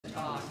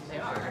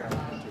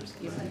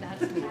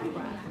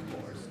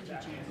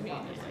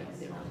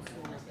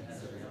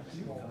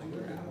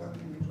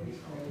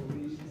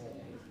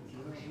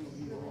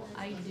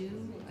I do.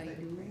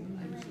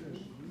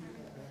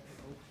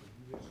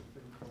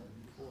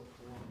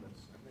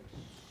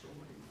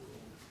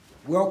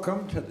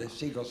 Welcome to the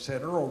Segal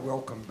Center, or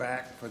welcome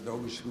back for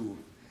those who've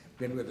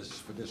been with us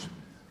for this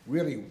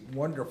really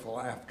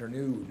wonderful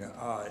afternoon.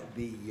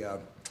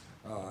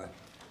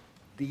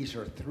 These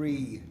are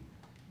three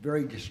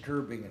very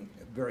disturbing and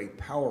very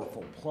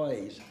powerful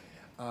plays.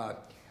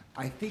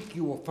 I think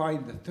you will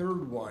find the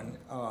third one,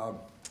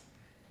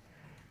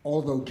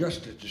 although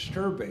just as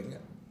disturbing,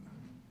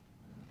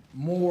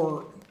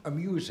 more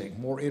amusing,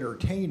 more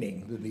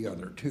entertaining than the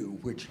other two,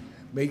 which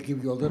may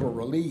give you a little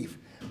relief,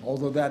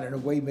 although that in a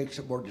way makes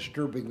it more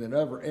disturbing than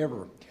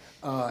ever.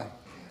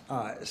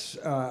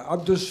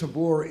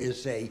 Abdul-Saboor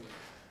is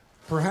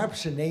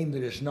perhaps a name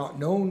that is not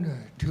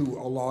known to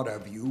a lot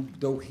of you,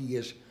 though he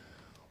is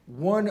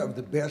one of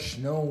the best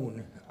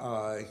known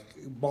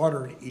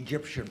modern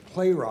Egyptian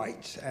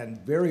playwrights and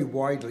very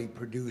widely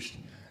produced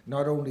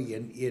not only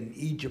in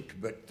Egypt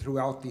but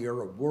throughout the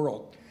Arab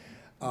world.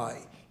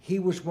 He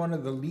was one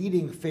of the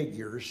leading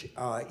figures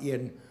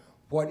in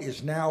what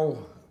is now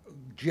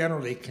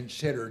generally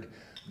considered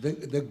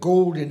the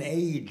golden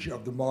age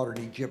of the modern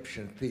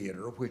Egyptian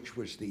theater, which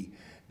was the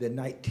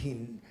late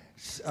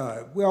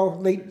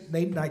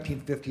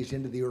 1950s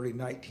into the early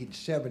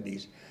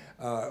 1970s,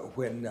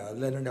 when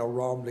Lenin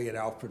El-Ramli and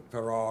Alfred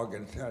Farag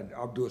and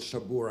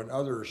Abdul-Saboor and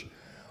others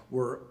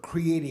were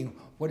creating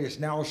what is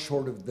now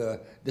sort of the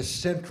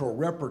central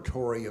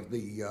repertory of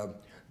the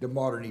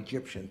modern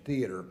Egyptian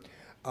theater.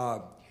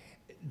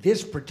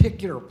 This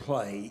particular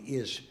play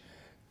is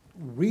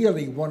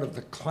really one of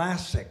the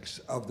classics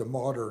of the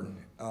modern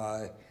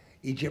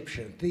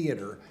Egyptian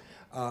theater,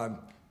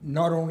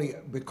 not only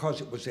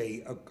because it was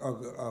a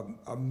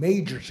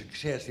major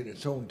success in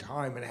its own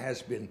time and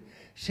has been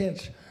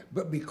since,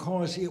 but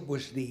because it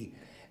was the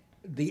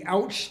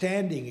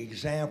outstanding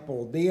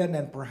example then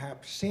and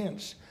perhaps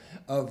since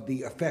of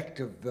the effect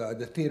of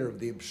the theater of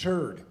the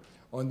absurd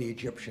on the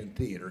Egyptian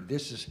theater.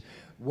 This is,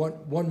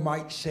 one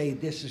might say,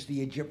 this is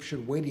the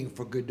Egyptian Waiting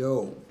for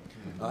Godot.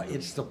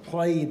 It's the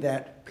play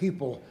that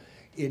people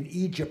in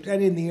Egypt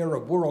and in the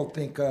Arab world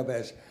think of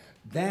as,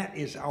 that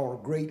is our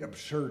great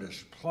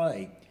absurdist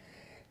play.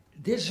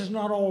 This is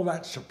not all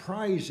that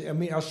surprising. I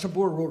mean,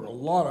 Abdul-Saboor wrote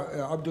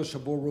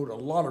a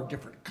lot of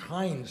different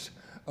kinds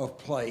of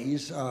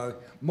plays,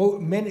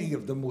 many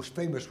of the most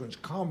famous ones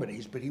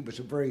comedies, but he was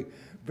a very,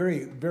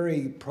 very,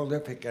 very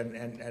prolific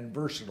and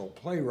versatile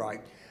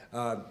playwright.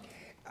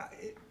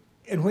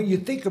 And when you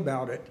think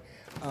about it,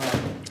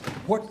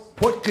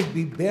 what could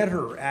be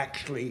better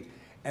actually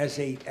as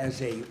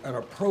an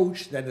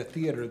approach than a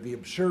theater of the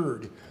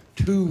absurd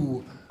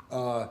to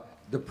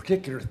the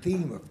particular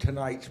theme of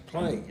tonight's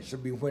plays? I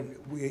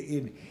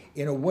mean,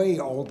 in a way,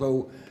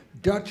 although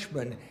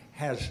Dutchman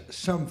has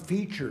some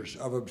features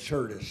of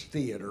absurdist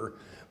theater,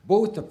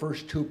 both the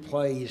first two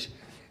plays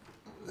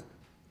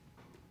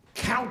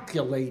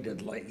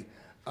calculatedly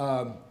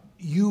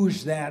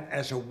use that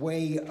as a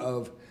way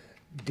of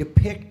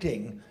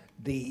depicting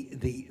the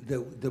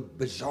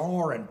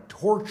bizarre and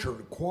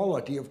tortured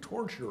quality of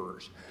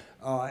torturers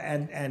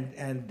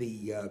and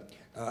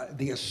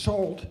the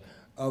assault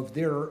of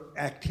their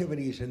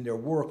activities and their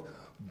work,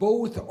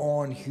 both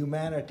on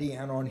humanity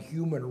and on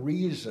human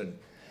reason.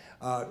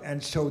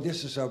 And so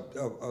this is a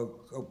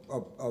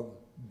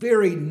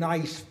very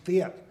nice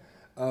fit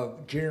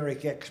of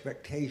generic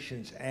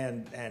expectations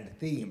and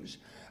themes.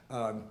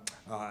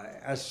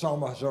 As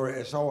Salma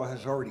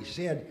has already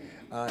said,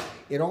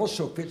 it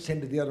also fits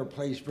into the other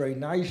plays very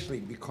nicely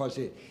because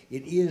it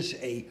is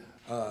a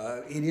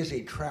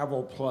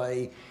travel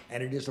play,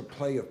 and it is a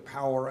play of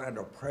power and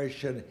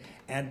oppression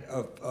and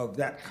of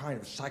that kind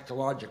of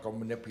psychological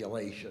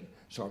manipulation.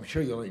 So I'm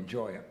sure you'll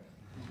enjoy it.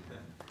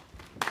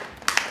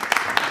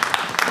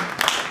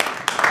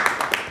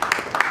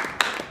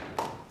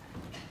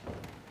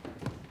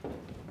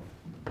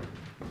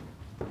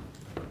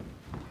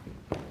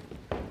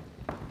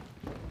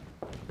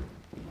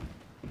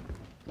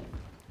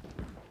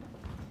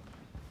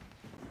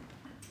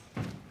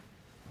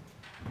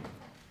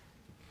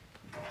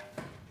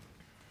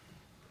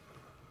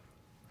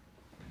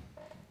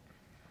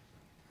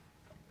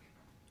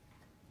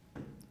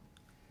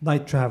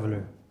 Night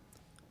Traveler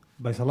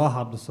by Salah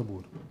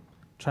Abdul-Saboor,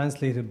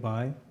 translated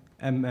by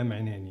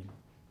Enani.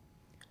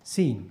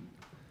 Scene: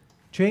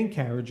 train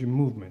carriage in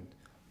movement.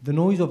 The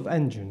noise of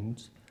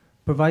engines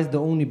provides the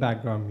only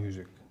background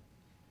music.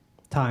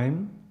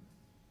 Time: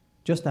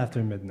 just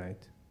after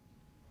midnight.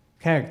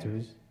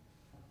 Characters: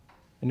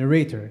 a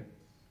narrator,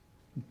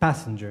 a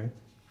passenger,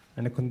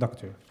 and a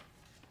conductor.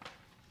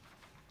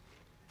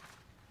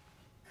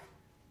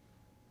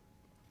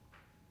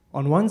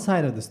 On one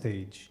side of the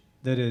stage,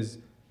 that is,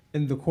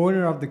 in the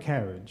corner of the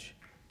carriage,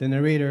 the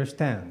narrator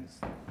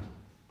stands.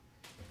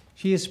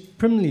 She is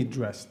primly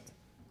dressed,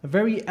 a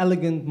very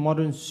elegant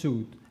modern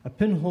suit, a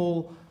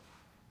pinhole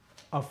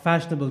of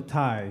fashionable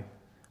tie,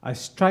 a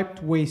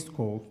striped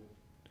waistcoat,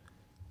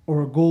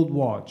 or a gold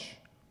watch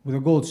with a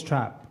gold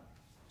strap,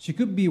 She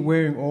could be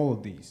wearing all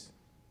of these.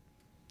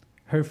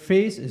 Her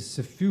face is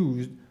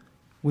suffused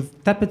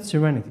with tepid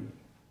serenity.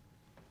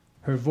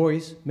 Her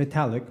voice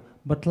metallic,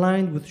 but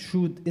lined with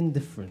shrewd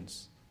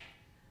indifference.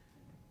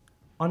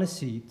 On a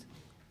seat,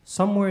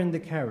 somewhere in the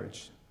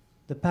carriage,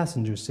 the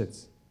passenger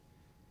sits.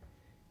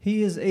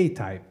 He is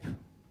A-type,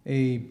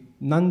 a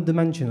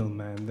non-dimensional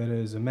man, that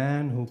is, a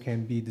man who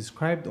can be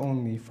described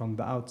only from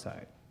the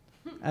outside,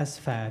 as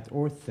fat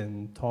or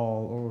thin,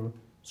 tall or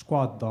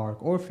squat, dark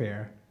or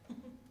fair,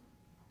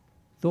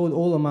 though it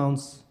all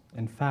amounts,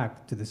 in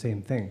fact, to the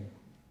same thing.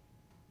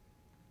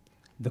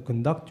 The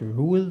conductor,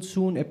 who will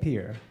soon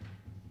appear,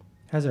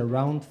 has a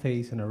round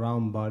face and a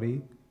round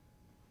body.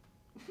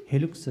 He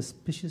looks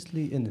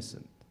suspiciously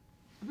innocent.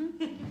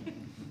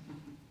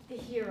 The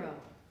hero,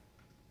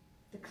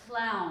 the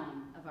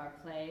clown of our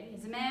play,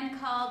 is a man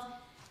called,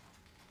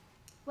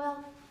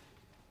 well,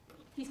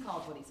 he's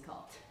called what he's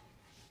called.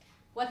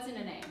 What's in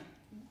a name?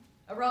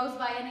 A rose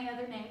by any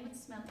other name would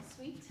smell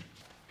sweet,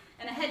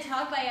 and a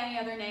hedgehog by any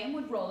other name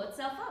would roll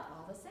itself up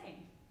all the same.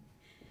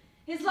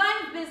 His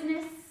line of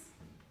business,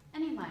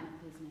 any line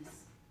of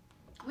business.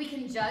 We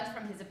can judge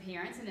from his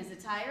appearance and his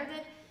attire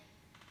that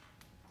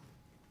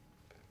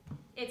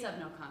it's of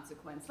no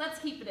consequence. Let's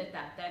keep it at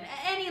that then.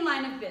 Any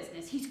line of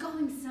business. He's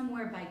going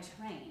somewhere by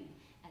train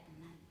at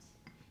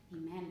night. He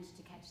managed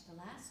to catch the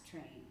last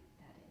train,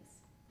 that is.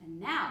 And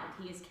now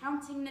he is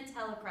counting the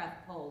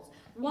telegraph poles.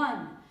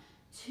 1,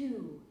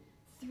 2,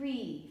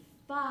 3,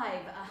 5,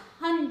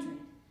 100.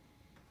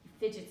 He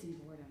fidgets in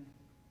boredom.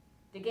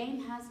 The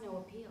game has no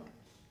appeal.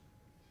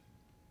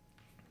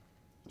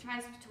 He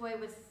tries to toy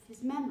with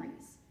his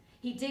memories.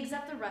 He digs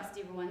up the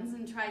rusty ones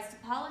and tries to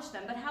polish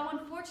them, but how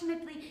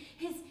unfortunately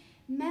his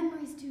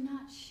memories do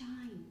not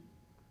shine.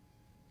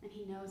 And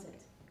he knows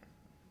it.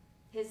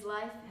 His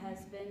life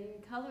has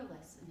been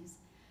colorless, and his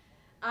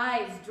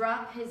eyes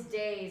drop his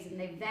days, and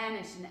they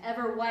vanish in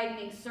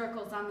ever-widening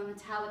circles on the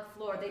metallic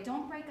floor. They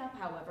don't break up,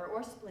 however,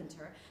 or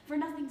splinter, for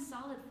nothing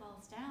solid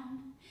falls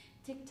down.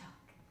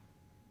 Tick-tock,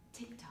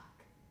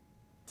 tick-tock,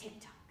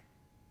 tick-tock.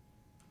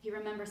 He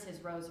remembers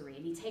his rosary,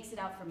 and he takes it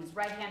out from his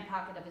right-hand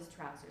pocket of his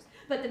trousers.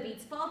 But the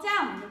beads fall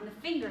down, and then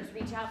the fingers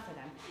reach out for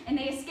them, and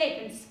they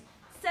escape and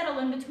settle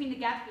in between the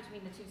gaps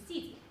between the two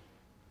seats.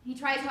 He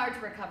tries hard to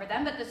recover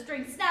them, but the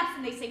string snaps,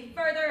 and they sink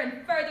further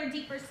and further,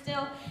 deeper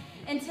still,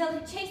 until,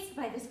 chased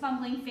by his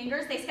fumbling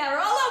fingers, they scatter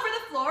all over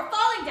the floor,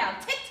 falling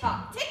down.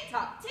 Tick-tock,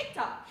 tick-tock,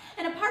 tick-tock.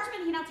 And a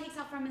parchment he now takes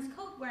out from his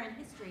coat, wherein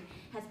history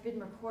has been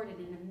recorded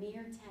in a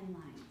mere 10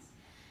 lines.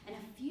 And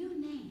a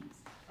few names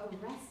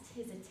arrest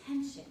his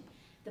attention.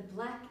 The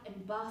black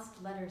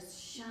embossed letters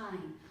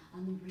shine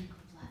on the wrinkled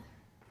leather.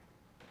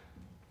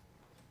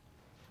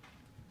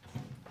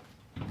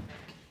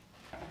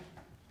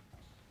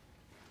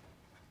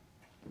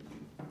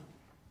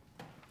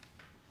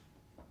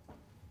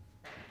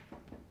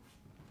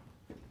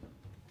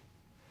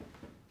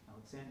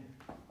 Alexander,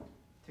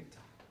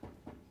 tick-tock.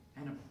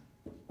 Hannibal,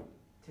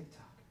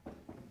 tick-tock.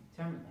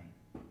 Tamerlane,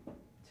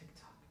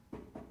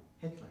 tick-tock.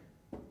 Hitler,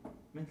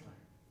 Mittler,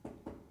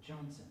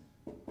 Johnson,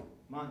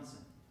 Monson,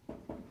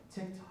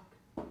 tick-tock,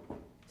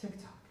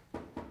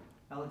 tick-tock.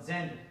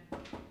 Alexander,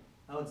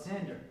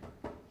 Alexander,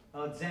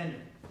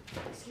 Alexander.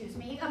 Excuse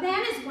me, a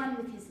man is one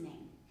with his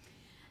name.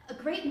 A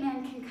great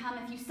man can come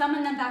if you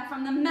summon them back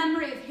from the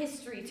memory of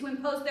history to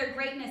impose their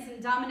greatness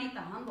and dominate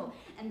the humble.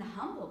 And the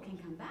humble can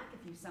come back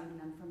if you summon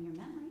them from your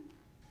memory,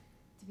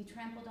 to be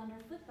trampled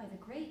underfoot by the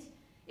great.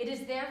 It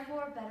is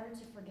therefore better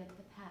to forget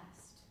the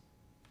past,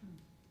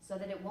 so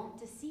that it won't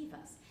deceive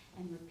us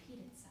and repeat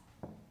itself.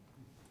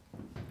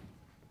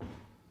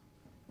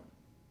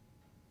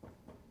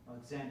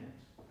 Alexander,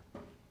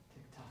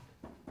 tick-tock,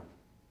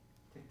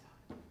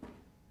 tick-tock.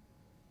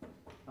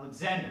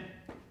 Alexander,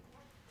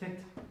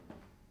 tick-tock,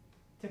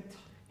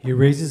 tick-tock. He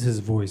raises his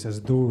voice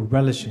as though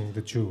relishing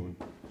the tune.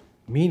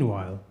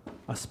 Meanwhile,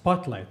 a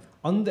spotlight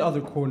on the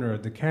other corner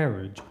of the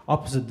carriage,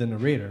 opposite the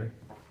narrator,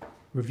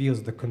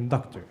 reveals the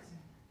conductor.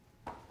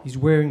 He's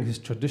wearing his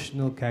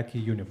traditional khaki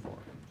uniform.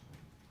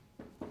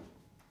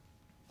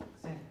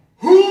 Alexander.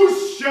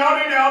 Who's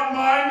shouting out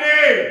my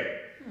name?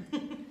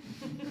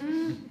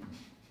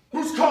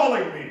 Who's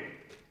calling me?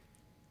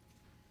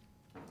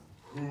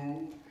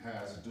 Who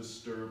has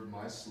disturbed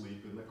my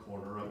sleep in the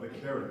corner of the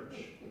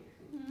carriage?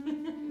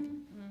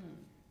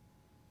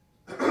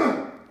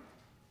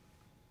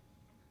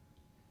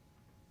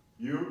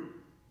 You?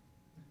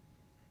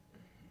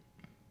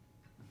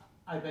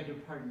 I beg your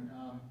pardon,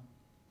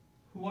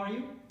 who are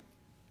you?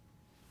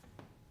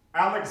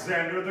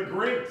 Alexander the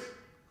Great.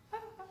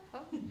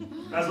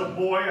 As a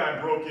boy, I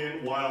broke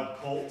in wild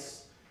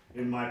colts.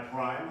 In my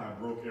prime, I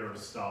broke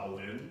Aristotle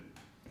in.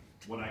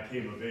 When I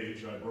came of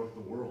age, I broke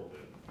the world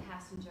in. The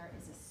passenger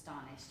is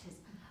astonished, his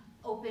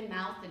open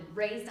mouth and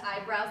raised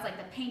eyebrows like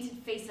the painted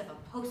face of a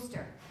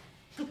poster.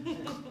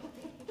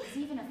 He's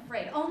even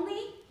afraid,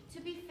 only, to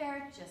be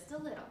fair, just a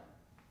little.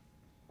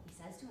 He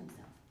says to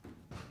himself,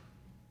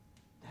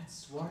 That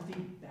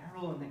swarthy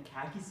barrel in the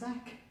khaki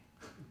sack?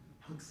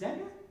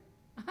 Alexander?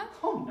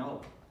 Oh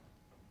no.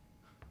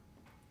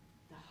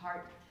 the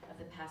heart of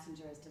the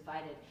passenger is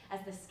divided,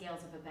 as the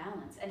scales of a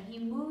balance, and he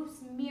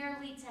moves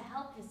merely to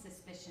help his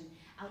suspicion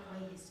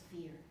outweigh his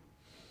fear.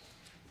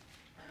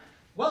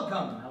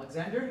 Welcome,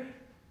 Alexander.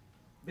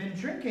 Been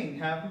drinking,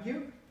 haven't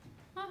you?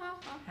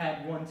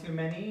 Had one too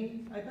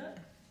many, I bet.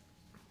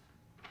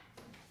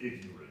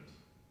 Ignorant.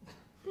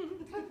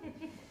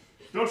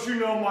 Don't you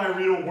know my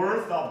real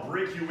worth? I'll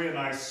break you in,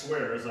 I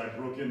swear, as I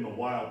broke in the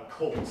wild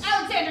colts.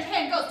 Alexander's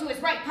hand goes to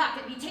his right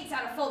pocket and he takes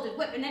out a folded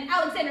whip, and then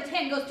Alexander's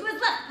hand goes to his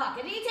left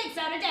pocket and he takes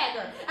out a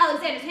dagger.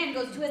 Alexander's hand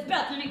goes to his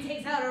belt and he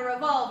takes out a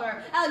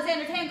revolver.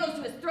 Alexander's hand goes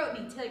to his throat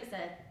and he takes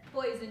a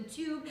poison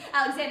tube.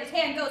 Alexander's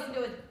hand goes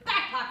into his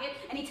back pocket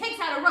and he takes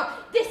out a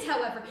rope. This,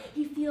 however,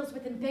 he feels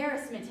with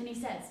embarrassment and he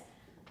says,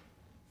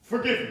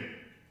 "Forgive me.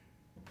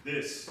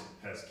 This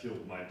has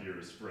killed my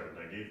dearest friend.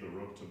 I gave the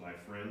rope to my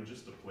friend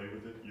just to play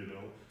with it, you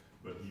know,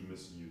 but he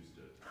misused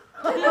it."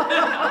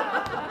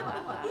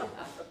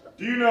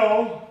 Do you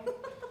know,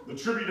 the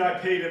tribute I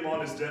paid him on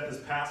his death has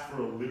passed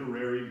for a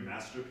literary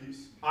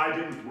masterpiece? I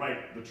didn't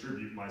write the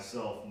tribute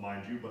myself,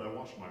 mind you, but I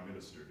watched my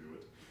minister do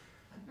it.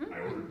 I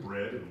ordered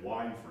bread and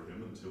wine for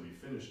him until he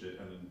finished it,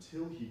 and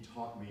until he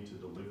taught me to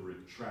deliver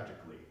it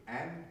tragically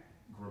and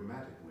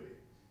grammatically.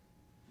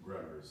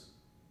 Grammar's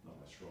not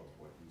my strong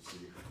point, you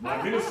see.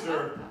 My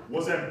minister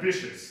was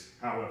ambitious,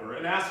 however,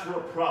 and asked for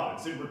a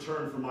province in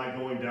return for my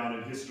going down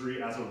in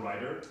history as a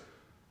writer.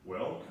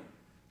 Well,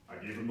 I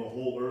gave him the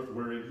whole earth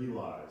wherein he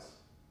lies.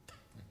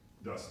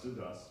 Dust to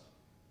dust,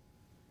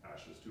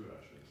 ashes to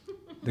ashes.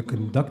 The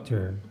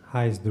conductor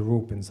hides the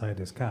rope inside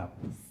his cap.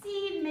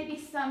 scene may be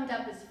summed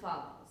up as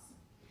follows.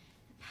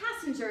 The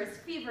passenger is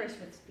feverish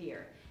with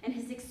fear, and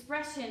his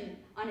expression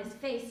on his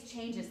face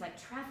changes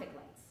like traffic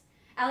lights.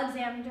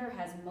 Alexander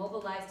has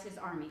mobilized his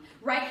army.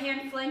 Right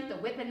hand flank, the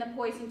whip and the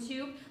poison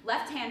tube.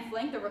 Left hand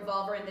flank, the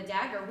revolver and the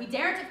dagger. We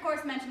daren't, of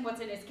course, mention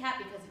what's in his cap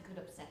because it could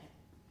upset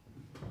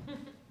him.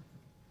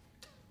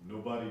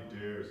 Nobody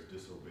dares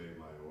disobey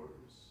my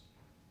orders.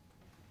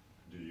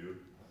 Do you?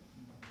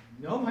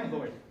 No, my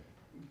lord.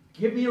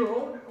 Give me your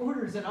own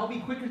orders and I'll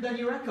be quicker than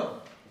your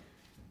echo.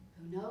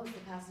 Who knows, the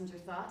passenger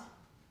thought.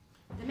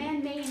 The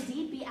man may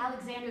indeed be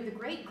Alexander the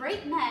Great.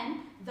 Great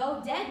men,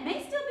 though dead, may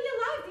still be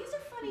alive. These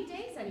are funny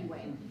days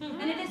anyway.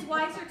 And it is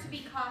wiser to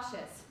be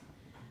cautious.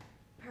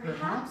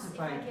 Perhaps if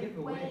I give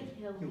way,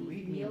 he'll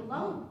leave me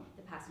alone,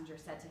 the passenger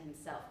said to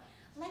himself.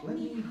 Let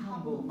me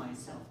humble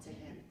myself to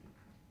him.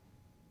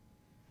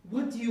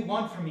 What do you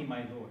want from me,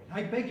 my lord?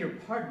 I beg your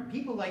pardon.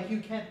 People like you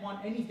can't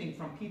want anything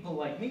from people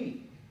like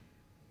me.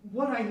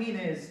 What I mean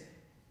is,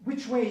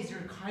 which way is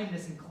your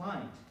kindness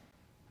inclined?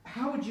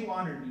 How would you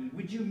honor me?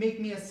 Would you make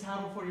me a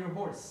saddle for your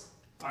horse?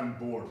 I'm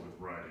bored with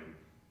riding.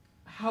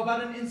 How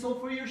about an insole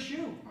for your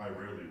shoe? I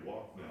rarely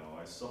walk now.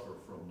 I suffer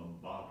from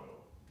lumbago.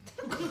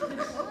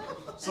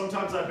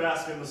 Sometimes I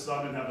bask in the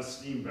sun and have a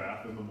steam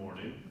bath in the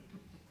morning.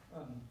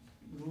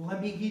 Let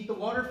me heat the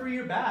water for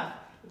your bath.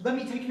 Let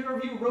me take care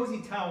of your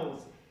rosy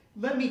towels.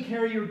 Let me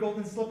carry your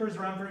golden slippers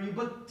around for you,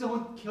 but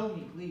don't kill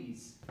me,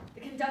 please. The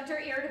conductor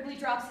irritably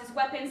drops his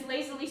weapons,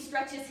 lazily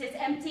stretches his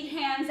empty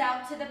hands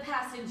out to the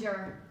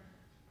passenger.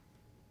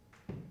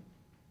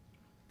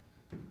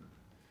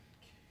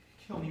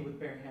 Kill me with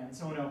bare hands.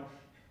 Oh no.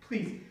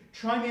 Please,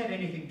 try me at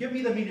anything. Give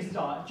me the meanest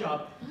job.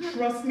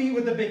 Trust me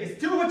with the biggest.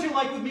 Do what you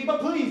like with me,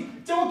 but please,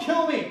 don't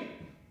kill me!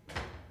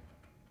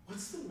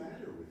 What's the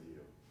matter with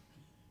you?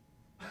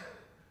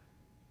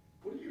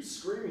 What are you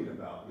screaming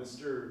about,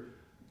 Mr.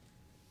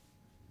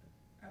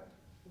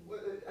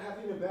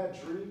 Having a bad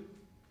dream?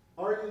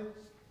 Are you?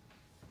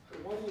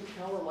 Why do you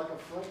cower like a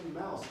frightened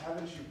mouse?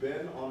 Haven't you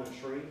been on a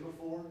train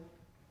before?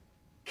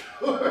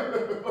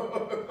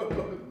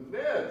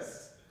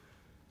 Goodness!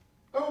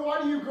 Oh,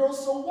 why do you grow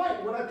so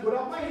white when I put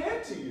out my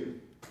hand to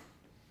you?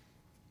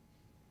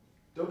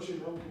 Don't you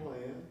know who I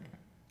am?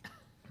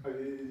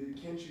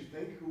 Can't you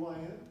think who I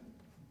am?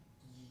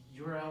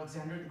 You're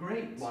Alexander the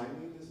Great. My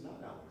name is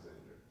not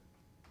Alexander.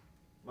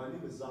 My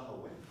name is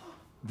Zohdi.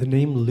 The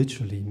name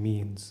literally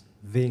means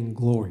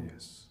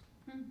vainglorious.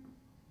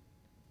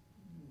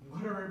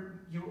 What are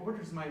your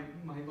orders, my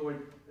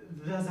lord?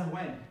 The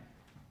Zawen.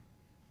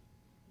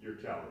 You're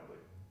cowardly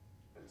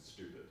and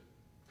stupid.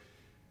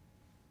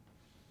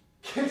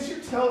 Can't you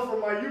tell from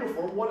my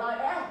uniform what I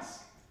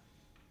ask?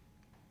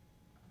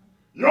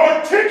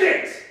 Your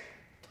ticket!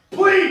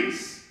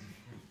 Please!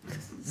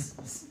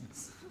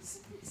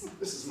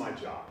 This is my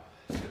job.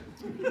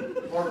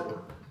 Hard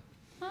work.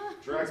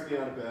 Drags me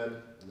out of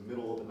bed in the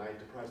middle of the night,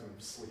 deprives me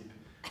of sleep.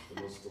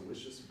 The most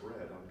delicious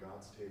bread on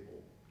God's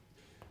table.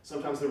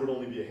 Sometimes there would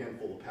only be a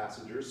handful of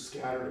passengers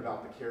scattered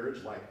about the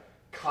carriage like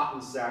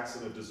cotton sacks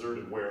in a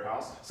deserted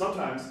warehouse.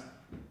 Sometimes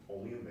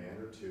only a man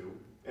or two.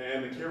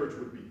 And the carriage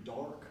would be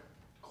dark,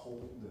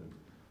 cold,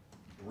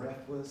 and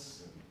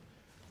breathless, and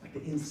like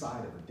the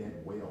inside of a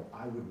dead whale.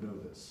 I would know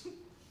this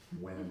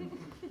when,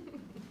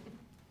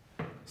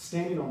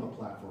 standing on the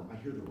platform, I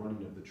hear the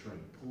running of the train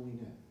pulling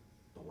in.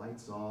 The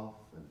lights off,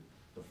 and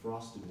the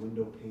frosted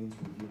window panes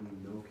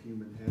revealing no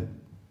human head.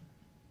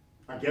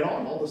 I get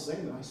on all the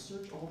same, and I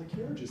search all the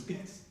carriages.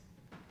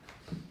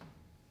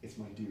 It's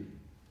my duty.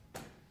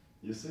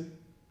 You see?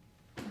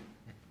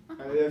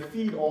 I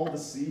feed all the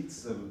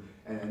seats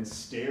and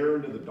stare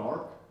into the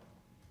dark.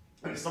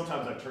 I mean,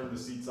 sometimes I turn the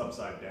seats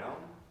upside down.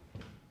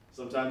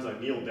 Sometimes I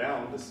kneel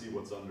down to see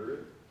what's under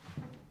it.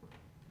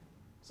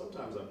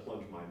 Sometimes I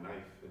plunge my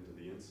knife into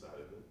the inside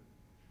of it.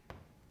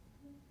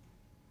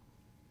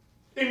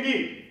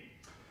 Indeed,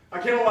 I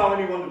can't allow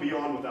anyone to be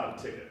on without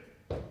a ticket.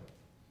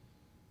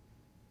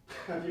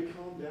 Have you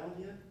calmed down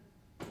yet?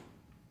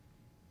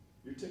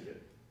 Your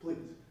ticket, please.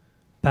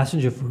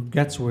 Passenger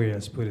forgets where he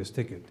has put his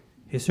ticket.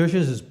 He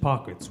searches his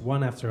pockets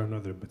one after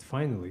another, but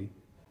finally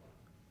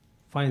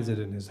finds it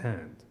in his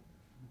hand.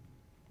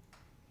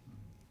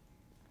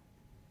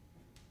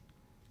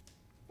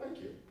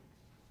 Thank you.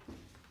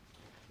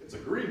 It's a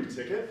green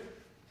ticket,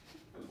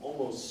 and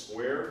almost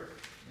square,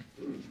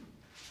 and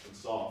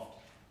soft.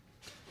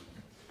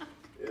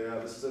 Yeah,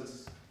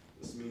 this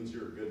means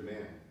you're a good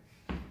man.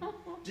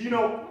 Do you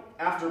know,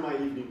 after my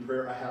evening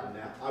prayer, I had a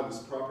nap. I was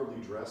properly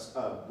dressed,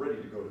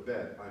 ready to go to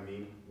bed. I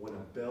mean, when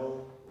a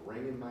bell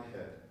rang in my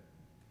head,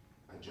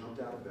 I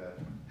jumped out of bed,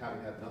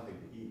 having had nothing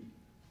to eat.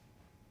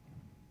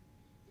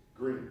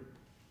 Green.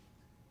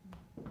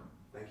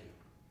 Thank you.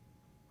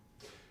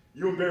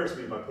 You embarrassed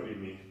me by putting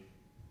me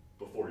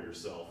before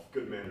yourself.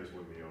 Good manners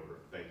win me over.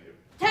 Thank you.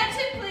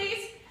 Attention,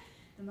 please!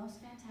 The most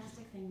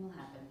fantastic thing will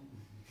happen.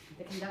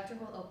 The conductor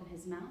will open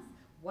his mouth,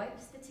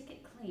 wipes the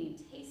ticket clean,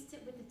 tastes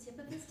it with the tip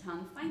of his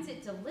tongue, finds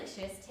it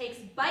delicious, takes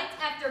bite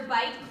after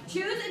bite,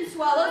 chews and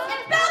swallows,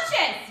 and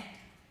belches!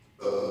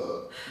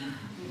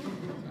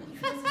 He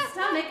fills his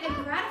stomach and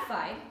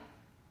gratified.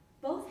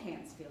 Both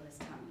hands feel his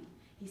tummy.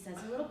 He says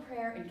a little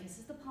prayer and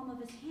kisses the palm of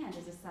his hand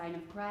as a sign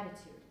of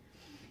gratitude.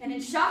 And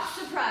in shocked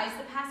surprise,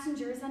 the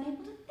passenger is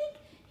unable to think.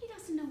 He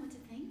doesn't know what to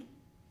think.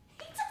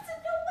 He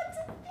doesn't know what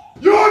to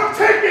think. Your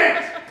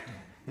ticket!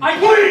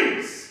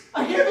 Please!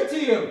 I give it to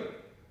you!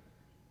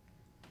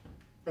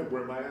 And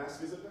where my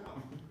ass is it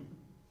now?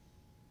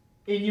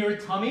 In your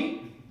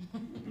tummy?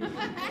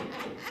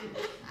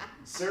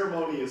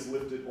 Ceremony is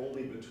lifted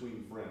only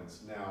between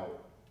friends. Now,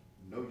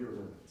 know your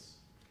limits.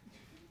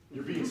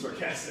 You're being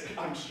sarcastic,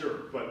 I'm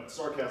sure, but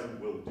sarcasm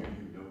will do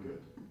you no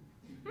good.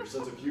 Your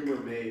sense of humor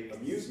may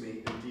amuse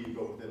me, indeed,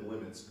 but within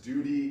limits.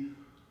 Duty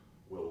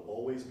will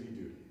always be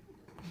duty.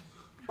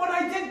 But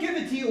I did give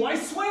it to you, I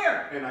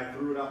swear! And I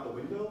threw it out the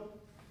window?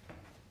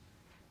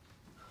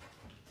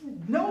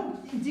 No,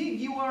 indeed,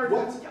 you are...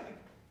 What?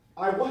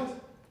 I what?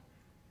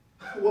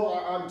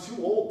 Well, I'm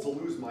too old to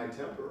lose my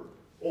temper.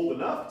 Old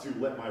enough to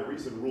let my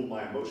reason rule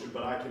my emotion,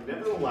 but I can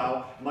never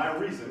allow my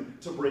reason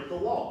to break the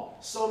law.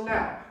 So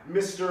now,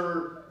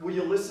 Mr. Will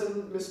you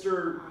listen,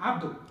 Mr.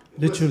 Abdul.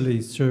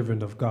 Literally,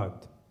 servant of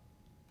God.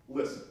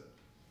 Listen,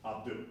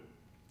 Abdul.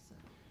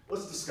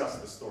 Let's discuss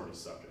this thorny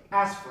subject.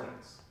 As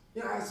friends.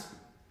 As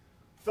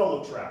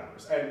fellow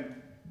travelers,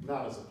 and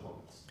not as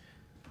opponents.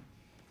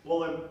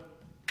 Well then,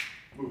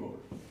 move over.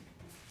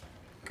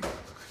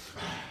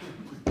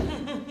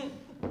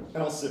 And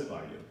I'll sit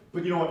by you.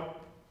 But you know what?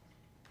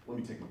 Let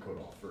me take my coat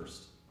off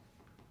first,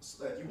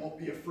 so that you won't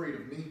be afraid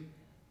of me.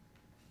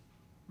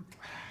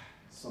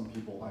 Some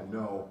people I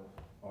know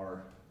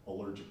are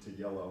allergic to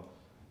yellow.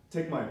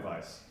 Take my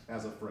advice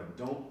as a friend.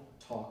 Don't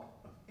talk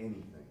of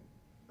anything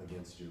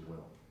against your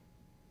will.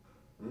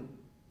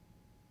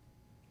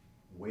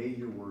 Weigh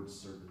your words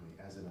certainly,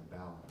 as in a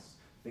balance.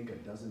 Think a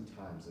dozen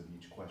times of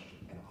each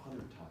question and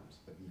 100 times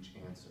of each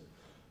answer.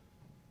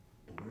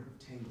 Beware of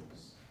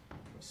tangles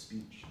of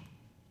speech.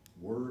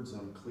 Words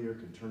unclear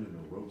can turn into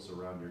ropes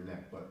around your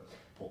neck, but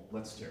well,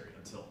 let's tarry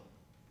until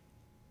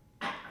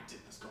I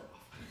take this coat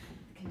off.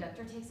 The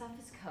conductor takes off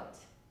his coat.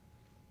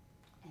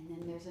 And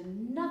then there's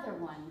another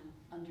one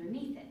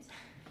underneath it.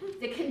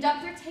 The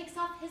conductor takes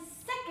off his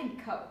second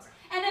coat.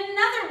 And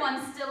another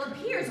one still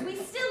appears. We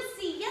still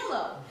see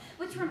yellow.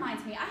 Which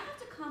reminds me, I have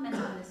to comment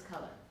on this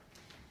color.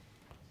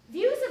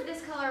 Views of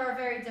this color are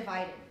very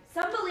divided.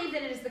 Some believe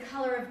that it is the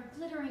color of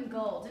glittering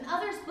gold, and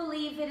others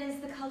believe it is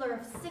the color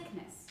of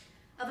sickness,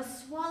 of a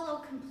swallow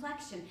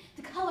complexion,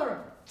 the color of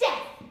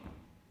death.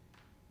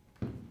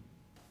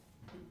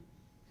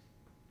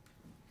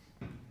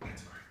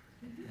 That's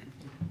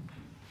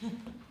great.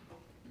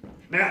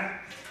 Now,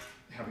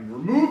 having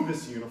removed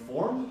this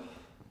uniform,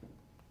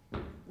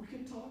 we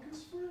can talk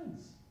as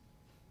friends.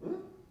 Huh?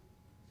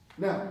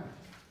 Now,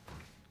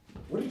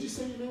 what did you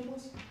say your name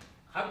was?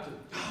 Abdul.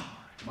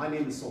 My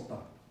name is Sultan.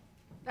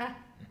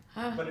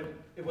 But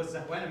it was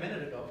Zahwan a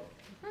minute ago.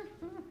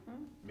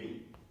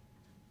 Me?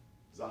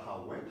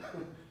 Zahawen?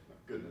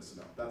 Goodness,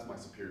 no, that's my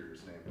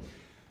superior's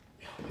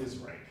name. His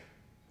rank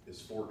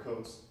is 4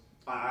 coats.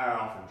 I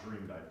often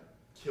dreamed I'd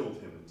killed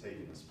him and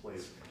taken his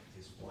place.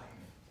 His wife,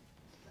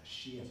 now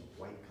she has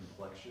a white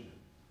complexion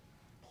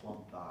and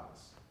plump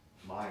thighs.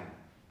 Mine,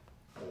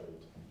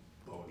 old,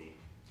 bony.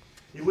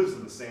 He lives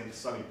in the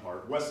sunny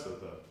part, west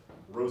of the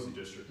Rosie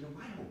district. You know,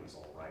 my home is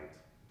all right,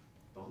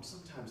 though I'm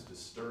sometimes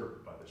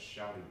disturbed by the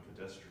shouting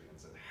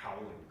pedestrians and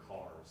howling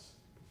cars.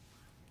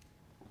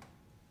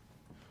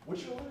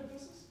 What's your line of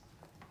business?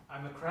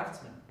 I'm a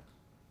craftsman.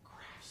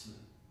 Craftsman.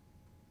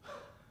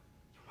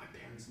 My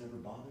parents never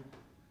bothered.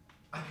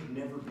 I could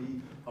never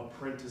be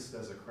apprenticed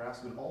as a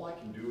craftsman. All I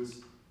can do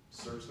is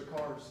search the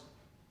cars.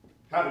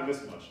 Haven't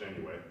missed much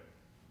anyway.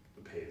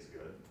 The pay is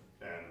good,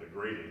 and the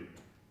grading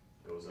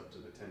goes up to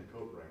the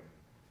 10-coat rank.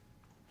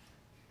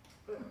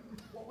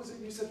 What was it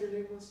you said your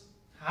name was?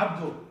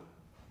 Abdul.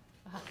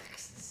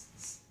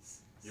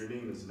 Your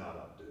name is not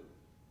Abdul.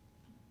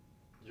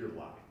 You're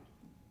lying.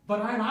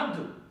 But I'm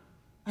Abdul.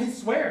 I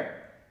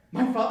swear.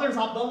 My father's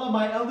Abdullah,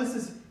 my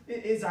eldest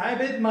is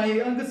Abed, my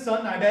youngest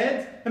son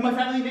Abed, and my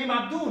family name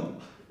Abdul.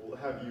 Well,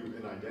 have you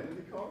an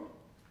identity card?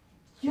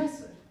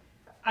 Yes.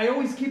 I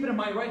always keep it in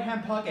my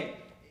right-hand pocket.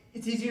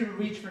 It's easier to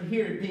reach from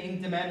here,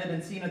 being demanded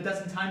and seen a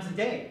dozen times a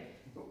day.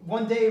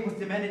 One day it was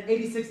demanded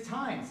 86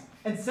 times,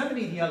 and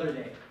 70 the other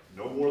day.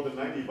 No more than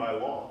 90 by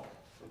law.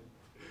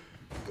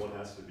 One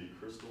has to be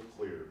crystal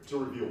clear to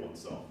reveal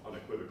oneself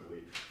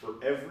unequivocally. For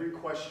every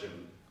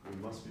question, we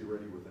must be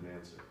ready with an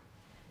answer.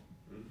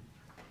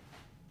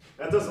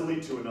 That doesn't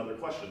lead to another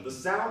question. The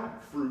sound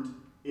fruit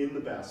in the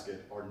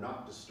basket are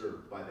not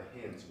disturbed by the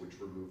hands which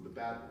remove the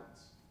bad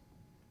ones.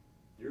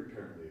 You're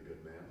apparently a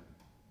good man.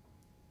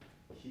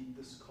 Keep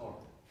this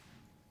card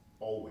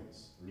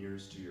always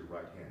nearest to your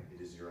right hand.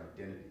 It is your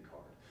identity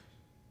card,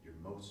 your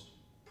most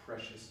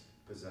precious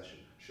possession.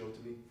 Show it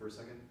to me for a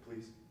second,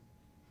 please.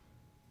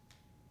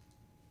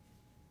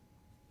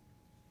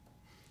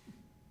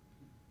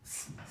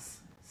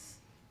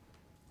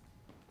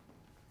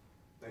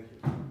 Thank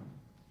you.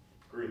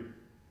 Green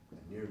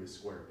and nearly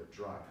square, but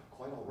dry.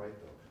 Quite all right,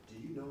 though. Do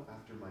you know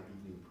after my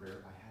evening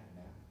prayer, I had a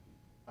nap?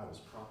 I was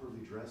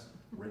properly dressed,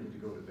 ready to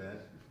go to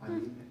bed. I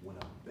mean, when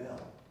a bell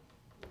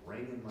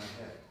rang in my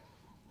head,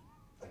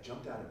 I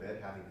jumped out of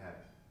bed having had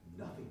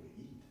nothing to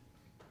eat.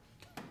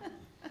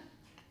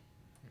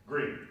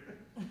 Green.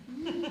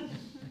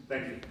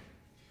 Thank you.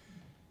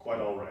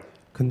 Quite all right.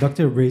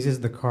 Conductor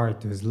raises the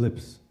card to his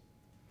lips.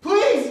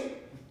 Please!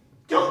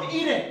 Don't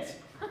eat it!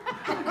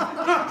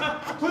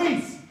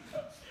 Please!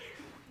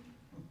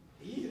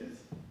 Eat it?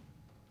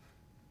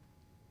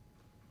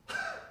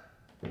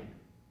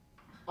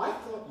 I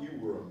thought you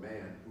were a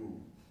man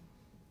who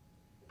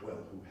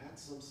had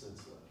some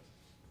sense left.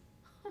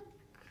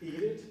 Eat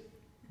it?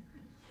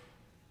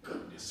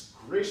 Goodness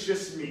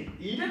gracious me,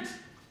 eat it?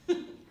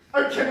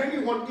 Can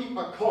anyone eat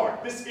a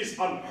card? This is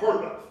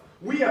unheard of.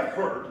 We have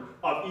heard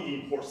of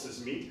eating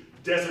horse's meat,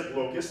 desert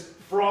locusts,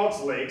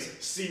 frogs' legs,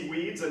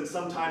 seaweeds, and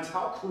sometimes,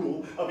 how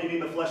cruel, of eating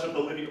the flesh of the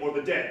living or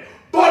the dead.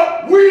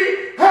 But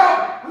we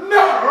have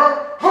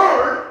never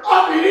heard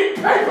of eating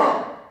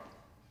paper!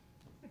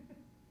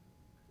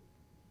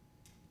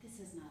 This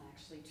is not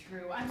actually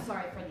true. I'm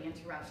sorry for the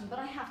interruption, but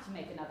I have to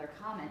make another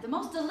comment. The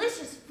most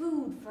delicious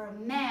food for a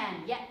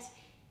man yet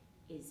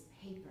is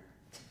paper.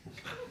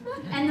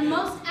 And the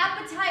most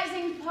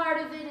appetizing part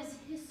of it is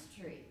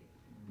history.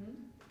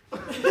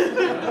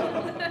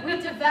 We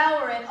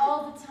devour it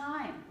all the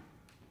time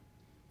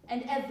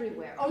and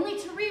everywhere, only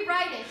to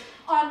rewrite it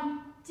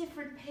on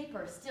different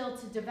paper, still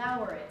to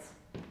devour it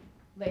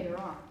later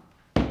on.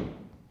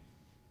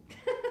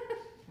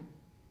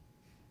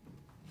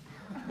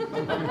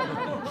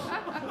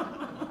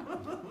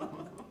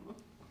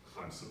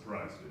 I'm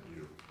surprised at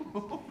you.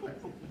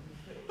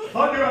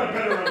 Thought you had a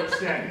better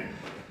understanding.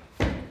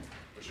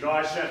 But you know,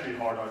 I shan't be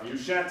hard on you,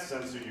 shan't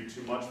censor you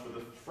too much for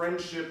the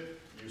friendship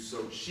you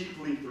so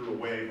cheaply threw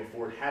away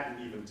before it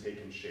hadn't even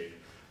taken shape.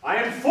 I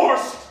am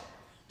forced,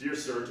 dear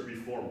sir, to be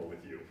formal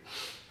with you.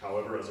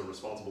 However, as a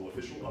responsible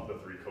official of the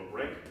 3-coat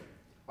rank,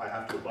 I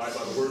have to abide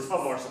by the words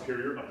of our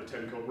superior of the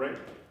 10-coat rank.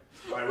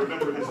 I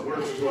remember his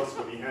words to us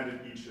when he handed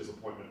each his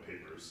appointment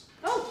papers.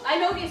 Oh, I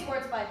know these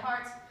words by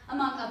heart,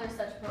 among other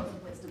such pearls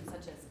of wisdom,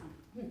 such as,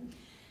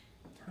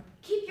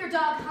 keep your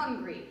dog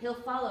hungry, he'll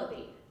follow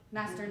thee,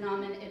 Master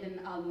Naaman ibn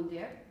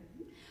al-Mundir.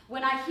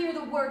 When I hear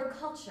the word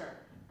culture,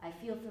 I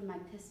feel from my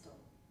pistol,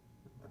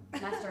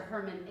 Master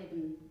Herman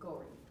ibn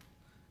Gori.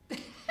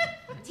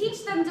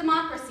 Teach them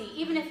democracy,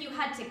 even if you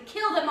had to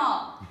kill them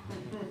all,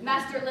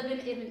 Master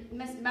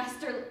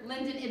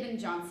Lyndon ibn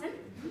Johnson.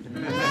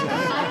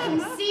 I can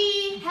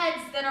see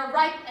heads that are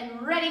ripe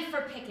and ready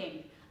for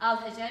picking,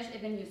 Al-Hajjaj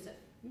ibn Yusuf.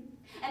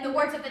 And the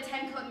words of the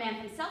 10-coat man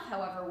himself,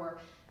 however, were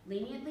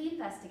leniently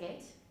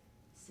investigate,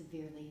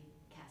 severely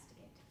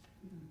castigate.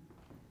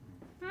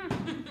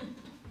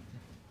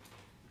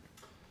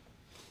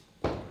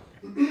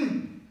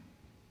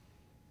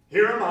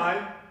 Here am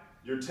I,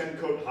 your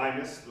 10-coat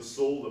highness, the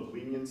soul of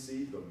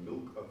leniency, the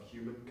milk of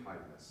human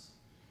kindness.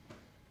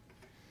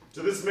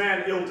 To this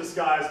man ill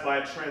disguised by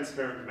a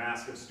transparent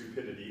mask of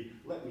stupidity,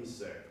 let me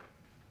say,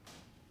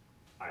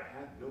 I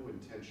had no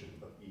intention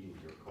of eating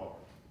your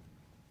card.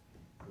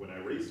 When I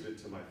raised it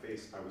to my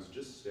face, I was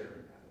just staring at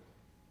it.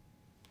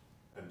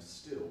 I'm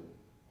still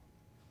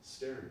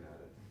staring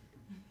at it.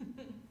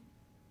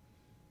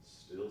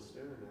 Still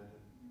staring at it.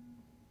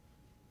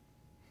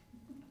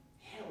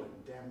 Hell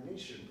and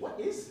damnation, what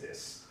is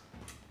this?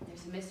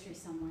 There's a mystery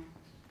somewhere.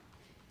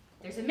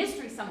 There's a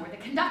mystery somewhere. The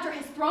conductor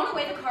has thrown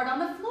away the card on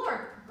the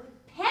floor,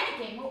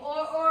 panicking,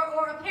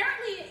 or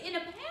apparently in a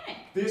panic.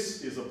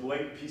 This is a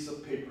blank piece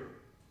of paper.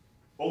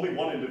 Only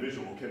one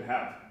individual can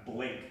have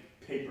blank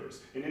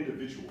Papers, an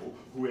individual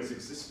who has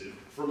existed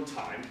from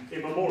time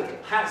immemorial,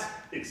 has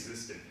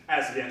existed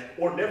as yet,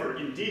 or never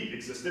indeed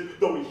existed,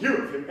 though we hear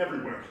of him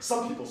everywhere.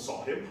 Some people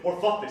saw him,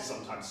 or thought they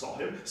sometimes saw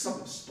him. Some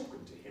have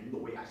spoken to him the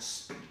way I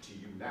speak to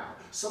you now.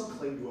 Some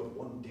claim to have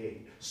one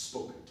day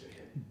spoken to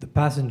him. The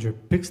passenger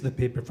picks the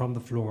paper from the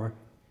floor.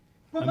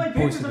 But my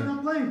papers are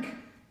not blank.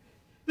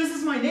 This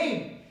is my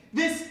name.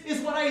 This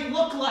is what I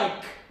look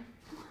like.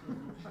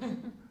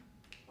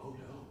 Oh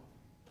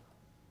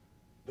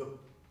no.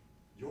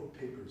 Your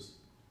papers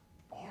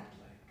are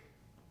blank.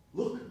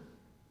 Look.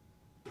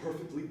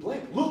 Perfectly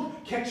blank.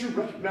 Look, can't you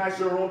recognize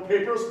your own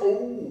papers?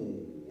 Oh,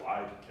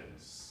 I can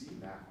see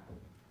now.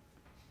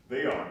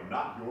 They are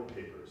not your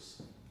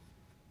papers.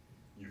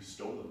 You've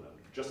stolen them.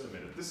 Just a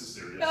minute, this is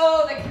serious.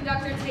 Oh, the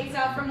conductor takes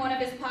out from one of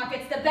his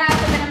pockets the badge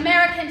of an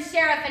American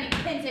sheriff and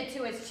he pins it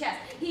to his chest.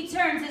 He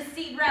turns his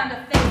seat round to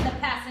face the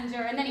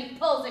passenger and then he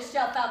pulls a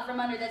shelf out from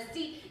under the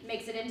seat,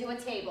 makes it into a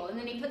table, and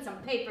then he puts some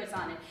papers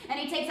on it. And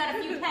he takes out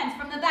a few pens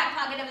from the back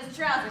pocket of his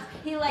trousers.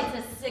 He lights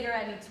a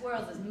cigarette and he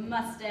twirls his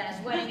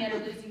mustache, wetting it or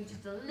losing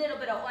just a little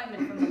bit of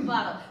ointment from the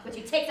bottle, which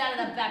he takes out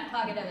of the back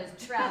pocket of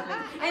his trousers.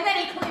 And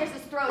then he clears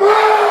his throat.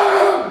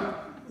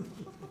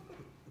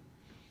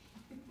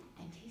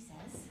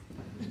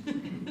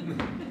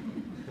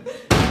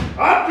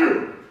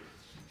 Abdul!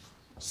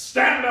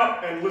 Stand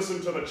up and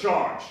listen to the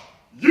charge.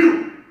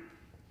 You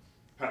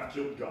have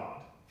killed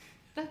God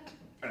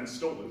and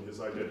stolen his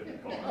identity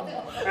card.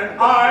 And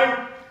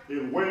I,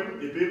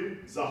 Ilwen ibn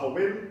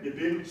Zahawin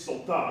ibn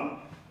Sultan,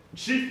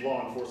 chief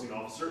law enforcing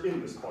officer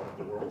in this part of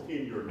the world,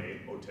 in your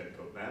name, O Ten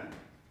Coat Man,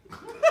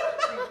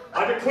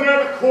 I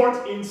declare the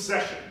court in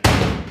session.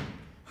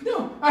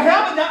 No, I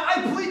haven't.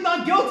 I plead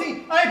not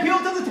guilty. I appeal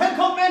to the Ten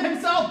Coat Man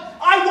himself.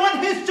 I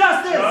want his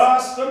justice.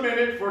 Just a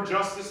minute. For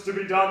justice to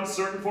be done,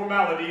 certain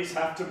formalities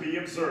have to be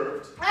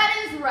observed. That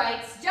is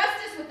right.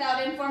 Justice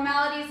without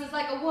informalities is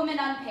like a woman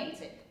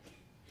unpainted.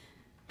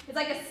 It's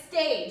like a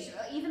stage,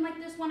 even like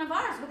this one of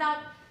ours, without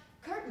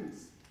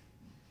curtains.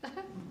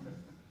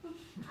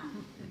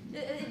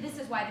 This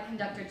is why the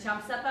conductor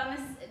jumps up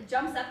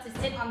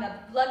to sit on the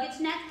luggage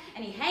net,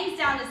 and he hangs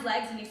down his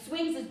legs and he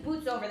swings his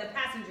boots over the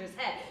passenger's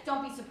head.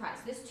 Don't be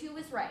surprised. This too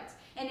is right.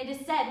 And it is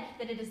said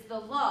that it is the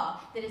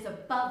law that is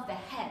above the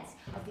heads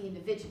of the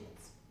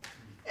individuals.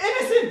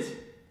 Innocent!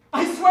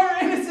 I swear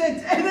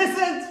innocent!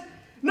 Innocent!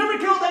 Never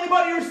killed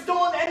anybody or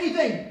stolen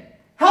anything!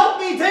 Help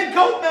me, Ten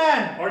Coat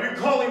Man! Are you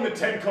calling the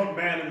Ten Coat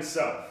Man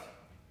himself?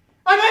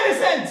 I'm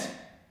innocent!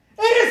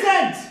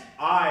 Innocent!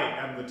 I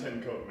am the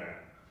Ten Coat Man.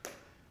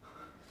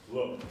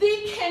 Look.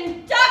 The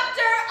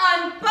conductor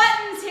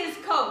unbuttons his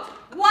coat.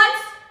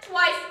 Once,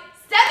 twice,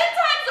 7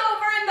 times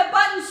over, and the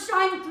buttons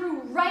shine through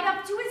right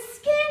up to his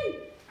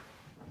skin.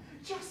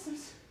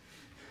 Justice.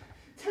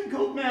 Ten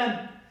Coat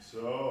Man.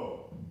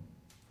 So,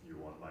 you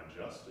want my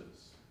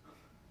justice?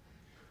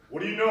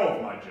 What do you know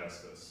of my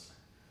justice?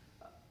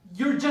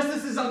 Your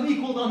justice is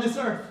unequaled on this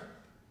earth.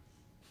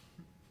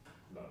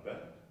 Not bad.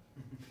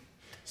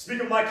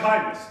 Speak of my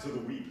kindness to the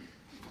weak.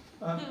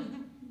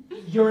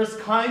 You're as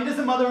kind as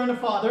a mother and a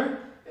father.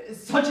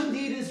 Such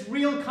indeed is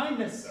real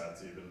kindness.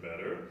 That's even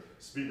better.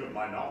 Speak of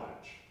my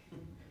knowledge.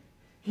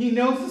 He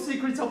knows the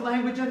secrets of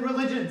language and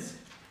religions.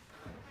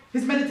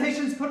 His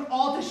meditations put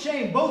all to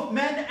shame, both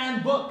men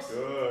and books.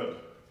 Good,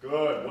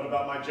 good. What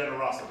about my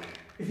generosity?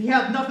 If he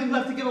had nothing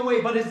left to give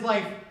away but his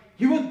life,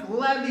 he would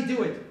gladly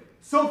do it.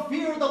 So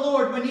fear the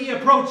Lord when ye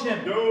approach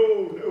him.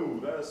 No,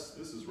 this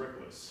is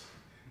reckless.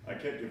 I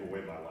can't give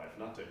away my life,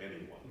 not to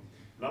anyone.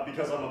 Not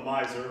because I'm a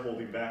miser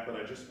holding back, but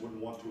I just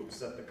wouldn't want to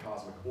upset the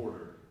cosmic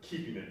order.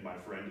 Keeping it, my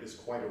friend, is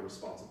quite a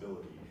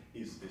responsibility.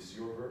 Is this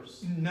your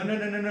verse? No.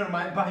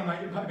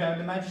 By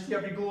the majesty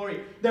of your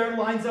glory. There are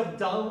lines of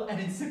dull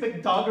and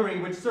insipid doggery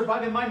which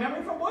survive in my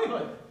memory from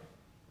boyhood.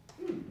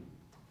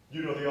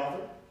 You know the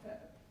author?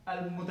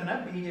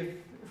 Al-Mutanabbi,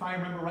 if I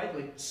remember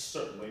rightly.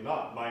 Certainly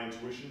not. My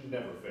intuition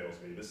never fails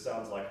me. This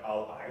sounds like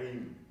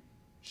Al-Aim.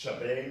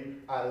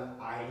 Shabain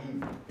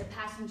Al-Aim. The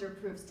passenger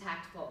proves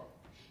tactful.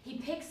 He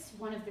picks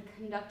one of the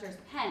conductor's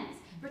pens,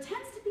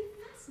 pretends to be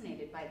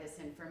fascinated by this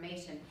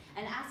information,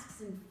 and asks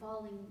in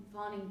fawning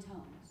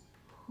tones.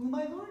 Who,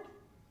 my lord?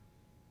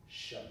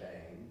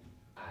 Shabain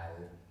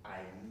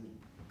Al-Aim.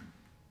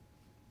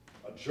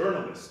 A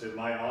journalist in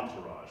my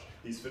entourage.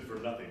 He's fit for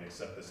nothing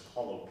except this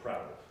hollow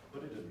prattle,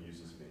 but it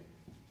amuses me.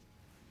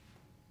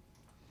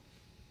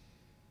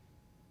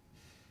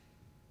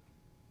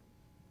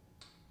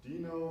 Do you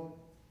know,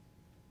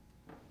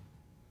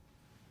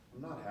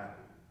 I'm not happy.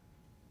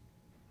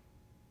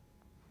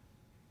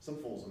 Some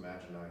fools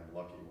imagine I am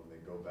lucky when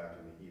they go back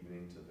in the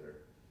evening to their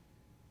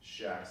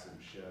shacks and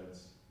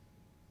sheds.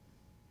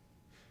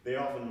 They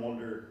often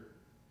wonder,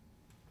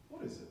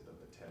 what is it that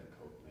the Ten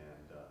Coat Man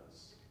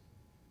does?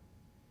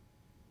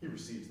 He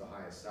receives the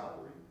highest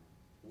salary,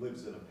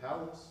 lives in a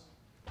palace,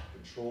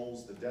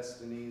 controls the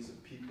destinies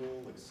of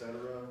people,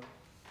 etc.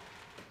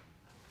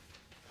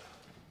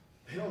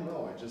 They don't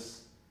know, I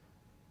just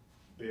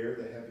bear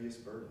the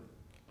heaviest burden.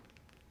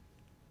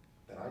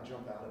 That I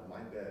jump out of my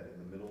bed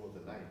in the middle of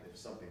the night if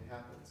something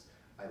happens.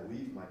 I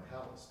leave my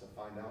palace to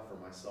find out for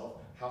myself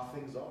how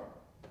things are.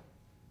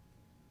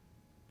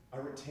 I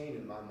retain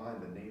in my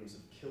mind the names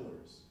of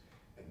killers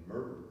and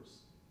murderers,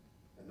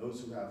 and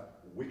those who have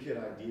wicked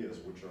ideas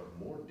which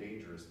are more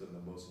dangerous than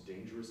the most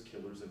dangerous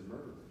killers and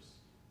murderers.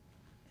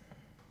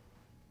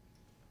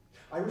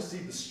 I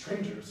receive the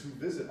strangers who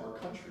visit our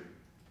country.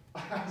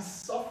 I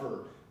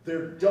suffer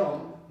their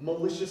dumb,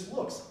 malicious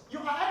looks.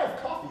 I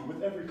have coffee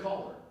with every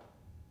caller,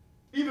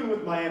 even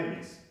with my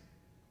enemies.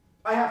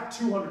 I have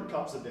 200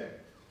 cups a day.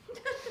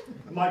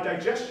 My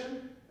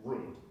digestion,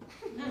 ruined.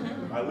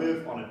 I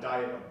live on a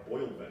diet of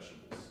boiled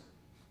vegetables.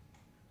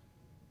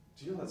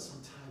 Do you know that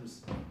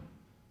sometimes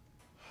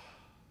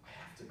I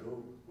have to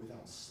go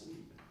without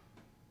sleep,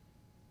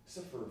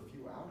 except for a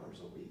few hours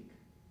a week?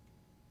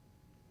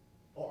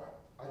 Oh,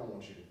 I don't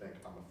want you to think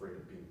I'm afraid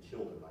of being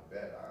killed in my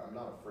bed. I'm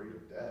not afraid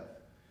of death,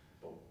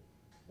 but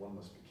one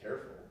must be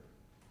careful.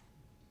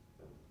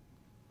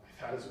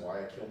 That is why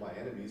I kill my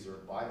enemies or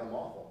buy them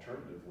off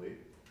alternatively.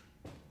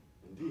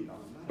 Indeed,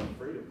 I'm not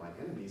afraid of my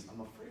enemies,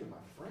 I'm afraid of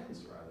my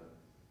friends, rather.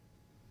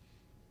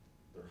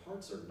 Their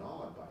hearts are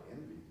gnawed by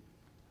envy.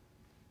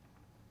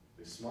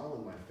 They smile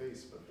in my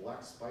face, but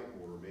black spite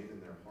will remain in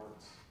their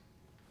hearts.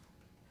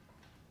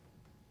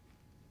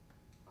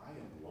 I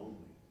am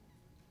lonely.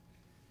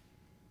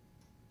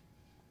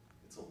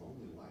 It's a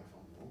lonely life,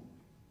 I'm lonely.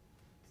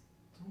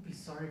 Don't be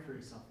sorry for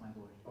yourself, my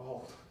lord.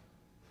 Oh,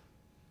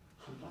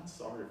 I'm not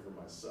sorry for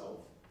myself.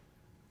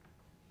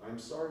 I'm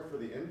sorry for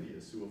the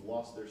envious who have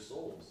lost their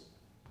souls.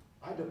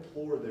 I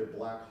deplore their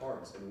black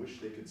hearts and wish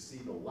they could see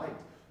the light,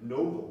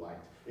 know the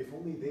light, if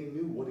only they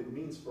knew what it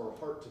means for a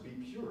heart to be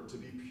pure, to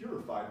be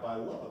purified by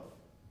love.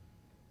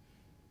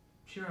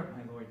 Cheer up,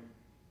 my lord.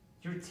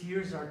 Your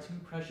tears are too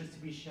precious to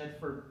be shed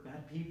for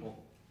bad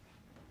people.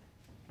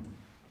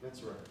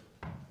 That's right.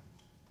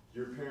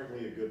 You're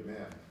apparently a good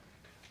man.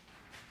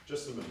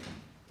 Just a minute.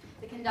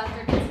 The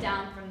conductor gets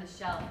down from the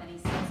shelf and he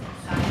sits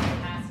beside the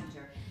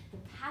passenger. The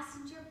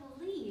passenger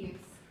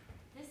believes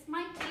this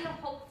might be a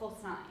hopeful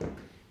sign,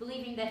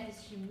 believing that his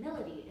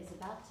humility is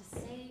about to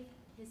save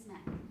his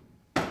neck.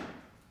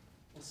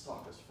 Let's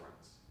talk as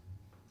friends.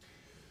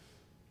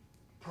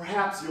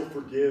 Perhaps you'll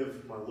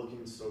forgive my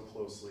looking so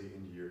closely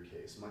into your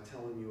case, my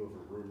telling you of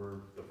a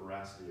rumor, the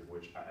veracity of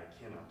which I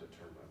cannot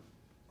determine.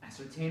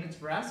 Ascertain its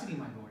veracity,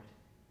 my lord.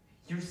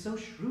 You're so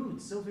shrewd,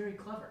 so very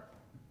clever.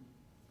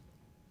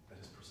 That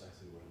is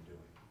precisely what I'm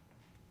doing.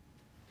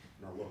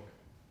 Now look,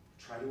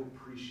 try to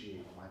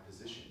appreciate my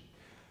position.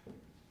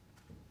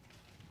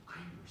 I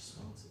am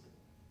responsible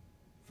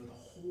for the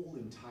whole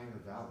entire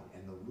valley,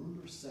 and the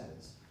rumor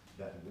says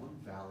that one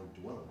valley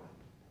dweller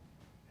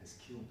has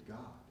killed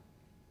God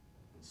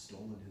and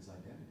stolen his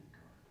identity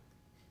card.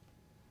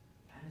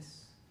 That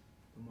is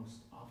the most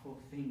awful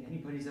thing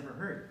anybody's ever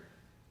heard.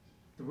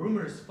 The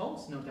rumor is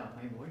false, no doubt,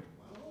 my lord.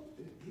 Well,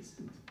 it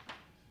isn't.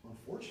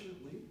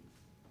 Unfortunately,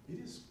 it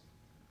is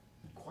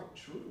quite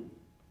true,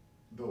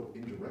 though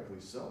indirectly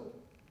so.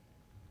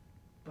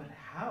 But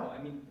how?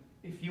 I mean,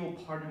 if you'll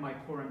pardon my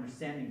poor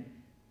understanding,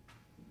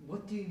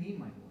 what do you mean,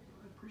 my lord?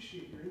 I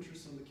appreciate your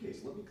interest in the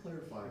case. Let me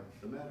clarify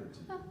the matter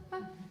to you.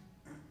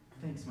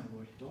 Thanks, my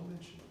lord. Don't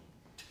mention it.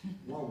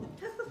 Walid,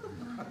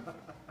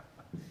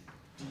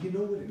 do you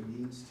know what it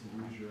means to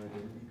lose your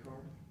identity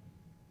card?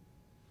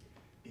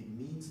 It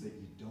means that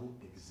you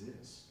don't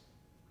exist.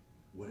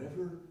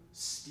 Whatever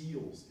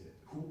steals it,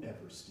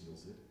 whoever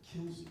steals it,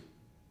 kills you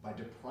by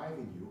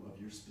depriving you of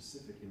your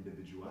specific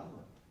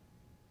individuality.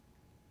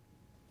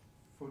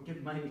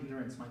 Forgive my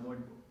ignorance, my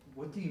lord.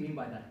 What do you mean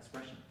by that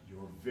expression?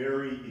 Your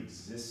very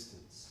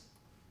existence.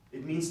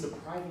 It means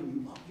depriving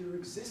you of your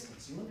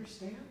existence. You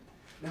understand?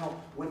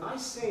 Now, when I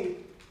say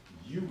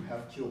you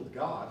have killed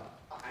God,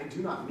 I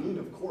do not mean,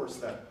 of course,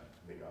 that,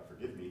 may God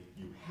forgive me,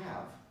 you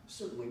have.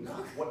 Certainly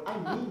not. What I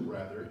mean,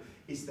 rather,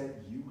 is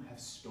that you have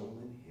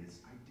stolen his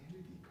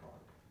identity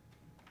card,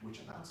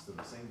 which amounts to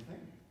the same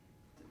thing.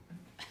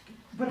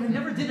 But I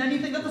never did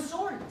anything of the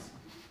sort.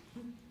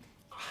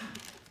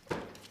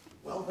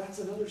 Well, that's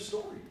another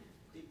story.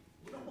 You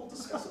know, we'll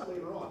discuss it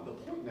later on. The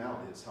point now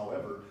is,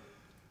 however,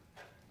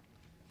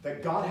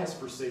 that God has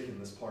forsaken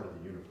this part of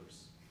the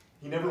universe.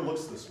 He never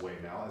looks this way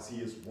now, as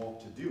he is wont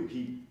to do.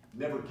 He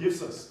never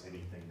gives us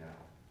anything now.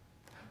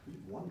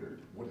 We've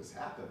wondered what has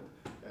happened.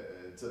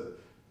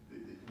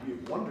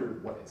 We've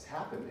wondered what has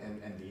happened,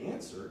 and the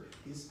answer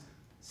is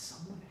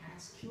someone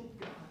has killed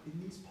God in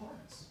these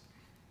parts.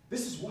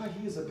 This is why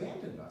he has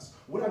abandoned us.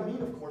 What I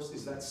mean, of course,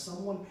 is that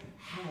someone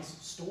has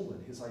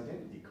stolen his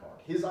identity card,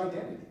 his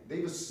identity.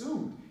 They've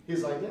assumed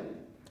his identity.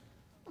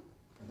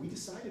 And we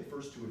decided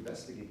first to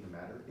investigate the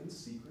matter in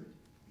secret.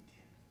 We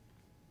did.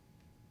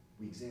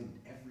 We examined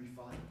every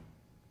file,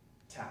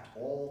 tapped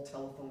all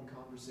telephone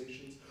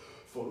conversations,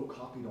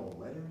 photocopied all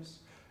letters,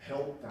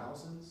 held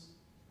thousands,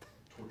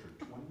 tortured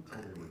 20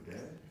 till they were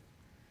dead,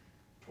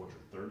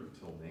 tortured 30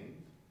 till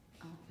named,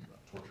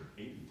 tortured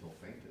 80 till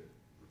fainted.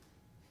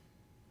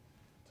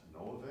 To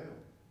no avail.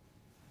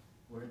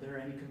 Were there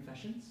any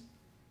confessions?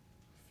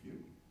 A few.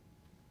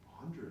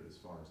 100 as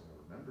far as I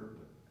remember,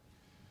 but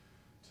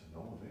to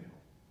no avail.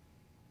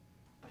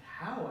 But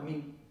how? I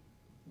mean,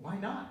 why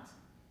not?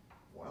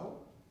 Well,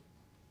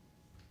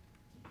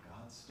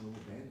 God still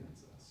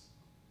abandons us.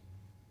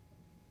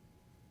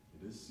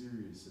 It is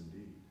serious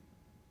indeed.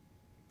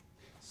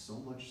 So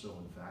much so,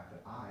 in fact,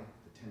 that I,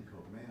 the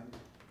Ten-Coat Man,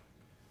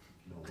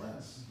 no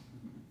less,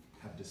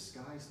 have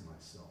disguised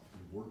myself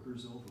in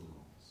workers'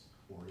 overalls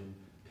or in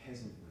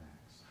peasant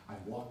rags.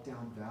 I've walked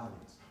down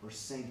valleys or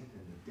sank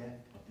in the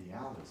depth of the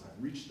alleys.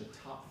 I've reached the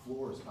top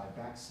floors by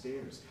back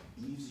stairs,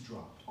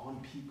 eavesdropped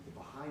on people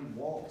behind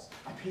walls.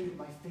 I painted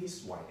my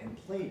face white and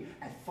played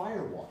at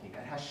firewalking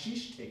at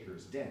hashish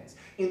takers' dens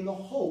in the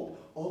hope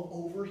of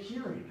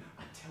overhearing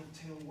a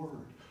telltale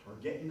word or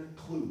getting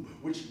a clue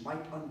which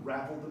might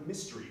unravel the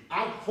mystery.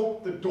 I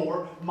hoped the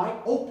door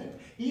might open,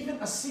 even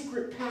a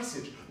secret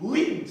passage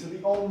leading to the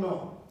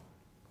unknown.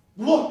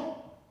 Look,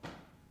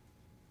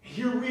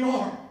 here we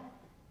are.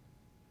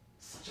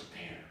 Such a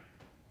pair.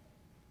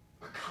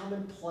 A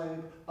common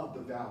plague of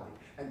the valley,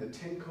 and the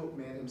Ten-Coat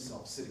Man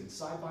himself sitting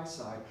side by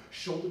side,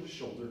 shoulder to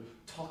shoulder,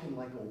 talking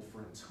like old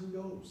friends. Who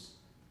knows?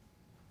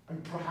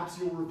 And perhaps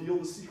you'll reveal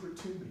the secret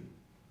to me.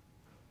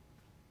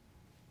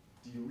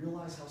 Do you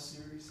realize how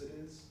serious it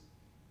is?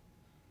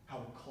 How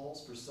it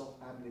calls for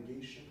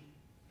self-abnegation?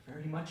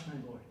 Very much, my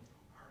lord.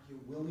 Are you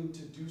willing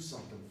to do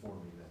something for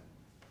me then?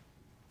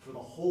 For the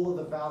whole of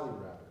the valley,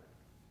 rather.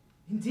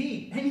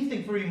 Indeed,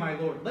 anything for you, my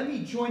lord. Let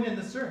me join in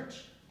the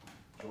search.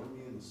 Join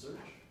me in the search?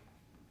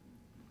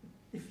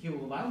 If you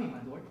will allow me, my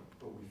lord.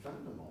 But we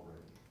found him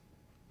already.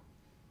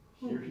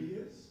 Who? Here he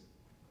is.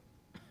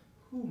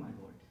 Who, my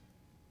lord?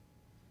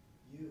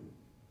 You.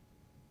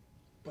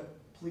 But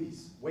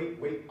please, wait,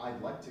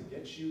 I'd like to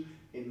get you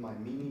in my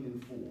meaning in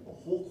full.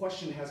 The whole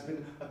question has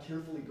been a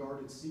carefully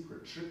guarded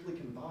secret, strictly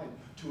confined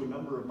to a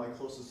number of my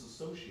closest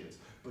associates,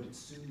 but it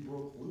soon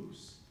broke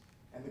loose.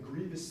 And the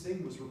grievous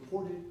thing was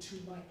reported to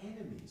my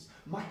enemies.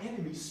 My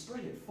enemies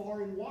spread it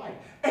far and wide,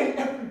 and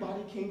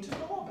everybody came to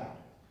know about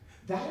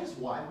it. That is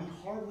why we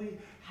hardly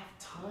have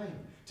time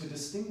to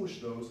distinguish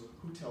those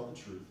who tell the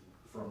truth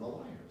from the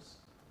liars.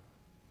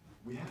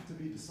 We have to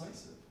be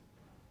decisive.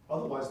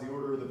 Otherwise, the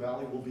order of the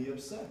valley will be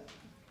upset.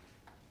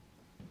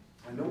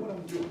 I know what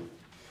I'm doing.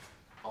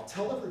 I'll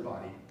tell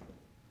everybody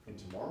in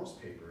tomorrow's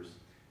papers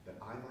that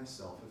I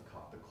myself have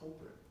caught the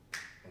culprit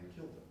and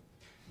killed him.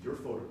 Your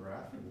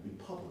photograph will be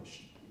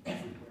published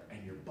everywhere,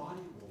 and your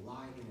body will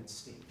lie in its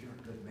state. You're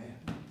a good man,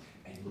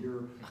 and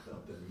you're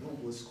the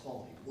noblest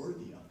quality,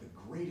 worthy of the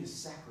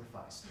greatest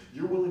sacrifice.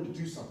 You're willing to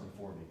do something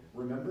for me.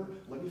 Remember?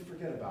 Let me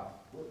forget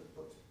about it.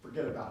 Let's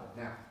forget about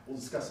it now. We'll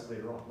discuss it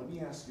later on. Let me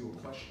ask you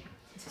a question.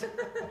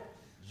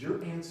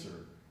 Your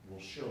answer will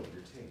show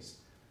your taste.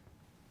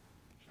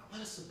 Now,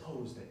 let us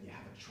suppose that you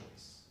have a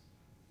choice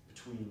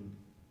between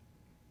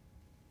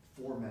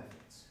 4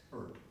 methods,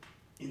 or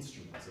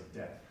instruments of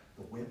death.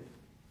 The whip?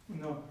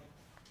 No.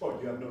 Oh,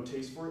 you have no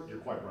taste for it? You're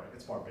quite right.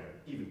 It's barbarian.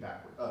 Even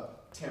backward.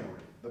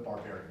 Tamarind, the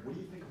barbarian. What do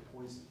you think of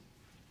poison?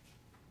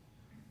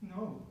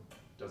 No.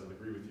 Doesn't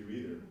agree with you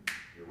either.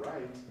 You're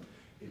right.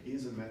 It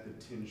is a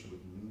method tinged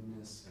with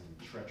meanness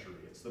and treachery.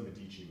 It's the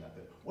Medici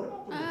method. What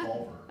about the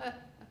revolver?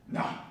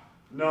 No.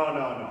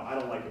 I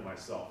don't like it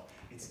myself.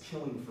 It's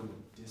killing from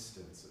a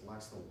distance. It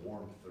lacks the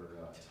warmth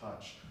or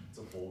touch. It's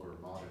a vulgar,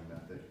 modern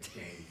method,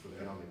 again, for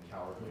the young and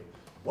cowardly.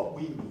 What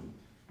we need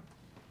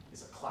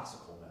is a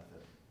classical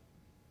method.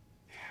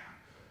 Yeah.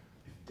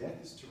 If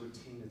death is to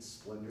retain its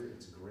splendor,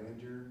 its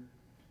grandeur,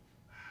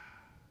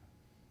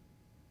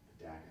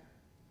 the dagger.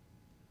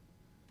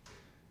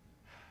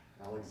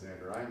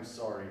 Alexander, I am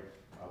sorry,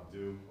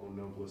 Abdul, O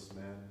noblest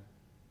man.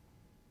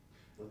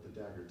 Let the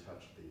dagger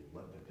touch thee,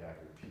 let the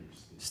dagger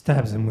pierce thee.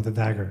 Stabs him with a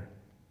dagger.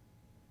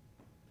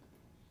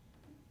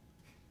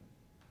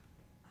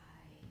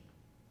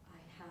 I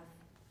have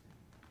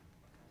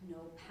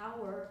no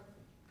power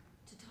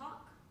to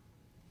talk.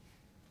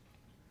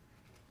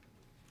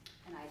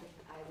 And I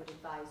would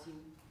advise you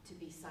to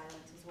be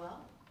silent as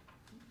well.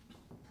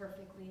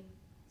 Perfectly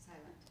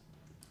silent.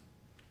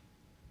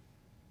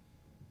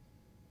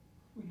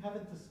 We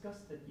haven't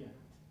discussed it yet.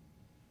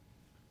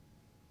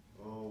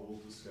 Oh, we'll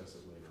discuss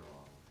it later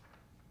on.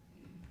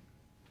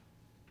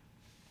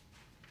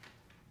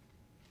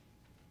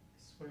 I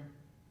swear.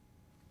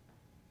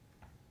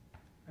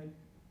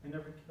 I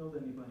never killed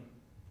anybody.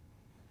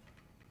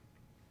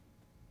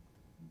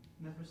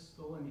 Never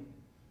stole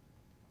anything.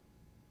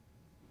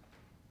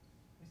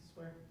 I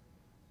swear.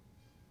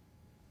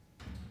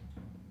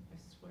 I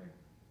swear.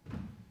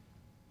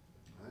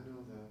 I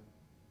know that.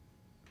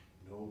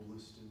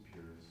 Noblest and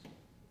purest.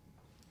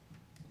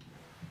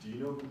 Do you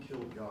know who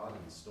killed God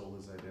and stole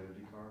his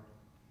identity card?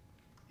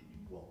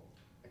 Well,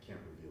 I can't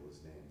reveal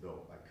his name,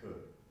 though I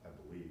could, I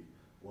believe.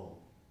 Well,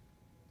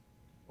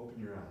 open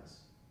your eyes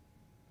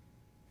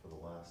for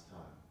the last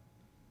time.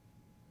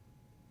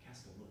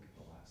 Cast a look at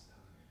the last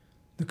time.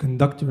 The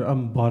conductor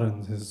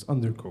unbuttons his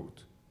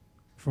undercoat.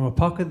 From a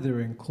pocket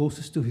therein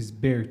closest to his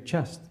bare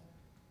chest,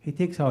 he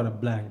takes out a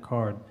blank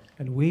card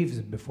and waves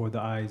it before the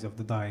eyes of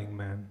the dying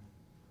man.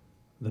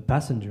 The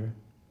passenger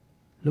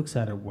looks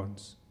at it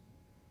once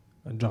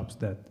and drops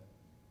dead.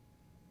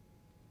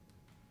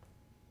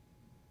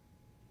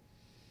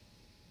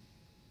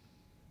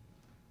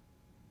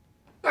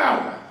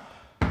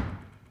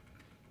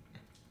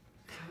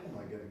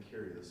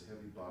 carry this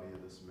heavy body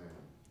of this man.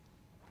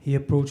 He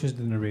approaches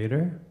the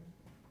narrator.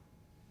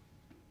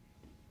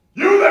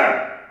 You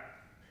there!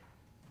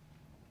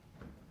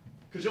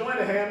 Could you lend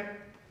a hand?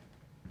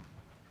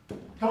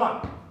 Come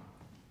on.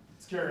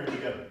 Let's carry him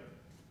together.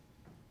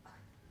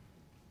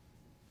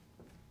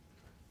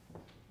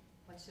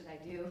 What should I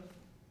do?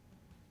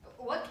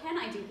 What can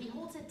I do? He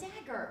holds a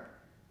dagger.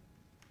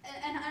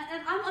 And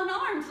I'm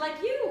unarmed like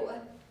you.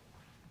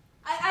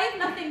 I have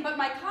nothing but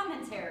my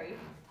commentary.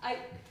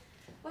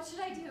 What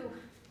should I do?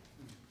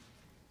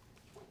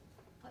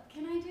 What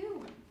can I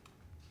do?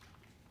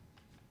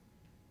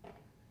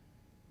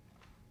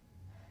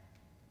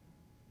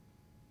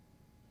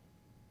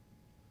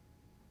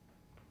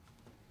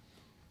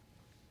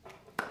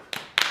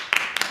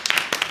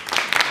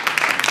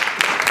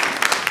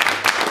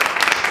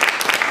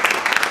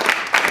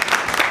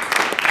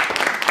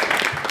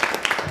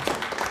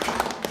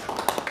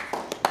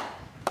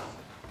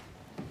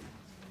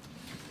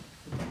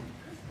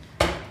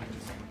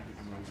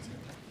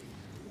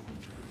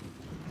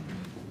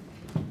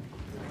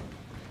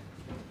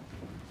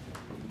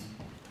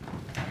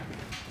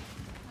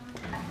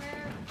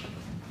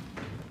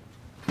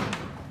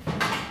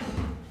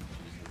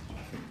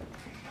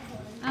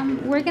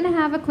 We're going to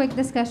have a quick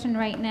discussion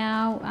right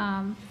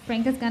now.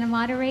 Frank is going to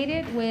moderate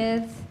it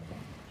with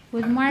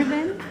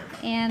Marvin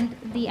and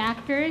the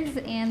actors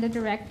and the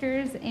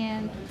directors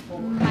and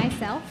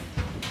myself.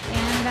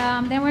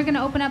 And then we're going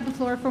to open up the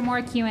floor for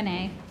more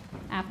Q&A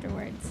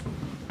afterwards.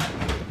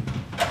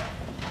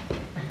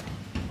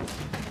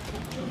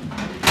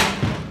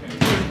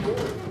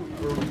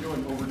 We're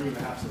doing the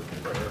half circle.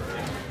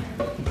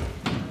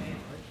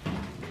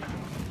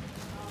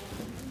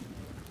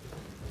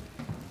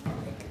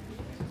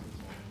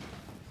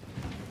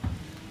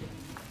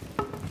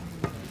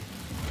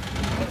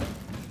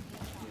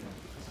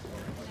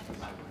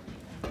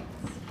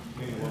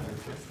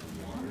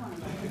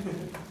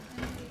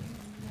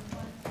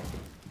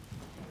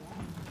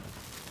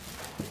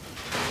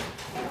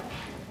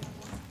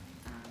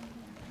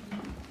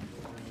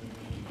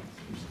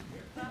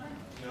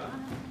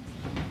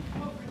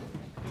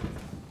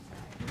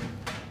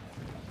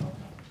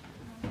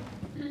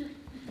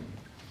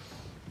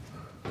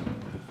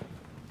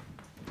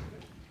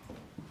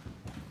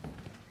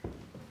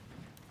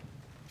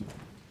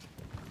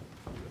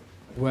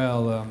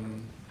 Well,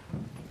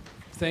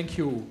 thank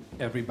you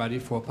everybody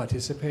for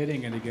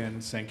participating, and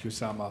again, thank you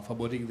Salma for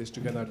putting this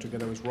together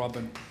with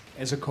Robin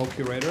as a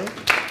co-curator.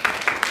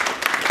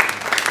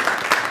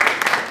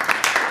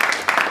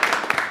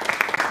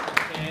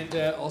 And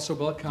also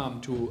welcome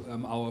to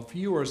our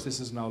viewers. This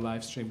is now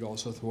live streamed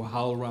also through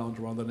HowlRound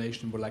around the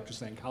nation. We'd like to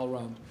thank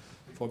HowlRound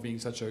for being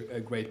such a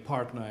great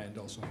partner, and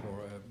also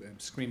for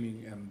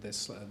screening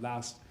this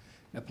last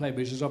play,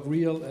 which is of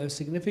real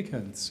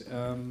significance.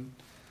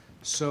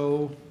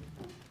 So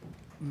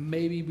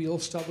maybe we'll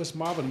start with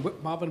Marvin.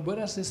 Marvin, where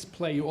does this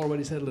play? You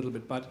already said a little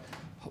bit, but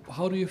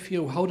how do you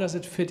feel? How does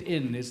it fit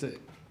in? Is it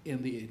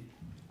in the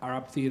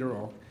Arab theater,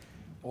 or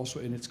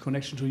also in its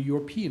connection to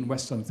European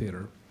Western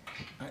theater?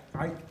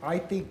 I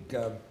think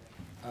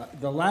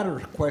the latter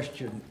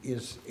question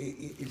is,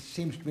 it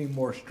seems to me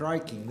more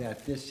striking,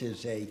 that this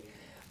is a,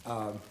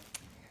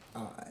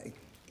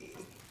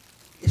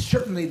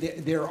 certainly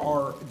there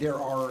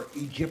are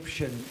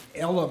Egyptian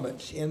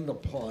elements in the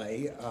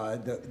play,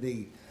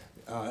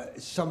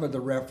 some of the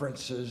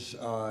references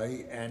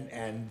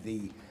and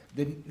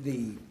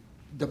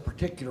the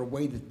particular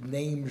way that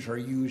names are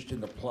used in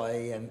the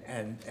play, and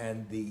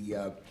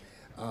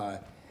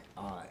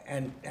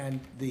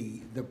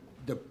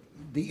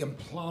the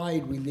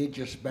implied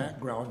religious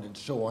background and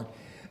so on.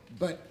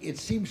 But it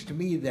seems to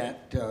me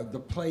that the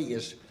play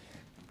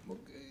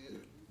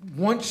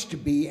wants to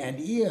be and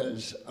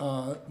is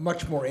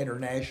much more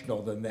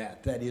international than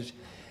that. That is,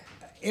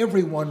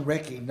 everyone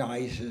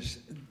recognizes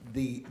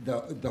the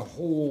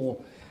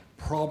whole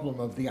problem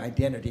of the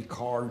identity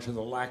cards, or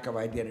the lack of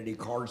identity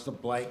cards, the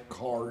blank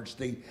cards,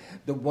 the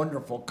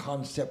wonderful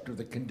concept of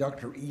the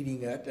conductor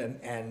eating it,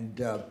 and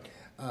the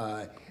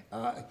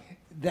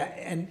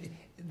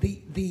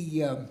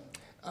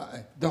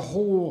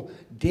whole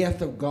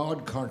death of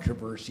God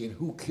controversy and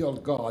who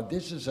killed God.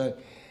 This is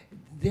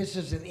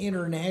an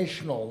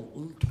international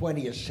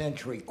 20th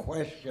century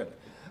question,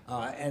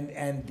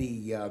 and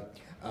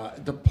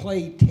the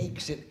play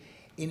takes it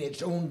in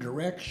its own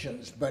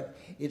directions. But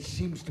it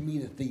seems to me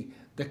that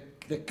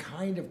the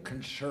kind of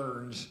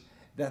concerns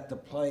that the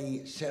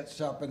play sets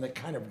up and the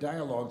kind of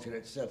dialogues that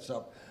it sets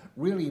up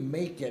really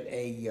make it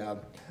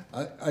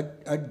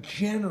a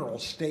general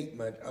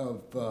statement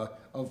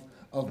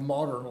of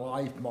modern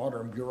life,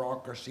 modern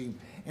bureaucracy,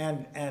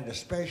 and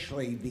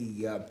especially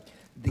the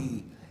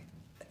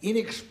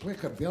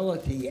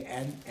inexplicability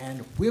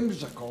and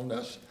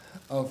whimsicalness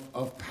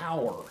of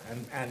power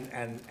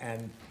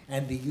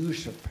and the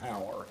use of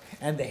power,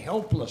 and the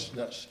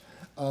helplessness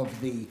of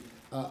the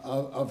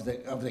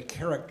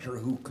character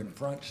who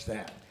confronts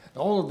that.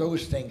 All of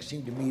those things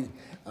seem to me,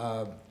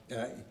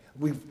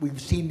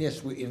 we've seen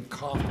this in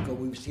Kafka,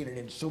 we've seen it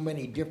in so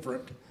many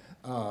different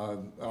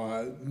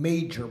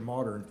major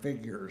modern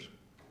figures.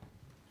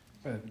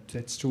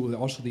 That's true.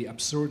 Also, the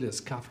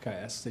absurdist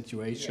Kafkaesque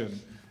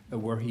situation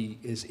where he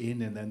is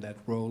in, and then that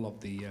role of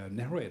the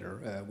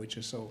narrator, which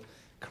is so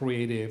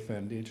creative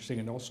and interesting,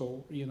 and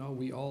also, you know,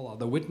 we all are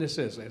the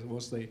witnesses. It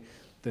was the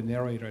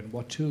narrator and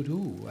what to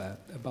do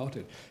about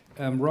it.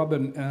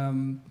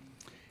 Robin,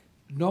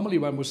 normally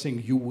when we're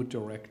saying you would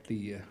direct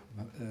the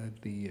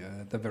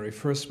very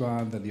first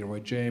one, then Leroy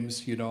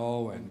James, you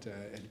know, and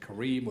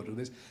Kareem would do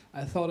this.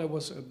 I thought it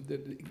was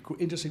an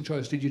interesting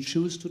choice. Did you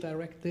choose to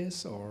direct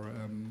this, or?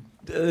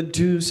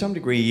 To some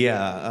degree,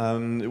 yeah.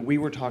 We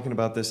were talking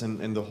about this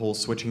and the whole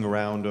switching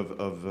around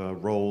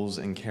of roles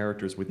and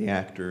characters with the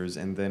actors,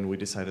 and then we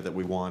decided that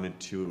we wanted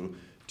to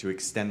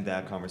extend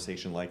that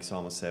conversation, like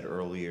Salma said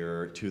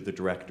earlier, to the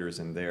directors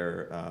and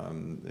their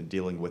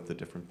dealing with the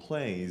different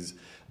plays.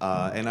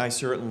 And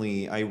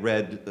I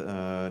read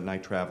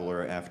Night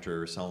Traveler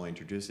after Salma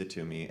introduced it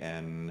to me,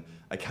 and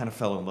I kind of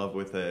fell in love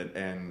with it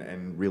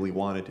and really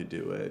wanted to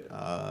do it.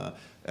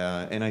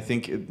 And I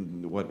think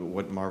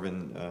what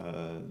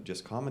Marvin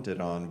just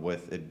commented on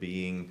with it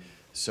being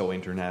so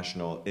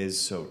international is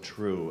so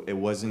true. It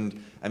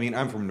wasn't, I mean,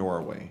 I'm from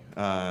Norway,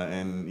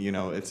 and you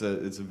know, it's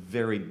a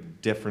very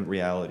different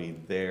reality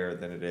there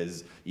than it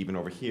is even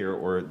over here,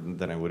 or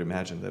than I would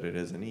imagine that it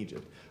is in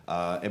Egypt.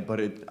 But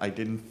I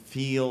didn't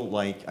feel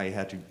like I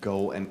had to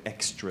go an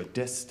extra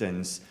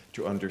distance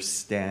to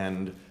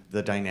understand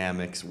the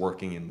dynamics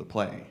working in the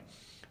play,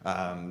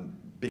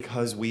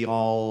 because we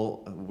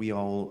all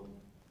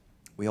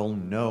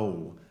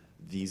know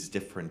these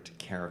different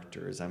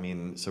characters. I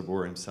mean,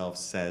 Sabour himself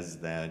says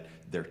that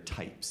they're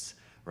types,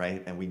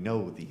 right? And we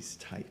know these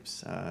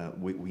types.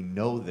 We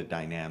know the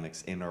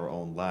dynamics in our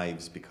own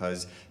lives,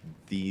 because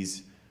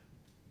these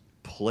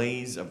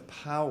plays of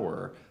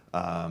power,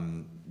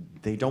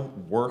 they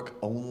don't work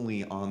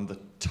only on the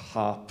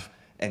top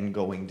and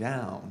going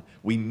down.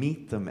 We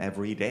meet them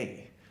every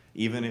day,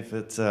 even if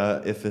it's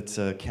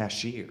a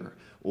cashier,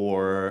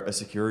 or a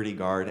security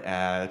guard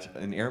at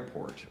an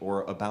airport,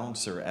 or a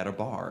bouncer at a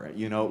bar.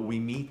 You know, we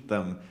meet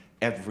them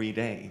every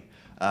day,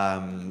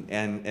 and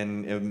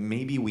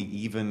maybe we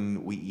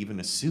even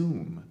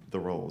assume the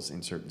roles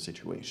in certain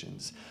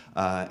situations.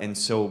 And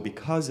so,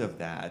 because of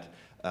that,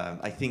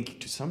 I think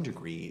to some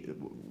degree,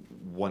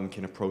 one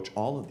can approach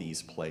all of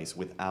these plays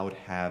without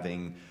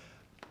having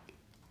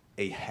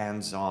a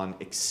hands-on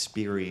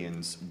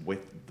experience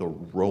with the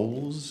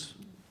roles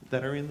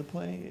that are in the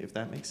play, if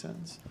that makes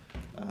sense,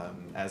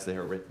 as they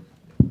are written.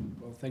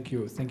 Well, thank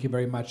you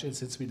very much. And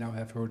since we now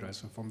have heard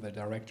also from the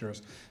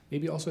directors,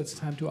 maybe also it's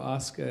time to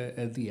ask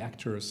the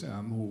actors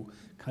who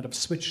kind of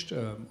switched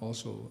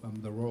also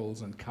the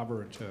roles and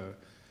covered,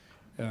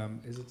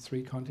 is it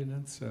 3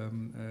 continents?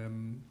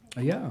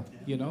 Yeah,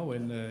 you know,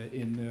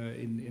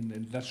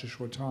 in such a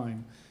short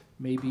time.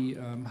 Maybe,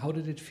 how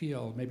did it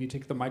feel? Maybe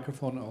take the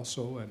microphone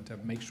also and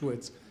make sure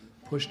it's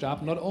pushed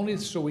up, not only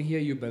so we hear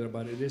you better,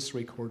 but it is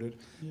recorded.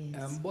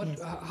 Yes,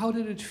 How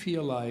did it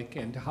feel like,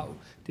 and how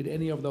did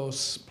any of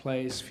those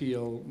plays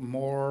feel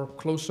more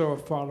closer or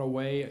far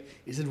away?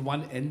 Is it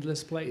one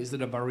endless play? Is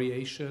it a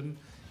variation?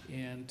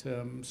 And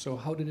so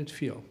how did it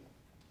feel?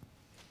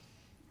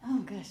 Oh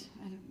gosh,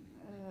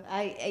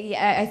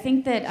 I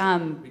think that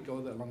We go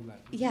along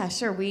that. yeah,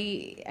 sure.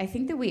 I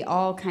think that we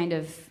all kind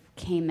of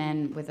came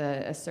in with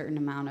a certain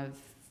amount of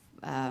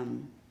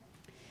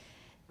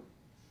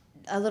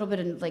a little bit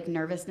of like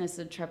nervousness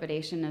and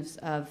trepidation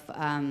of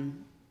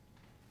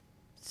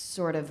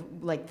sort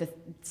of like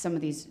some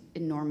of these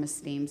enormous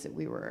themes that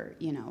we were,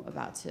 you know,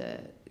 about to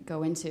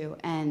go into,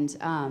 and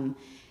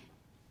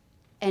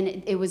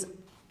it was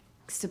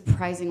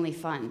surprisingly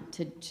fun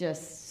to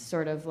just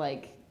sort of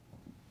like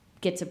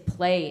get to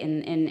play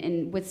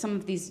in with some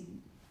of these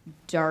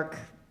dark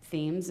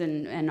themes,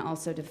 and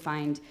also to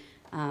find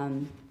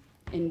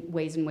in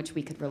ways in which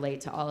we could relate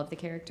to all of the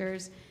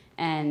characters.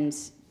 And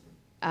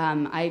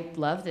I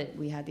love that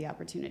we had the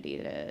opportunity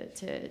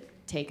to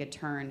take a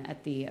turn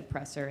at the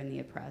oppressor and the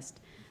oppressed.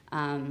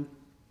 And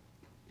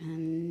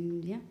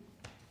yeah.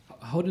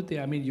 How did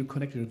I mean, you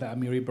connected with the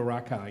Amiri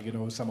Baraka, you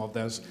know, some of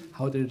those.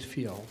 How did it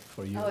feel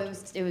for you? Oh,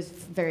 it was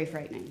very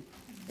frightening.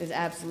 It was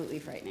absolutely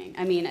frightening.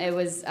 I mean, it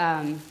was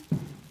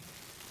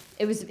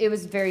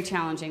very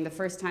challenging. The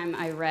first time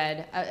I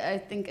read, I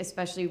think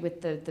especially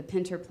with the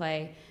Pinter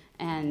play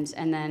and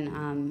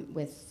then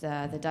with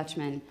the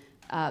Dutchman,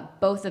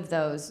 both of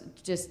those,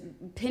 just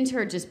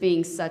Pinter just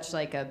being such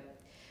like a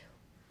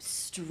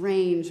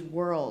strange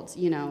world,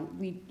 you know.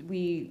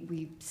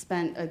 We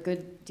spent a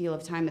good deal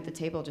of time at the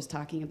table just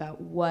talking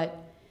about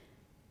what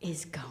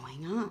is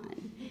going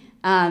on,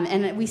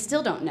 and we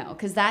still don't know,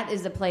 because that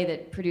is a play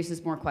that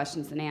produces more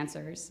questions than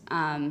answers,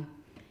 and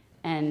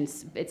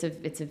it's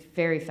a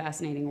very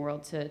fascinating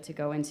world to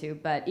go into.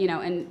 But you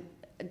know, and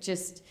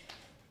just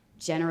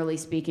generally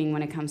speaking,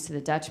 when it comes to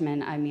the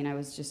Dutchman, I mean,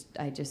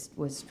 I just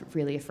was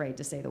really afraid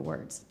to say the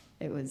words.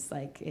 It was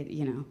like,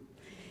 you know,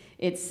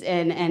 it's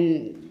and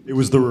it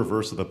was the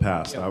reverse of the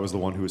past. Yeah. I was the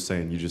one who was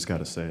saying, "You just got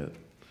to say it."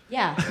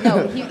 Yeah,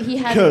 no, he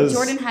had, 'Cause-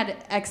 Jordan had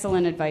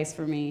excellent advice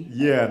for me.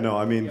 Yeah, no,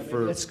 I mean, Yeah,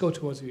 let's go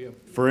towards you.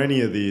 for any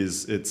of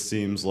these, it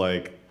seems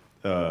like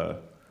the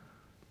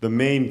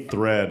main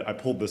thread, I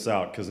pulled this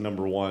out because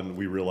number one,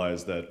 we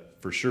realized that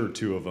for sure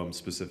 2 of them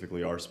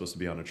specifically are supposed to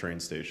be on a train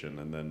station,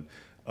 and then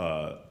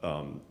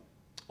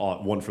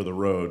one for the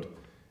road.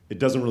 It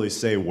doesn't really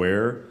say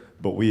where,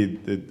 but we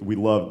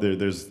love,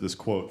 there's this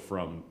quote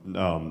from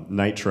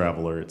Night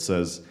Traveler. It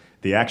says,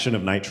 "The action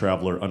of Night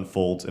Traveler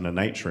unfolds in a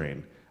night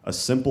train, a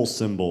simple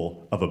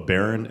symbol of a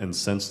barren and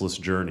senseless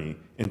journey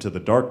into the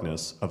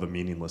darkness of a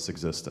meaningless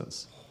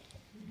existence."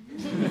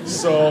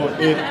 So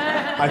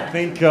I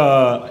think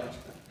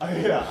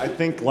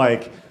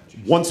like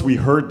once we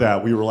heard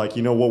that, we were like,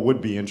 you know, what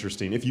would be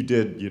interesting if you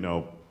did, you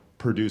know,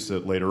 produce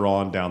it later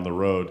on down the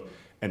road,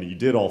 and you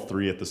did all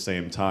 3 at the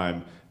same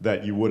time,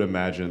 that you would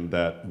imagine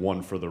that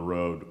one for the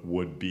road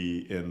would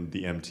be in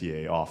the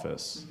MTA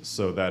office,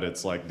 so that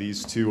it's like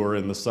these 2 are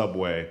in the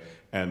subway,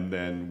 and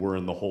then we're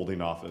in the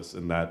holding office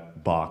in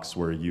that box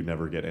where you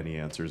never get any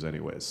answers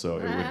anyways.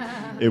 So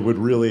it would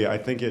really, I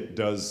think it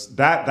does,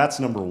 that's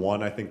number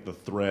one. I think the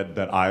thread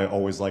that I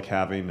always like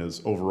having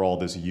is overall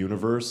this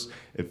universe.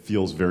 It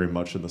feels very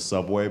much in the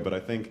subway, but I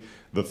think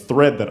the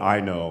thread that I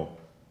know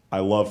I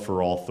love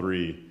for all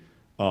 3,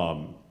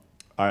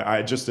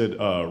 I just did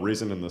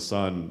Raisin in the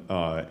Sun,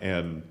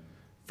 and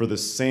for the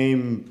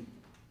same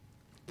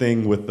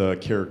thing with the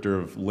character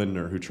of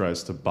Lindner who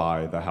tries to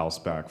buy the house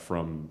back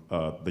from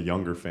the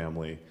younger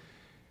family,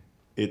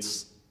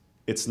 it's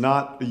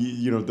not,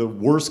 you know, the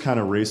worst kind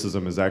of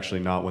racism is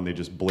actually not when they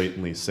just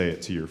blatantly say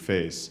it to your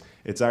face.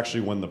 It's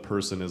actually when the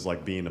person is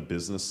like being a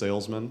business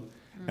salesman,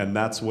 and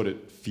that's what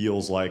it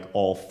feels like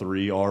all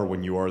 3 are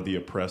when you are the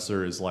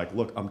oppressor, is like,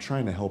 look, I'm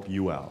trying to help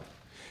you out.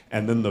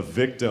 And then the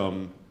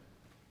victim,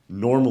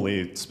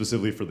 normally,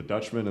 specifically for the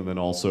Dutchman and then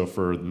also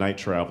for Night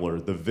Traveler,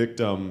 the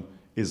victim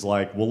is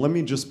like, well, let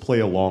me just play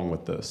along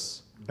with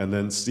this and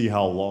then see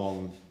how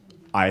long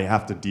I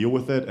have to deal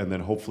with it, and then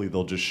hopefully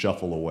they'll just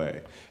shuffle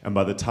away. And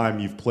by the time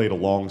you've played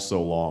along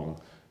so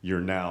long,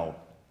 you're now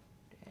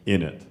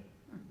in it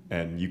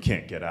and you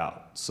can't get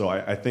out. So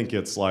I think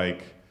it's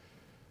like,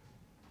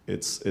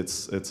 it's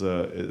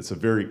a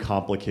very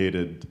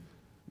complicated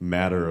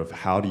matter of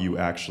how do you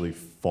actually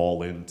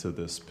fall into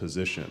this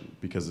position,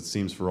 because it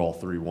seems for all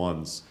 3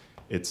 ones,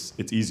 it's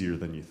easier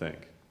than you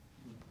think.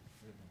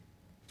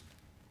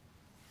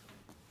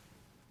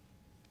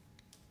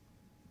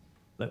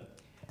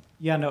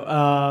 Yeah,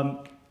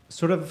 no,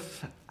 sort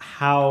of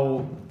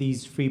how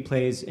these free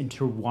plays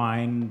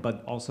intertwine,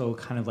 but also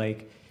kind of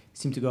like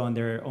seem to go on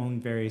their own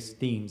various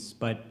themes.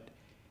 But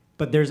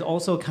there's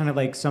also kind of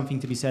like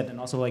something to be said, and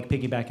also like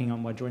piggybacking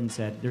on what Jordan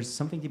said, there's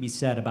something to be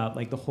said about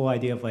like the whole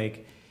idea of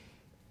like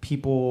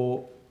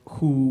people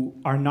who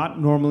are not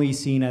normally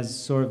seen as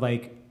sort of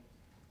like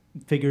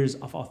figures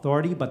of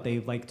authority, but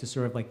they like to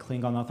sort of like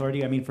cling on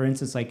authority. I mean, for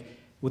instance, like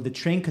with the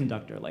train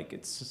conductor, like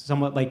it's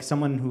somewhat like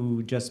someone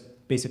who just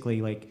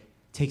basically like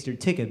takes your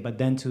ticket, but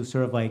then to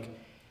sort of like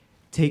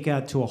take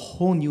it to a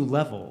whole new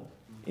level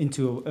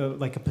into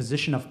like a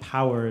position of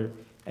power,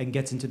 and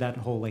gets into that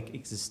whole like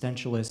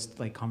existentialist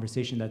like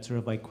conversation that sort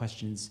of like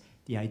questions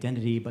the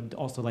identity, but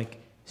also like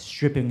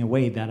stripping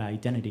away that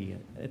identity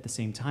at the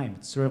same time.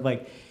 It's sort of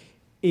like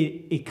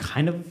it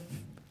kind of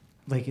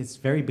like it's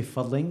very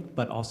befuddling,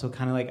 but also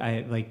kind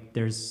of like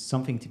there's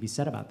something to be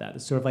said about that.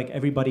 It's sort of like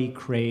everybody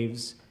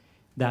craves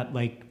that,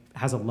 like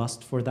has a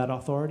lust for that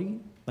authority,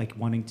 like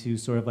wanting to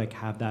sort of like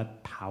have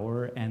that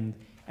power and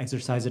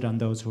exercise it on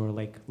those who are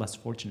like less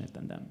fortunate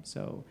than them.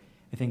 So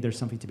I think there's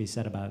something to be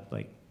said about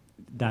like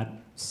that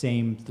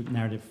same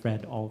narrative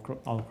thread all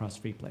across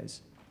free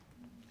plays.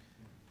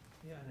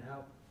 Yeah, and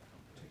how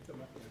take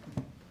them up.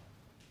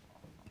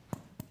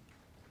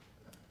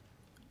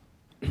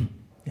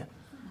 Yeah.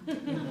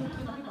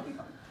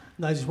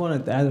 No, I just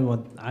wanted to add on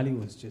what Ali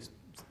was just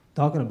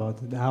talking about,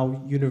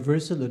 how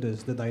universal it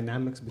is, the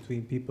dynamics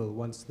between people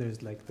once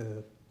there's like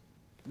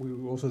we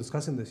were also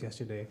discussing this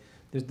yesterday,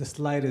 there's the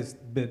slightest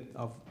bit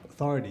of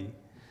authority,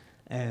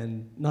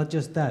 and not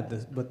just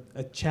that, but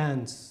a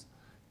chance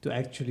to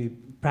actually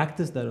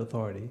practice that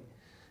authority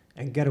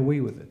and get away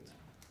with it,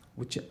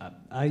 which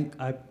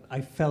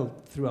I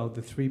felt throughout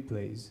the 3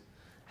 plays.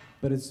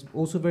 But it's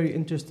also very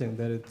interesting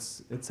that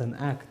it's an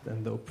act,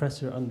 and the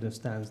oppressor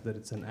understands that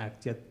it's an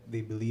act, yet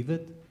they believe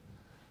it,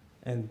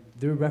 and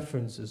their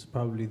reference is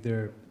probably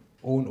their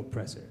own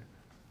oppressor.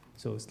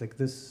 So it's like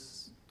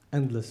this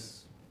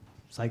endless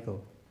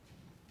cycle.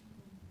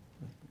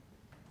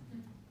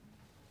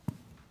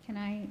 Can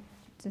I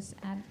just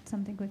add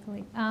something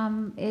quickly?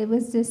 It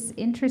was just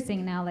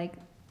interesting now, like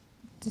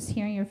just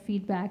hearing your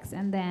feedbacks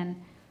and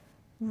then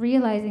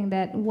realizing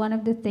that one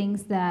of the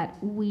things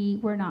that we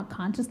were not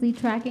consciously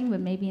tracking, but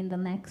maybe in the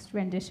next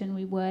rendition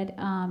we would,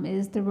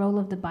 is the role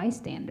of the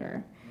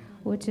bystander,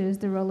 which is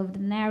the role of the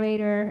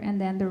narrator, and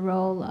then the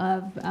role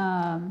of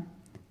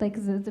like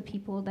the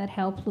people that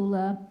help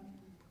Lula,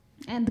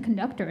 and the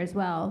conductor as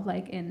well,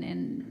 like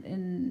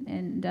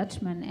in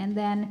Dutchman. And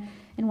then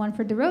and one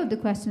for the road. The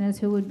question is,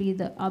 who would be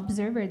the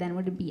observer then?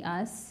 Would it be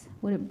us?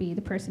 Would it be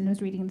the person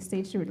who's reading the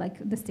stage,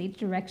 like the stage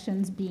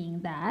directions being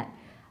that?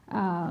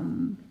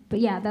 But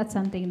yeah, that's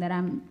something that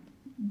I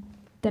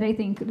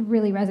think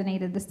really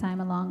resonated this time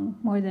along,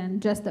 more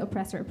than just the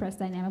oppressor-oppressed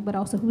dynamic, but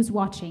also who's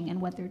watching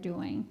and what they're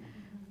doing.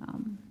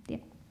 Yeah.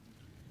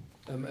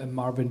 And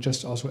Marvin,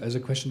 just also as a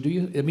question,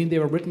 I mean, they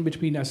were written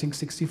between, I think,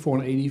 64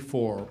 and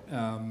 84.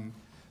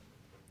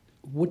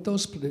 Would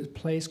those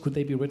plays, could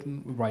they be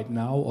written right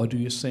now, or do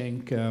you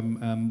think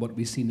what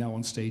we see now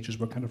on stage is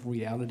where kind of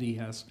reality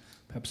has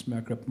perhaps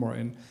crept more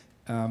in?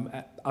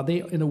 Are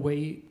they, in a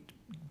way,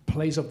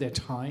 plays of their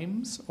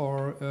times,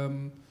 or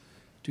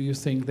do you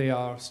think they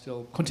are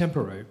still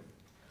contemporary?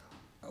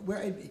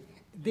 Well,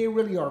 they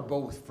really are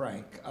both,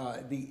 Frank.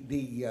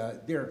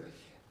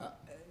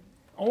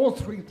 All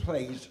three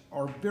plays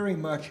are very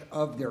much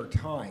of their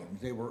time.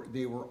 They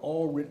were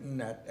all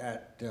written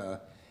at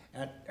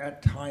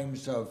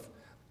times of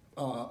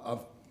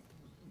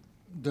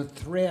the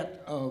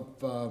threat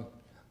of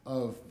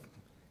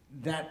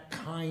that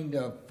kind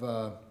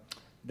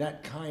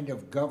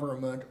of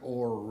government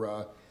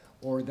or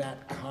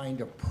that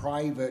kind of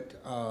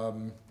private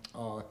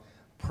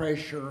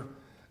pressure.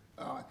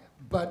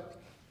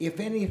 But if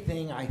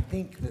anything, I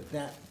think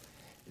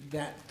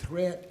that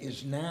threat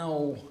is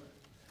now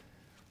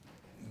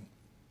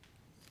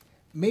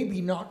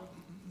maybe not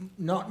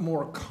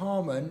more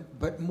common,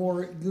 but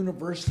more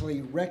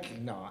universally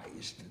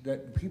recognized,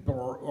 that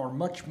people are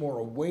much more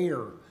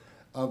aware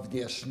of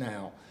this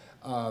now.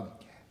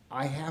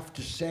 I have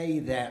to say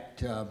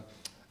that,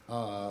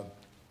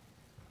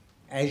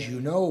 as you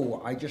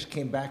know, I just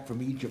came back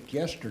from Egypt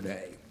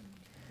yesterday,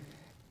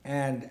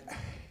 and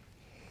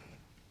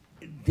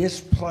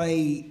this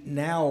play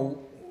now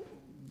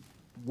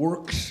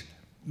works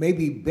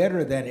maybe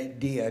better than it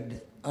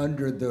did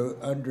under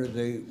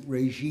the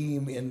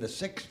regime in the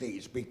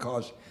 60s,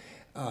 because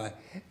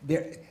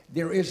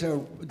there is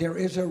a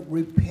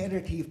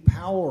repetitive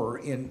power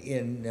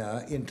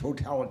in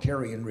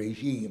totalitarian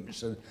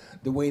regimes,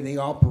 the way they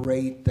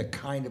operate, the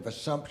kind of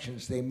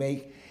assumptions they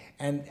make,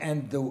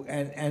 and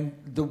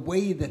the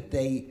way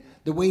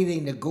they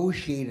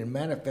negotiate and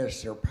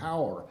manifest their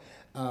power.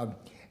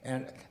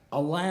 And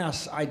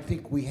alas, I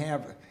think we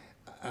have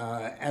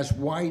as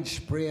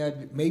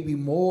widespread, maybe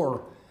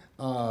more,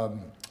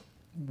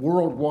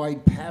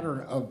 worldwide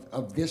pattern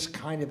of this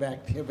kind of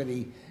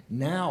activity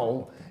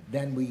now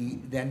than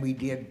we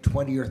did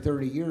 20 or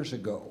 30 years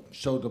ago.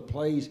 So the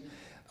plays,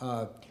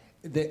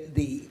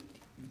 the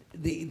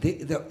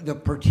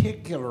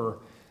particular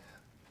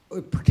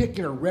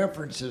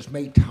references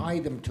may tie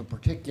them to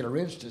particular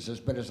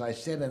instances, but as I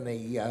said in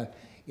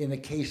the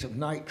case of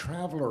Night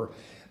Traveler,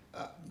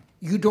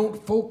 you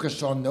don't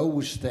focus on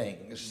those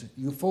things.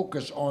 You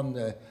focus on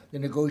the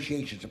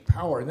negotiations of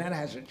power, and that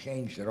hasn't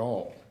changed at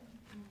all.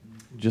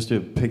 Just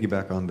to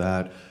piggyback on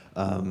that,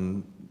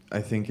 I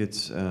think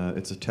it's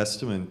a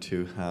testament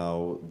to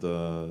how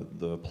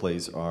the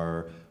plays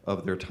are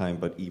of their time,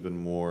 but even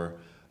more,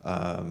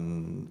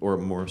 or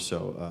more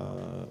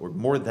so, or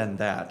more than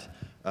that,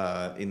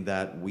 in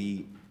that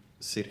we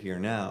sit here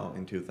now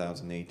in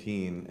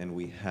 2018 and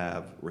we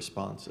have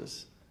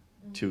responses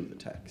to the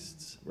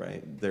texts,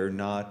 right? They're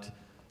not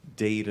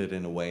dated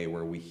in a way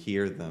where we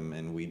hear them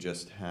and we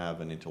just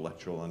have an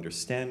intellectual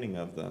understanding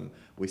of them.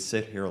 We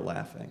sit here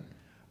laughing.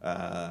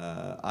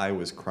 I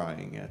was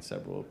crying at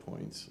several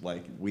points.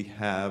 Like, we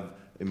have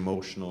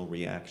emotional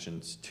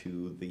reactions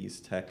to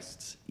these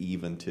texts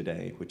even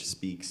today, which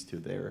speaks to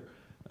their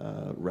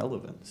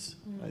relevance,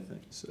 I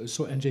think.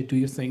 So NJ, do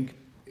you think,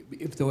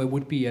 if though it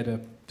would be at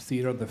a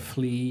theater, the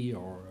Flea,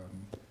 or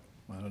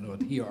I don't know, at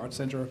the Art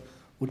Center,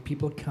 would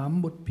people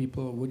come?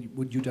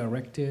 Would you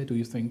direct it? Do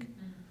you think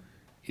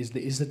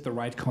is it the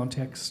right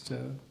context?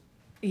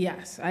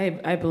 Yes,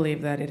 I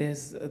believe that it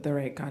is the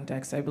right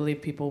context. I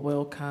believe people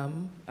will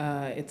come.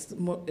 It's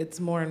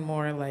more and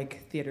more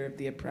like theater of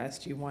the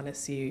oppressed. You want to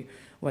see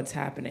what's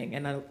happening,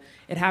 and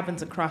it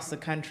happens across the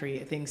country.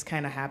 Things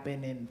kind of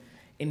happen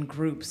in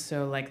groups.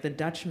 So like the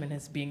Dutchman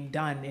is being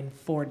done in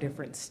 4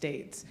 different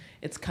states.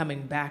 It's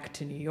coming back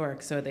to New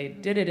York. So they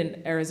did it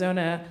in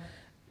Arizona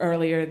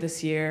earlier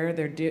this year.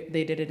 They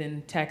did it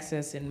in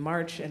Texas in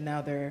March, and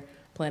now they're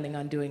planning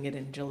on doing it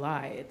in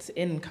July. It's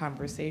in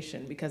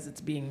conversation because it's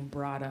being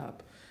brought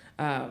up.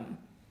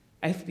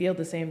 I feel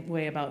the same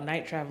way about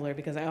Night Traveler,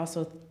 because I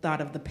also thought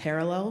of the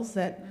parallels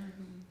that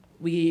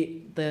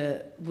we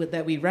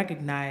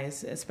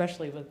recognize,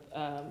 especially with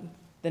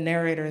the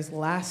narrator's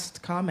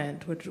last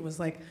comment, which was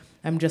like,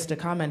 I'm just a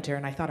commenter,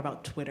 and I thought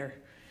about Twitter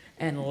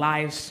and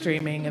live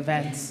streaming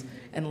events,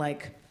 and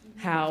like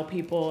how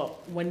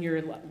people, when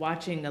you're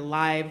watching a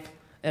live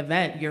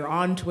event, you're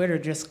on Twitter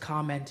just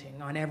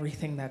commenting on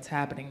everything that's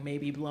happening,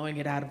 maybe blowing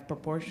it out of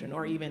proportion,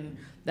 or even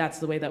that's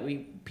the way that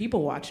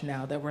people watch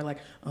now, that we're like,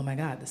 oh my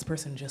God, this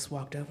person just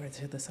walked over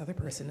to this other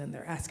person and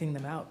they're asking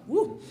them out.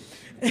 Woo!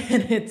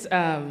 And it's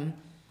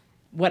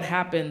what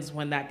happens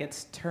when that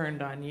gets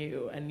turned on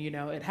you. And you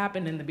know, it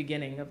happened in the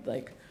beginning of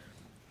like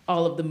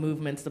all of the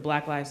movements, the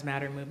Black Lives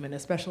Matter movement,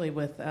 especially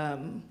with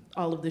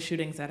all of the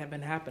shootings that have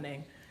been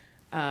happening,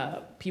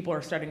 people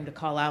are starting to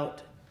call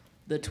out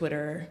the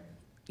Twitter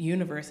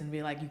universe and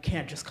be like, you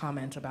can't just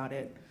comment about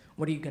it.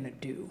 What are you gonna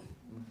do?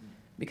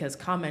 Because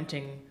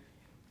commenting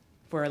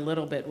for a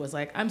little bit was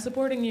like, I'm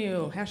supporting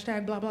you,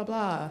 hashtag blah, blah,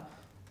 blah.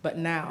 But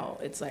now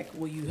it's like,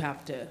 well, you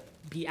have to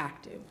be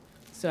active.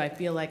 So I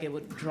feel like it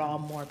would draw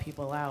more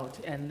people out,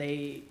 and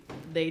they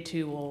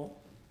too will,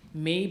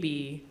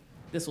 maybe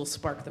this will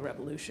spark the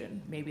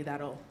revolution. Maybe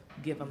that'll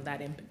give them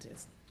that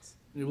impetus.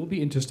 It will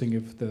be interesting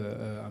if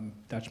the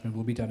Dutchman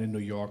will be done in New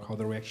York, how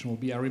the reaction will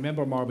be. I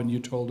remember, Marvin, you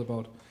told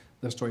about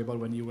the story about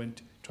when you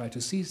tried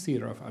to see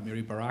theater of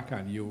Amiri Baraka,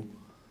 and you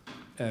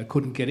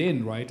couldn't get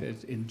in, right,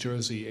 in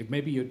Jersey.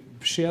 Maybe you'd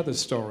share the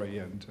story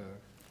and...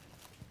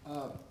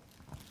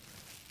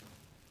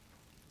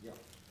 Yeah,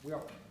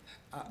 well,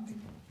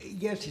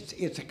 yes,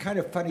 it's a kind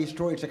of funny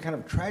story. It's a kind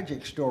of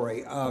tragic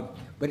story,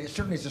 but it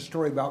certainly is a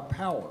story about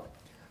power.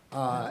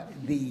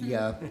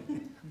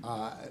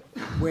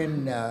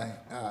 When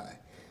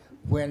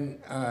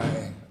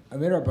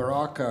Amiri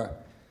Baraka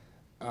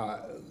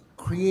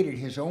created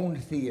his own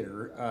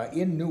theater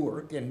in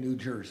Newark, in New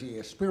Jersey,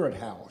 a Spirit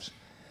House,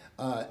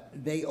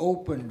 they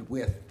opened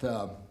with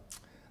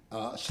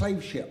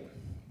Slave Ship,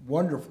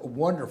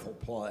 wonderful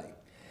play,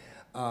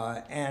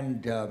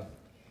 and.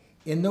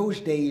 In those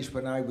days,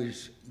 when I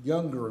was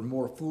younger and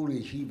more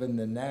foolish even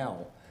than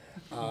now,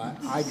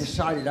 I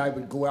decided I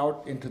would go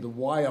out into the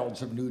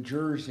wilds of New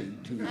Jersey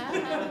to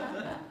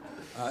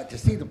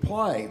see the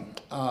play.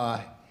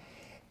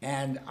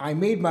 And I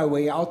made my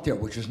way out there,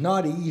 which is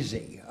not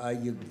easy.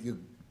 You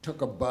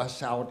took a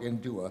bus out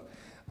into a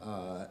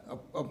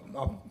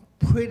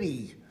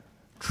pretty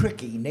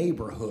tricky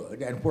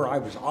neighborhood, and where I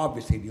was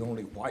obviously the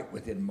only white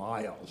within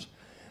miles.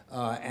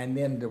 And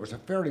then there was a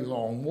fairly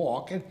long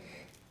walk. And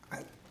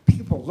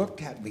people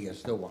looked at me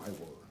as though I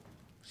were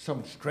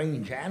some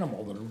strange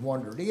animal that had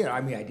wandered in. I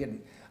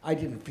mean, I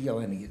didn't feel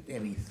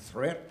any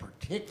threat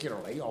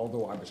particularly,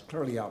 although I was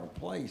clearly out of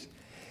place.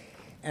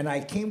 And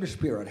I came to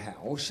Spirit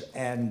House,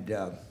 and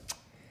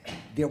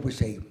there was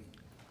a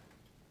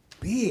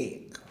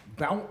big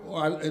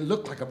it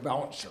looked like a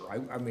bouncer.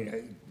 I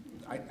mean,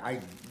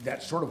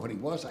 that's sort of what he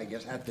was, I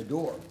guess, at the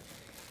door.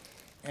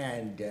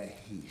 And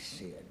he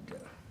said,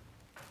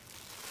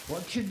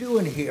 "What you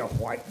doing here,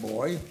 white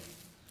boy?"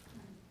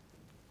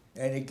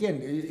 And again,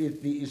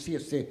 you see,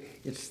 as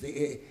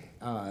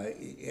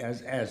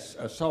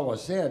Salah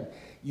said,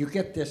 you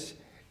get this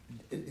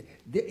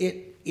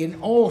in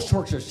all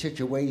sorts of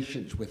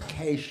situations with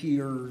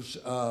cashiers,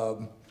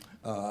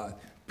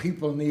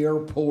 people in the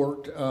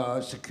airport,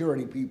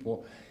 security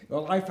people.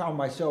 Well, I found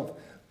myself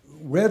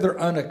rather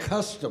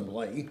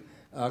unaccustomedly,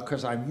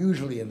 because I'm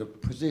usually in the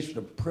position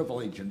of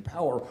privilege and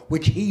power,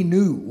 which he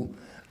knew,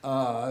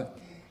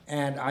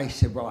 and I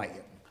said, "Well,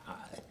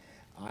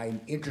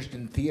 I'm interested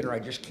in theater. I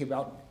came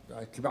out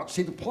to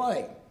see the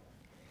play."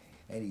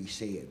 And he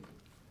said,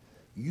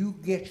 "You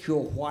get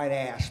your white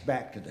ass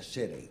back to the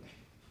city."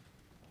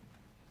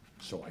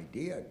 So I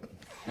did.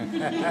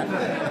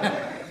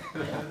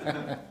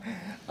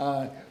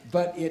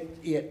 But it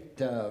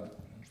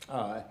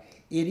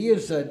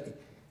is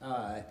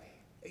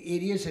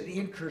an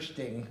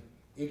interesting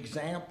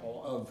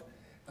example of,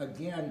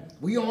 again,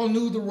 we all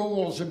knew the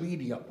roles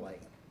immediately.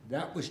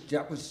 That was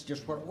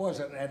just what it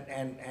was,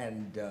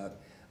 and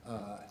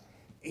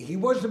he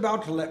wasn't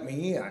about to let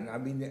me in. I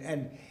mean,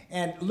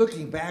 and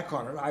looking back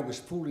on it, I was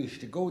foolish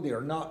to go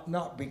there,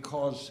 not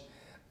because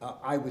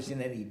I was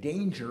in any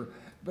danger,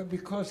 but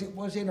because it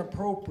was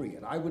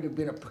inappropriate. I would have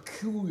been a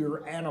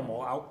peculiar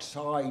animal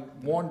outside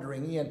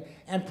wandering in,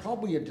 and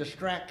probably a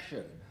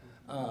distraction.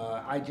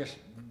 I just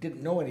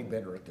didn't know any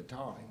better at the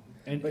time.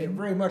 But it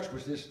very much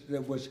was this.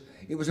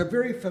 It was a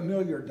very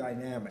familiar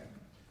dynamic.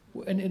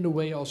 And in a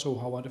way also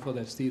how wonderful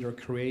that theater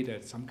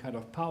created some kind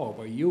of power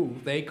where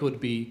they could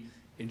be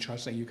in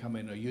charge and you come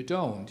in or you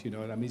don't, you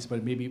know what I mean?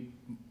 But maybe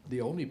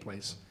the only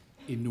place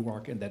in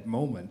Newark in that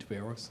moment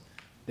where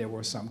there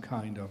were some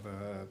kind of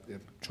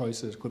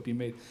choices could be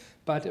made.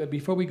 But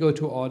before we go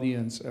to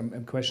audience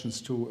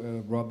questions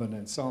to Robin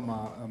and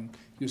Salma,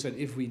 you said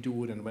if we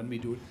do it and when we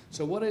do it.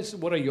 So what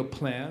are your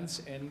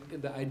plans? And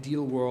in the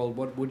ideal world,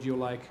 what would you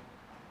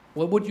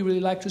really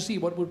like to see?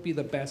 What would be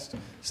the best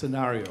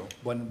scenario?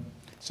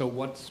 So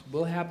what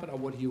will happen, or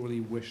what do you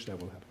really wish that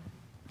will happen?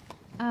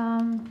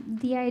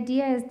 The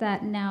idea is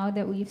that now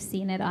that we've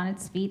seen it on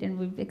its feet and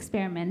we've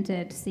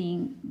experimented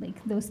seeing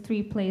like those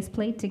three plays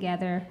played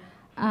together,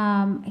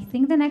 I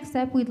think the next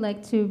step we'd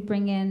like to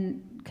bring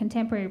in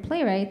contemporary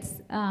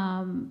playwrights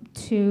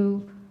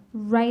to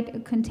write a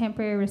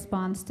contemporary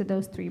response to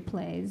those three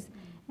plays,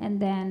 and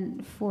then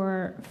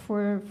for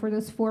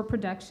those 4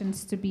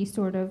 productions to be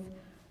sort of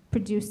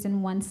produced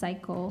in one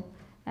cycle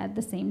at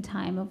the same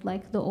time of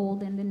like the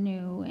old and the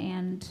new,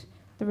 and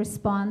the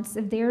response,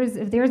 if there's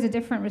a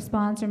different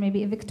response, or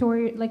maybe a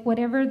Victoria, like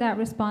whatever that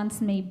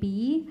response may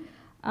be,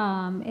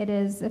 it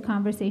is a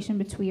conversation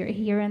between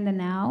here and the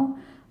now,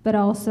 but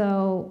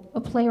also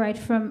a playwright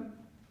from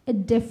a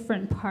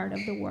different part of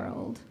the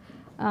world.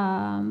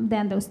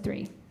 than those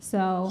three.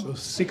 So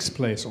 6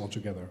 plays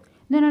altogether.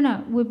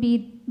 No. Would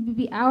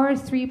be our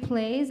 3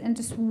 plays and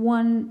just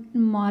one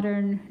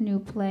modern new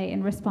play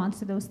in response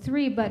to those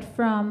 3, but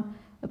from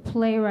a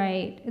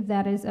playwright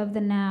that is of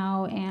the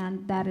now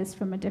and that is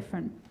from a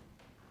different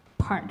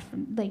part,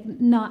 from like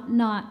not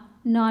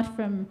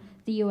from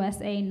the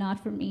USA,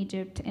 not from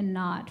Egypt, and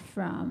not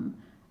from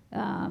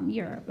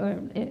Europe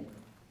or England.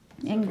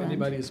 If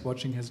anybody is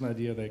watching has an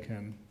idea, they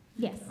can.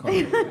 Yes,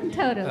 comment.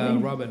 totally.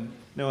 Robin.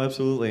 No,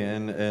 absolutely,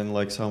 and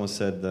like Salma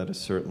said, that is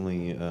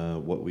certainly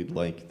what we'd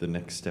like the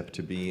next step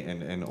to be,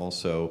 and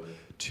also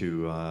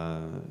to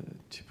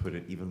put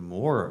it even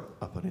more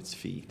up on its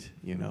feet,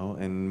 you know,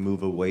 and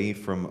move away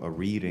from a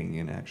reading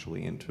and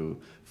actually into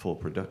full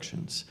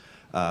productions.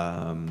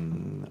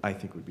 I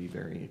think would be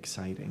very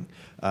exciting.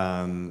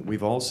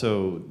 We've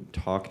also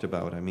talked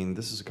about, I mean,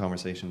 this is a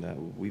conversation that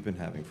we've been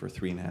having for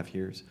 3.5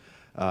 years.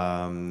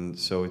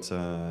 So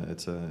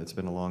it's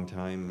been a long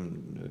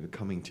time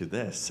coming to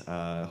this.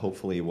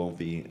 Hopefully it won't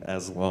be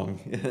as long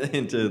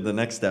into the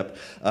next step.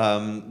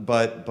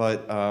 But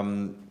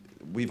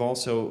we've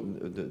also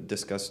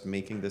discussed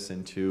making this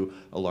into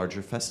a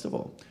larger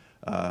festival.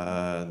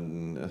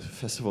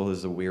 Festival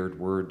is a weird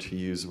word to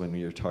use when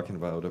you're talking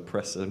about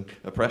oppression.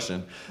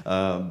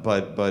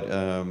 But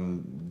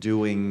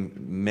doing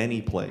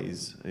many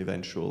plays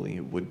eventually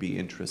would be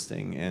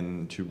interesting,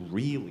 and to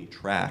really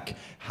track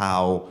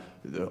how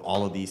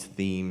all of these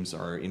themes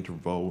are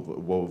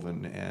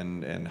interwoven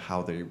and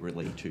how they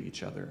relate to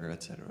each other,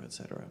 et cetera, et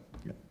cetera.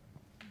 Yeah.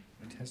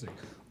 Fantastic.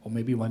 Or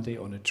maybe one day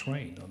on a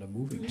train, on a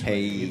moving train,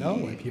 hey. You know,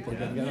 where people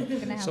can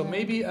get. So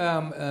maybe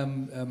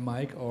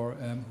Mike or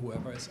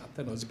whoever is up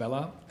there, or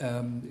Bella,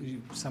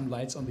 some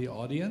lights on the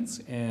audience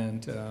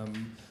and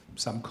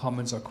some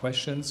comments or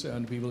questions,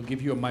 and we will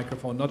give you a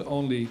microphone. Not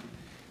only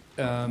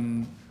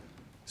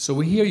so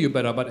we hear you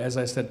better, but as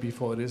I said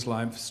before, it is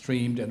live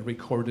streamed and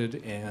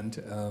recorded,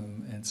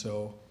 and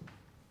so.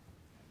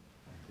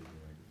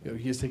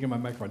 He's taking my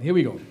microphone. Here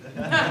we go.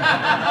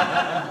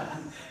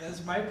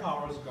 That's my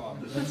power's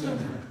gone.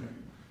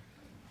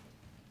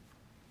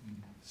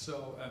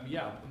 So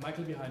yeah,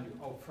 Michael behind you.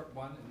 Oh,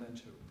 1 and then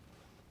 2.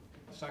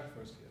 Start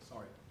first here.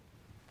 Sorry.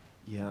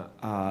 Yeah.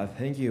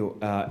 Thank you.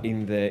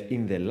 In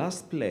the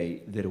last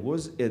play, there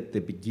was at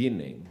the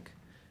beginning,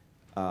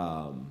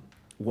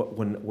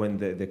 when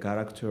the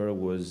character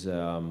was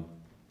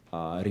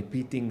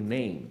repeating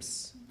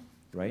names,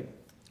 right?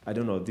 I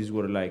don't know. These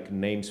were like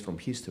names from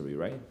history,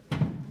 right?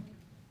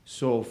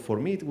 So for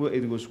me,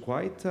 it was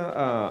quite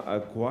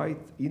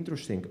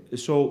interesting.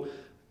 So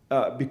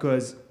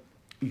because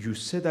you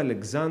said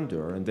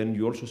Alexander, and then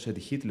you also said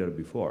Hitler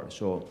before.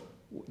 So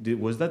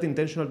was that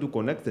intentional to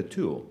connect the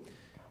two?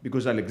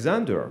 Because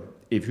Alexander,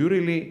 if you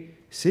really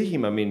see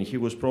him, I mean, he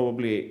was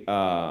probably,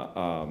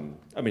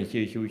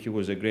 he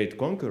was a great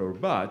conqueror,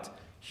 but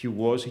he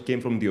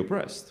came from the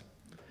oppressed.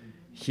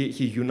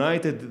 He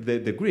united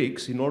the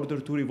Greeks in order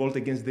to revolt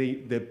against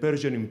the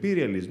Persian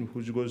imperialism,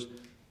 which was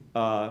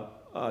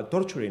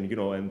torturing, the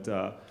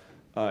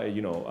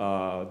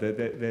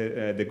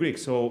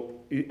Greeks. So,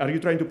 are you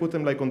trying to put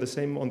them like on the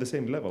same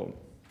level?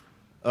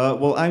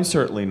 Well, I'm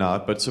certainly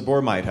not, but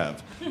Sabour might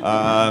have.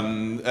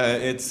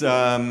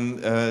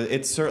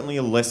 It's certainly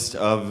a list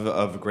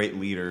of great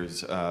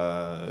leaders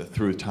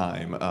through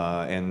time,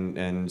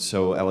 and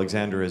so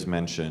Alexander is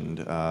mentioned,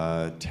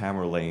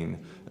 Tamerlane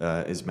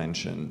is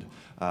mentioned,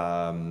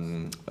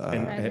 and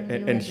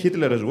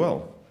Hitler as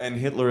well. And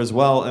Hitler as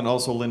well, and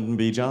also Lyndon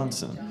B.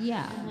 Johnson.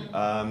 Yeah.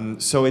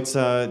 So it's,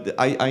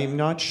 I'm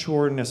not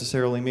sure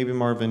necessarily, maybe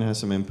Marvin has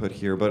some input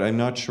here, but I'm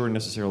not sure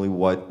necessarily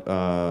what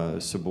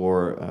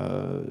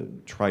Sabour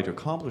tried to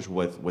accomplish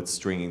with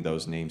stringing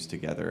those names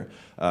together,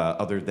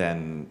 other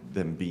than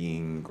them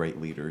being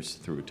great leaders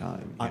through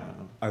time. I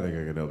think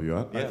I can help you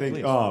out. Yeah, I think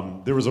please.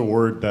 There was a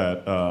word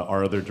that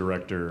our other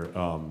director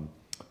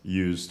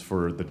used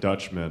for the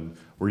Dutchman,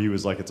 where he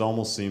was like, it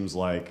almost seems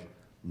like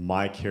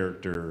my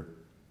character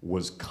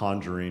was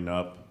conjuring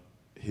up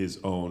his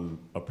own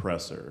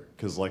oppressor.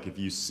 Because like if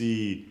you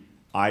see,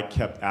 I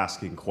kept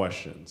asking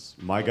questions.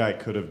 My guy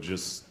could have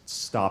just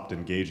stopped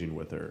engaging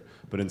with her,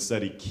 but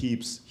instead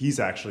he's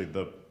actually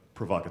the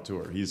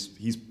provocateur.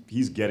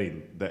 He's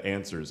getting the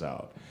answers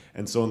out.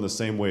 And so in the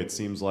same way, it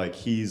seems like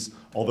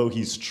although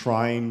he's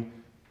trying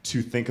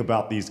to think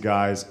about these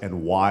guys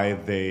and why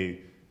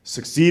they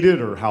succeeded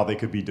or how they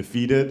could be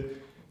defeated,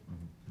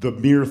 the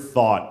mere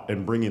thought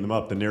and bringing them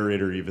up, the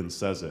narrator even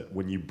says it,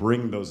 when you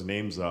bring those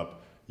names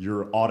up,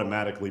 you're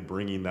automatically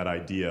bringing that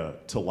idea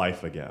to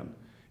life again.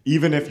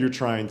 Even if you're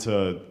trying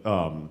to,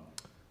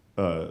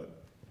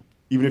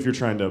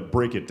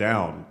 break it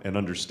down and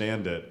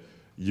understand it,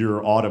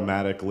 you're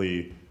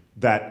automatically,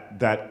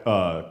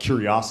 that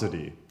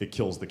curiosity, it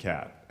kills the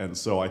cat. And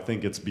so I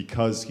think it's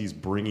because he's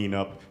bringing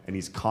up and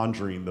he's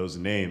conjuring those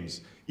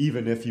names,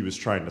 even if he was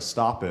trying to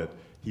stop it,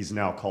 he's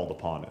now called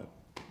upon it.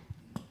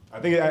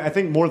 I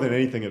think more than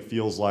anything, it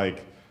feels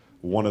like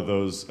one of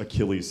those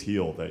Achilles'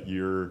 heel, that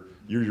you're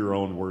your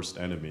own worst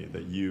enemy,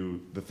 that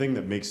the thing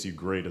that makes you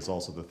great is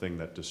also the thing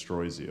that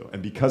destroys you.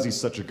 And because he's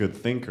such a good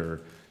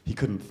thinker, he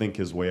couldn't think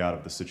his way out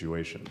of the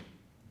situation.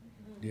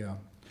 Yeah.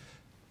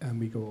 And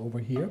we go over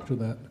here to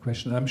that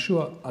question. I'm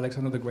sure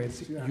Alexander the Great's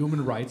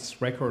human rights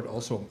record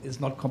also is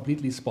not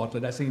completely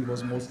spotlight. I think it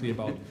was mostly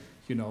about,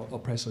 you know,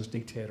 oppressors,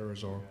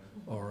 dictators, or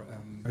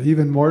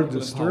even more people in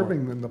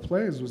disturbing power. than the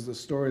plays was the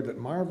story that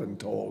Marvin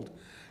told.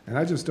 And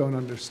I just don't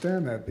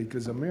understand that,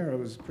 because Amir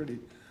was a pretty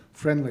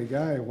friendly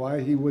guy.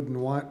 Why he wouldn't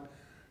want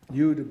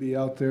you to be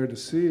out there to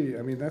see.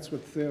 I mean, that's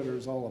what theater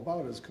is all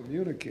about, is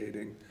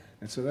communicating.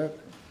 And so that...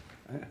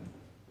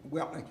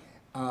 Well,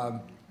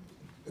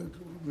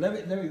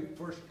 let me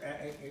first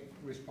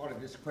respond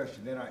to this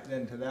question,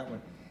 then to that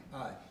one,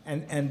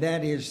 and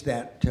that is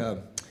that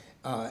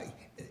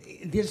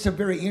this is a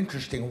very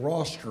interesting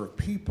roster of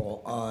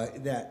people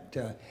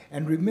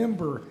and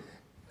remember,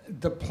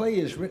 the play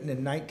is written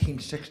in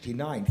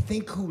 1969.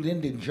 Think who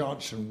Lyndon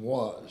Johnson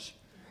was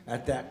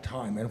at that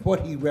time and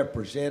what he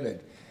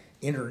represented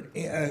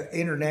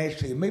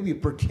internationally, maybe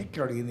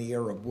particularly in the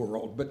Arab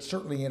world, but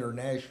certainly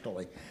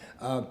internationally.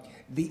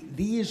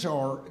 These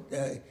are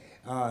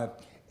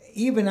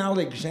even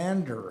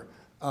Alexander.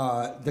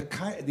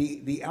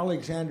 The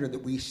Alexander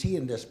that we see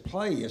in this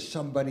play is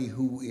somebody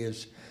who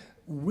is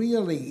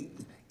really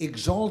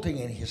exalting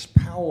in his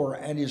power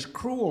and his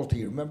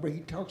cruelty. Remember, he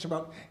talks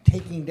about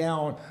taking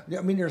down.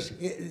 I mean, there's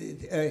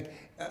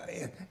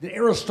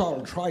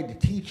Aristotle tried to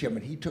teach him,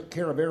 and he took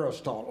care of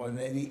Aristotle, and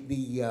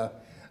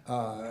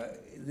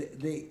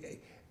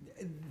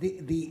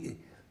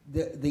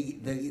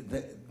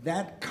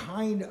that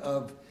kind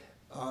of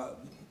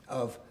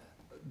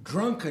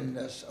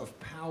drunkenness of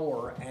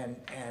power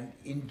and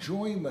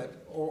enjoyment,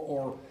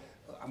 or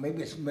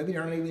maybe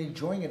they're not even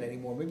enjoying it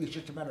anymore. Maybe it's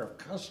just a matter of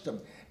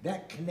custom.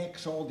 That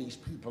connects all these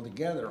people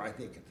together, I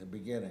think, at the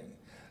beginning.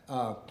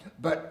 Well,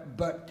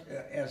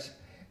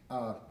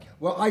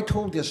 I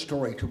told this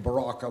story to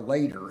Baraka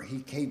later.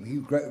 He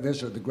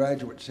visited the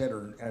Graduate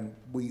Center, and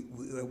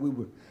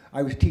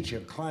I was teaching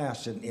a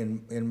class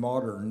in the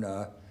modern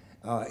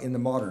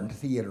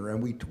theater,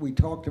 and we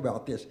talked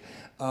about this.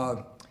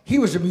 He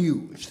was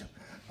amused,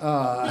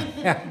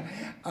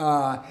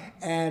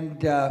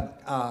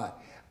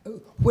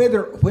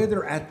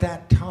 whether at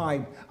that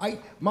time I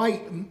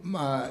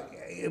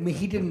mean,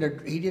 he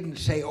didn't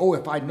say, oh,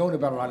 if I'd known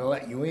about it, I'd have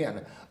let you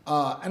in.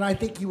 And I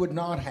think he would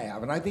not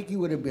have, and I think he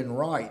would have been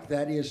right.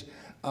 That is,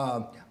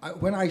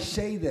 when I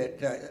say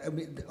that, I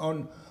mean,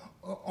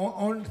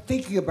 on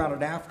thinking about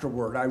it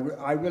afterward,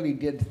 I really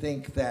did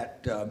think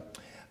that the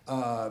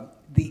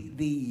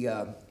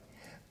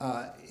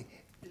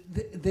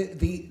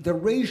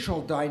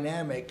racial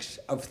dynamics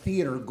of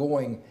theater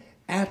going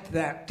at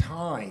that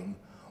time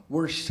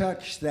were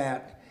such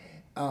that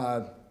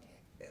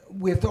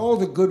with all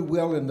the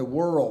goodwill in the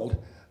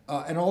world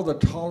and all the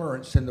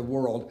tolerance in the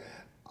world,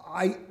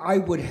 I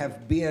would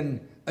have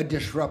been a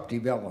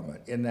disruptive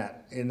element in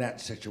that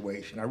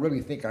situation. I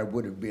really think I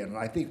would have been, and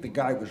I think the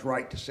guy was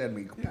right to send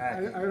me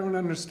packing. I don't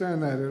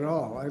understand that at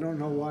all. I don't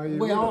know why you.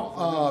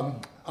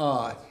 Well,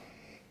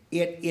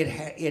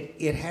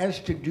 it has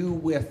to do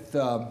with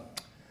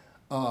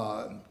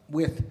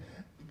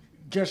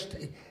just.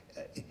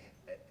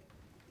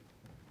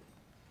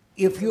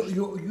 If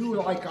you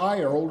like I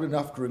are old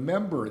enough to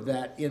remember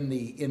that in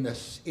the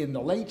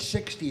late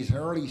 60s and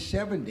early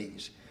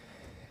 70s,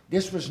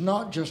 this was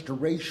not just a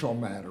racial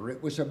matter.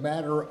 It was a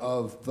matter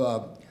of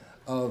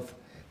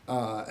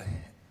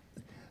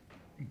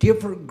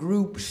different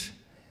groups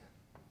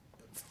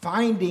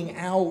finding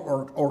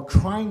out or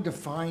trying to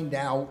find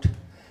out,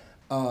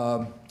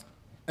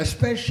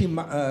 especially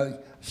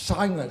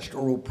silenced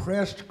or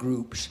oppressed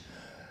groups,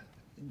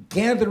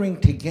 gathering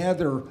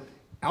together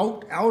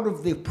out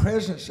of the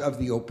presence of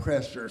the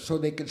oppressor so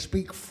they could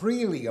speak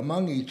freely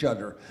among each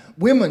other.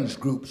 Women's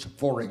groups,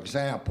 for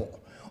example,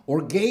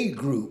 or gay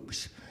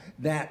groups,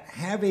 that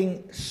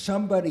having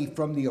somebody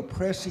from the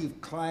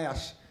oppressive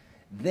class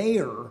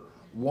there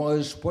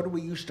was, what do we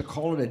used to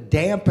call it, a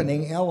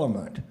dampening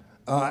element.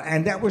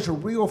 And that was a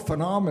real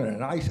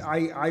phenomenon.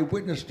 I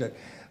witnessed it.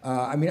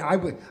 I mean, I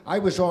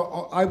was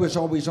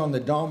always on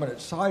the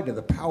dominant side of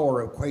the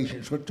power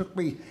equation, so it took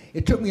me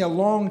a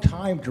long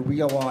time to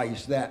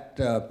realize that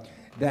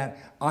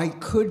I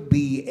could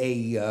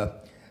be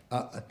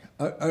not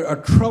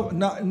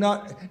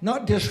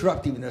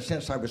disruptive in the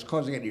sense I was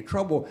causing any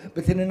trouble,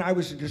 but then I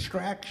was a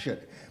distraction.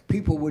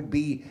 People would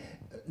be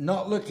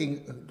not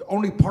looking,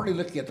 only partly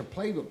looking at the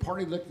play, but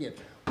partly looking at,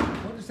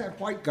 what does that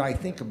white guy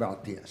think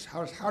about this?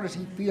 How does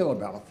he feel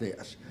about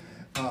this?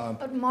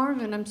 But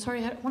Marvin, I'm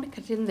sorry, I want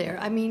to cut in there.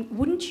 I mean,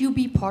 wouldn't you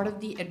be part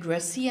of the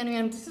addressee? I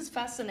mean, this is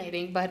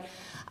fascinating, but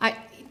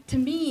to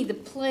me, the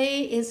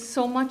play is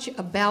so much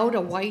about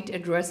a white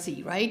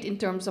addressee, right, in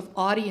terms of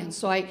audience.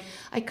 So I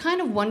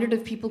kind of wondered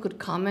if people could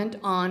comment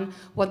on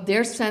what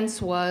their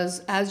sense was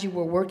as you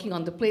were working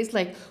on the plays.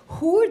 Like,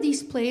 who are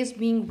these plays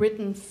being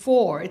written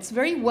for? It's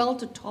very well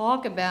to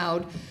talk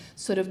about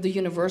sort of the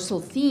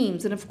universal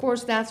themes, and of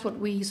course, that's what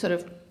we sort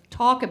of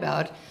talk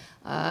about,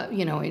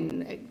 you know,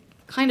 in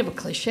kind of a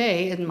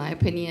cliche, in my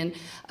opinion,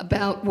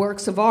 about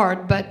works of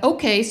art, but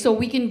okay, so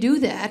we can do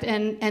that,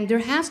 and there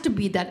has to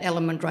be that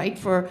element, right,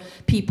 for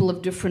people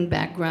of different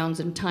backgrounds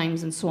and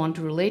times and so on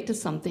to relate to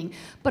something.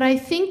 But I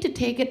think to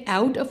take it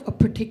out of a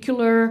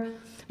particular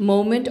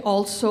moment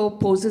also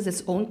poses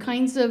its own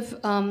kinds of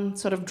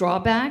sort of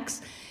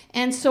drawbacks.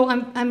 And so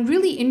I'm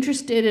really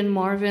interested in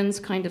Marvin's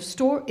kind of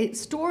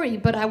story,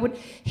 but I would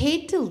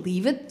hate to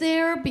leave it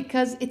there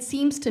because it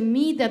seems to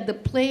me that the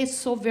play is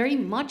so very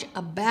much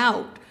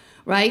about,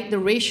 right, the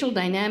racial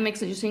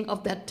dynamics, as you're saying,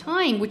 of that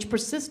time, which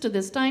persists to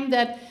this time,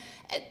 that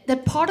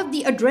part of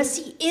the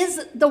addressee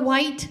is the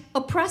white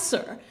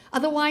oppressor.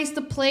 Otherwise,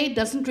 the play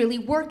doesn't really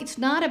work. It's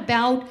not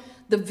about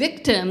the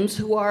victims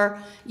who are,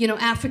 you know,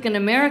 African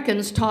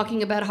Americans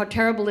talking about how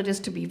terrible it is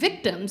to be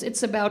victims.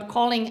 It's about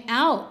calling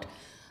out,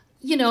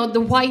 you know,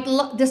 the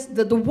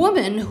the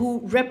woman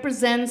who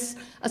represents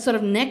a sort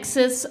of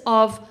nexus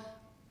of,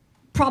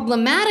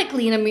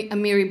 problematically in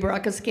Amiri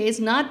Baraka's case,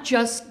 not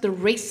just the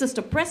racist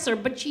oppressor,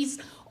 but she's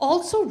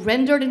also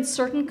rendered in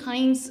certain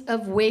kinds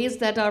of ways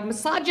that are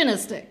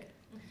misogynistic,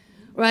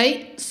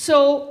 right?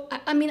 So,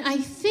 I mean, I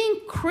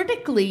think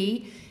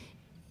critically,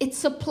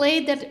 it's a play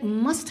that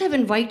must have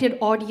invited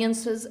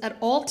audiences at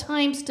all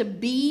times to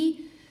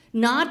be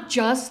not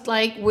just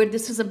like where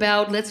this is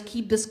about, let's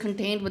keep this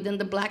contained within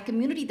the black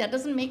community. That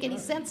doesn't make any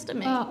sense to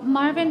me.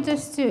 Marvin,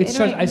 just to it's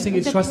just, I think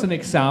it's just an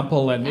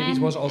example, and maybe it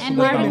was also the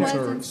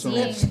bouncer. So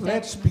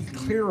let's be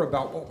clear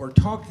about what we're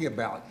talking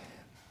about.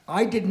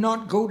 I did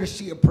not go to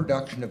see a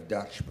production of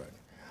Dutchman.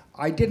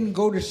 I didn't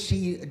go to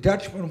see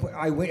Dutchman.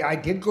 I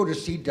did go to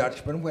see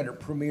Dutchman when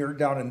it premiered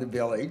down in the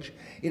Village.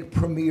 It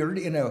premiered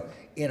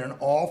in an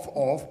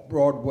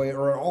off-Broadway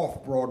or an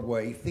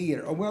off-Broadway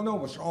theater. Well, no,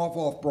 it was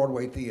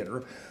off-Broadway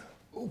theater,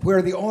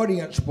 where the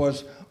audience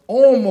was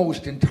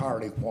almost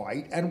entirely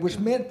white and was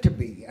meant to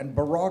be, and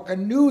Baraka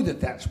knew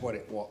that that's what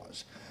it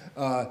was.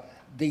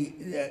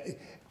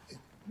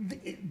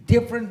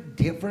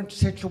 Different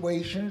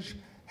situations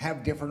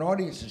have different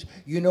audiences.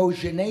 You know,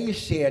 Genet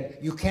said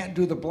you can't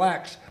do the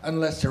blacks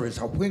unless there is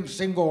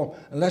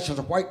unless there's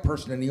a white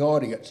person in the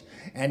audience.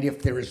 And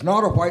if there is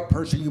not a white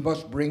person, you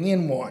must bring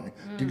in one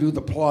to do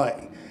the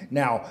play.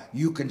 Now,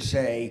 you can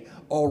say,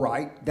 all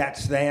right,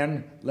 that's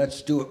then,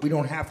 let's do it. We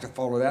don't have to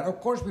follow that.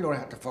 Of course we don't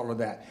have to follow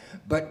that.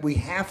 But we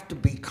have to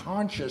be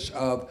conscious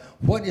of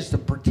what is the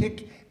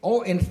particular,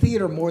 in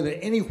theater more than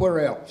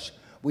anywhere else,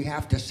 we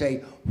have to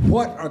say,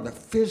 what are the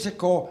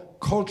physical,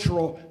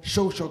 cultural,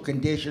 social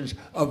conditions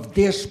of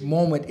this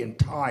moment in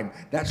time?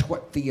 That's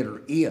what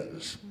theater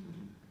is.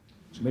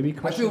 So maybe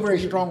I feel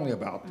very strongly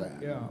about that.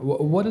 Yeah.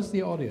 What is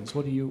the audience?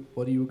 What do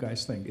you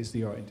guys think is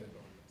the audience?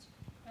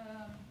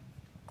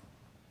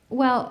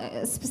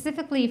 Well,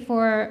 specifically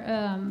for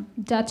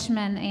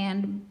Dutchman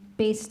and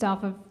based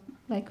off of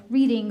like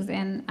readings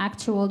and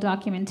actual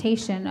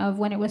documentation of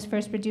when it was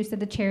first produced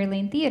at the Cherry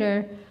Lane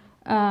Theater,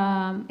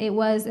 it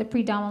was a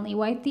predominantly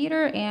white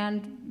theater,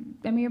 and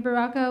Amir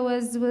Baraka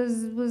was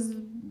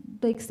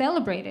like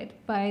celebrated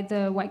by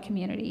the white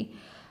community.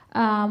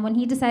 When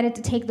he decided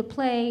to take the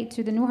play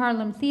to the New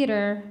Harlem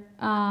Theater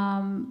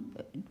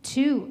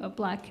to a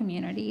black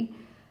community,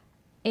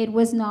 it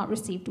was not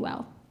received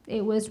well.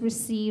 It was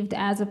received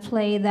as a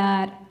play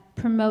that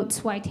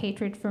promotes white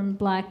hatred from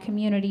black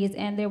communities,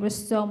 and there was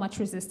so much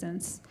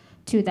resistance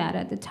to that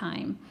at the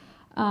time.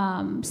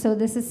 So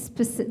this is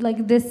this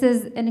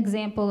is an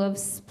example of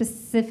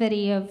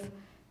specificity of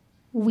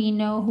we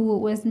know who it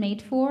was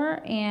made for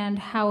and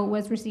how it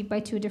was received by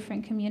two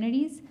different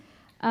communities.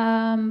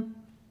 Well,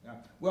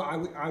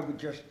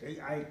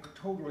 I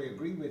totally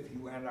agree with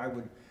you, and I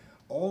would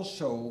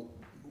also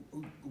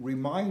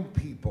remind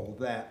people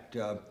that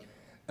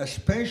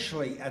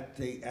especially at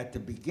the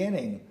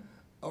beginning,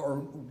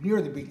 or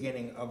near the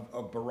beginning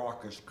of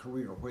Baraka's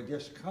career, where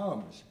this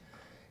comes,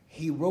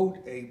 he wrote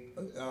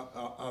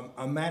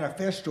a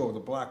manifesto of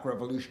the Black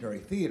Revolutionary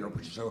Theater,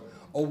 which is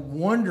a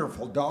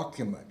wonderful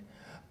document,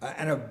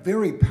 and a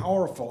very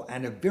powerful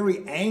and a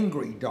very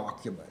angry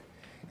document.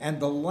 And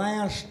the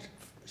last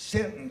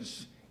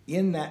sentence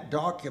in that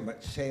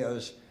document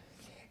says,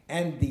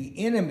 "And the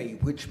enemy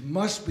which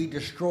must be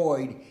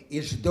destroyed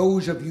is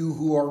those of you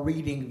who are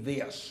reading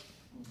this."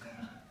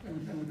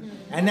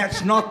 And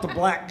that's not the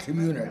black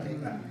community.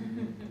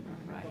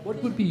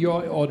 What would be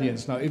your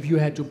audience now if you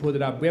had to put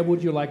it up? Where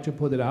would you like to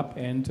put it up?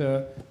 And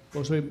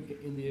also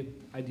in the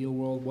ideal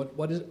world,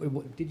 what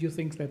did you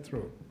think that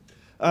through?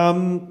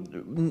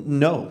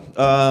 No,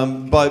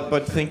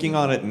 but thinking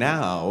on it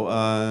now,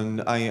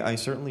 I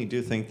certainly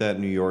do think that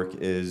New York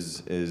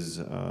is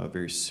a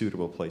very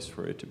suitable place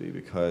for it to be,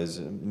 because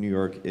New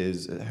York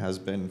has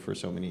been for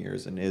so many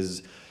years and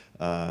is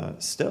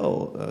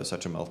still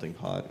such a melting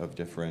pot of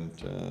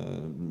different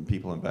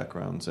people and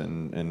backgrounds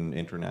and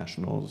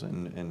internationals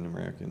and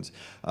Americans.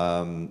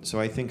 So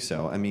I think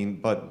so. I mean,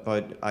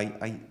 but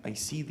I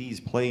see these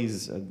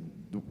plays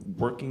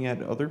working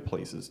at other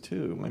places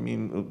too. I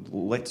mean,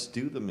 let's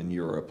do them in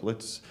Europe.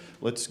 Let's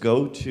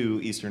go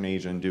to Eastern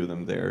Asia and do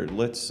them there.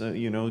 Let's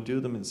do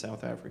them in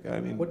South Africa.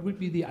 I mean, what would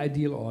be the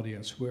ideal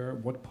audience?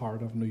 What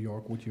part of New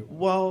York would you?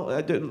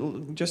 Well,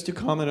 just to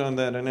comment on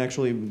that and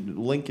actually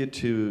link it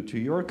to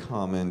your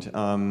comment,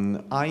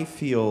 I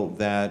feel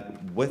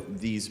that with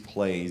these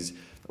plays,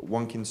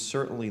 one can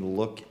certainly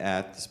look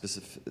at the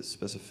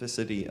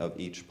specificity of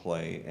each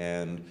play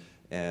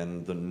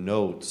and the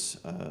notes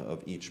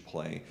of each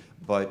play.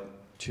 But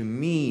to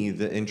me,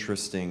 the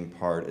interesting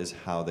part is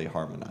how they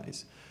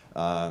harmonize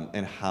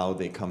and how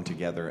they come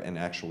together and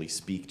actually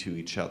speak to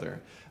each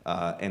other.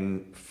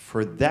 And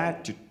for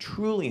that to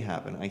truly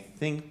happen, I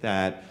think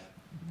that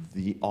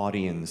the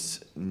audience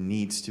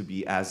needs to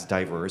be as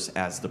diverse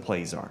as the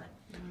plays are.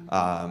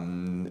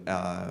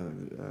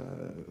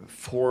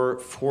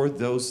 For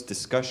those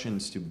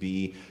discussions to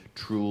be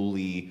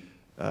truly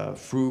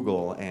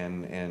frugal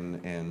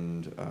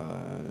and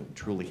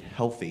truly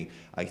healthy,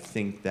 I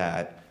think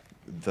that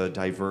the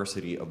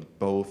diversity of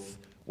both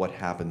what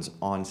happens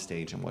on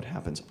stage and what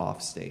happens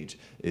off stage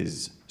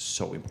is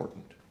so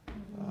important.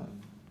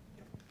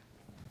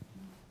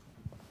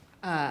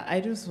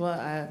 I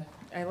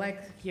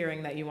like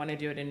hearing that you want to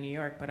do it in New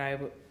York, but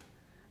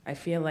I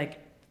feel like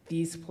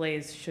these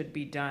plays should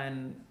be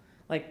done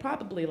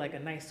probably like a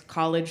nice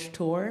college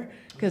tour,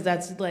 because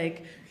that's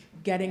like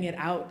getting it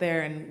out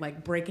there and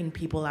like breaking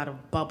people out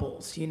of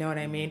bubbles, you know what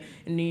I mean?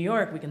 In New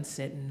York, we can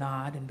sit and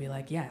nod and be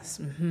like, yes,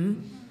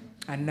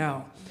 I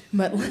know.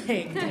 But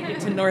take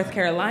it to North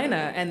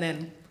Carolina and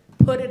then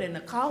put it in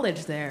a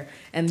college there,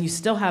 and you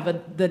still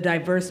have the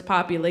diverse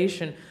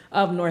population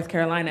of North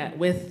Carolina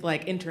with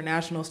like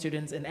international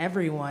students and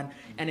everyone,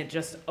 and it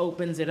just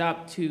opens it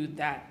up to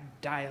that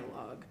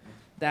dialogue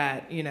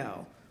that,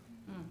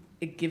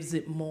 it gives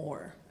it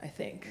more, I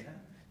think,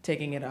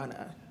 taking it on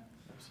a...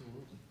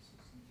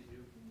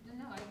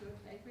 No, I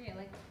agree.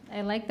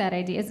 I like that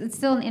idea. It's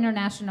still an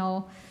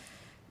international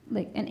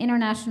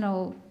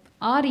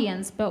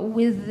audience, but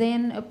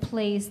within a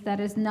place that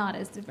is not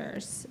as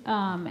diverse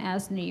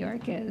as New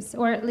York is,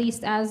 or at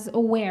least as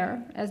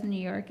aware as New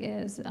York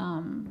is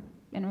in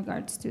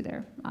regards to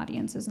their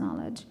audience's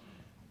knowledge.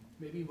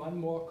 Maybe one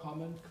more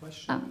comment,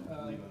 question.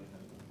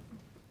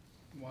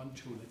 One,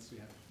 two, let's see.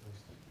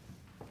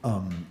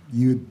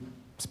 You'd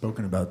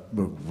spoken about,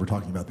 we're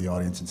talking about the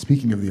audience, and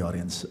speaking of the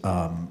audience,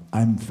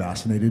 I'm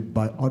fascinated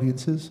by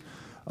audiences.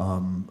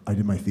 I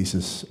did my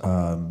thesis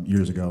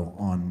years ago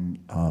on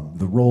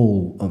the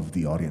role of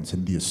the audience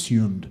and the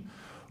assumed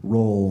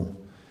role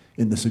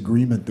in this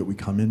agreement that we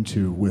come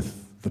into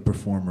with the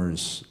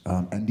performers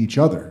and each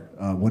other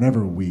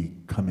whenever we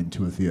come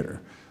into a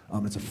theater.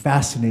 It's a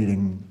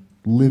fascinating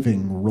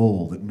living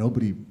role that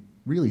nobody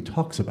really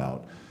talks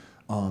about.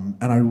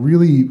 And I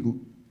really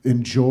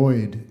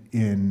enjoyed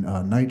in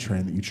Night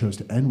Train that you chose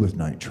to end with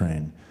Night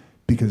Train,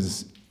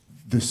 because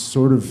this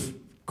sort of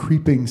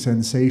creeping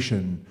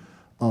sensation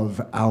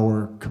of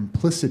our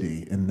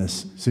complicity in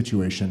this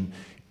situation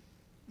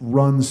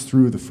runs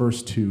through the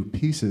first two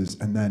pieces,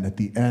 and then at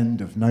the end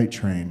of Night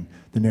Train,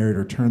 the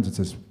narrator turns and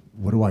says,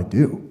 "What do I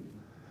do?"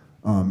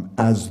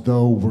 As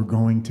though we're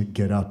going to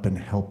get up and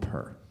help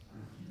her.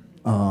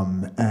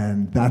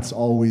 And that's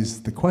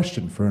always the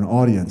question for an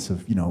audience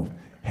of,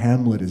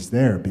 Hamlet is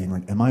there being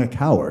like, am I a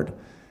coward?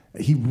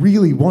 He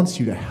really wants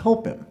you to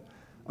help him.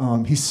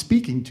 He's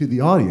speaking to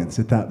the audience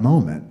at that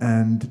moment,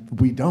 and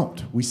we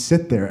don't. We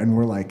sit there and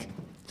we're like,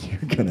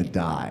 you're gonna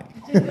die.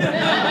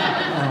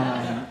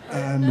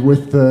 And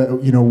with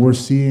we're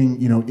seeing,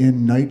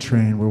 in Night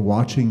Train, we're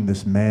watching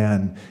this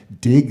man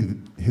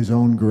dig his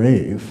own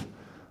grave,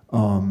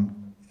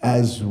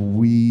 as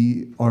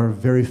we are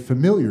very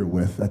familiar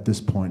with at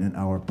this point in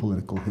our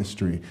political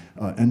history.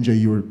 NJ,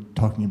 you were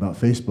talking about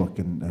Facebook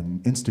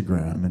and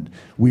Instagram, and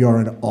we are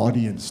an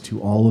audience to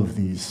all of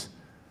these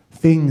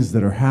things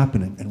that are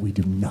happening, and we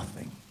do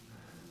nothing.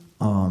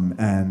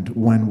 And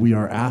when we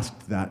are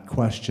asked that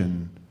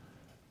question,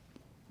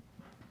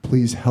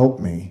 please help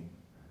me,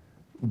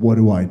 what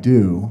do I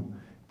do?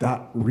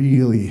 That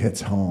really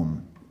hits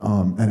home.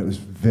 And it was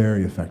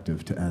very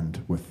effective to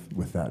end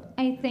with that.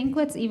 I think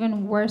what's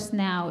even worse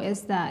now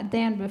is that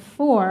than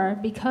before,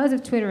 because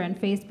of Twitter and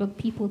Facebook,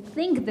 people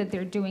think that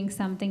they're doing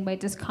something by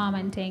just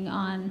commenting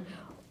on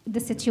the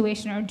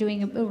situation or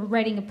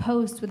writing a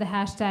post with a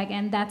hashtag,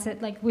 and that's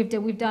it. Like we've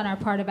done our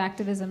part of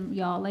activism,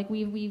 y'all. Like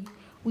we've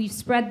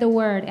spread the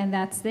word, and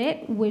that's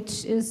it,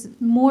 which is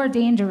more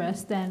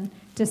dangerous than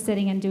just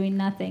sitting and doing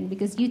nothing,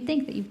 because you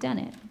think that you've done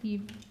it.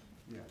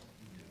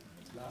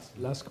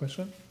 Last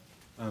question.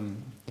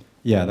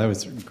 Yeah, that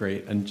was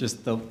great. And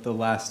just the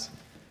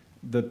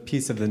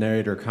piece of the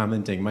narrator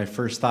commenting, my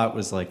first thought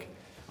was like,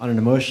 on an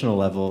emotional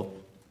level,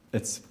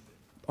 it's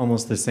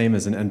almost the same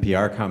as an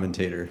NPR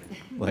commentator.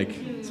 It's like,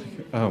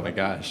 oh my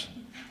gosh.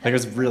 I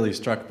was really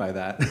struck by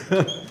that.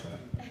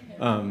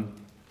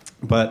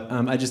 But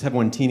I just have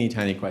one teeny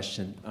tiny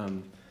question.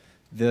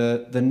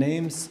 The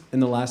names in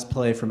the last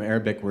play from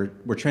Arabic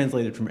were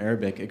translated from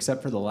Arabic,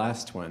 except for the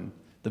last one.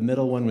 The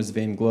middle one was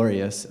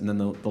Vainglorious, and then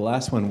the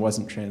last one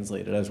wasn't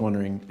translated. I was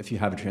wondering if you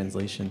have a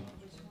translation.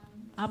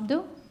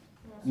 Abdul?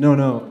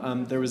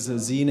 No. There was a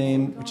Z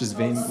name, which is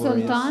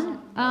Vainglorious. Sultan?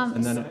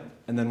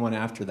 And then one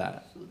after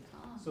that.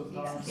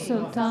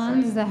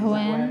 Sultan,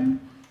 Zahwan.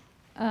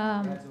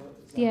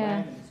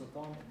 Yeah.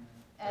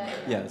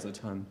 Yeah,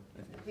 Sultan.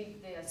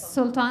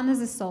 Sultan is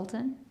a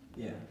sultan.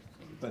 Yeah.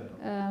 But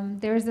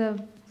There's a,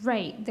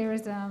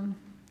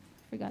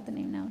 forgot the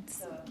name now.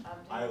 It's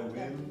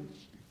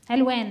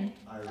Alwan.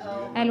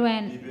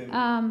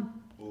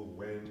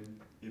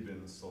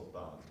 Ibn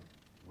Sultan,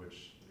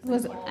 which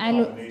was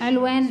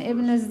Alwan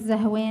ibn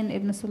Zahwan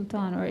ibn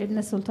Sultan, or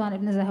Ibn Sultan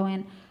ibn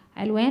Zahwan.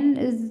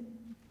 Alwan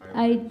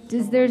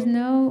there's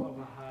no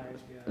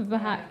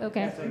Baha'i.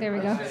 Okay, there we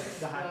go.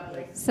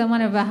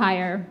 Someone of a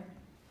higher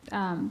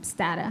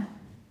strata.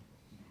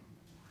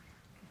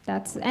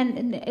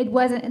 And it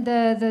wasn't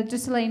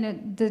just to let you know,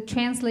 the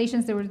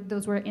translations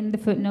those were in the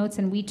footnotes,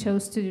 and we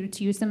chose to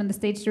use them in the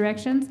stage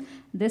directions.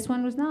 This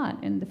one was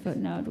not in the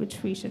footnote,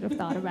 which we should have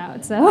thought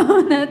about.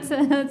 So that's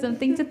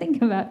something to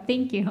think about.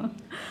 Thank you.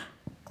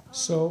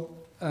 So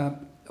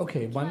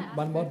okay,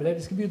 one more.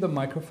 Let's give you the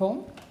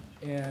microphone,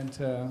 and.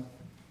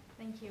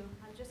 Thank you.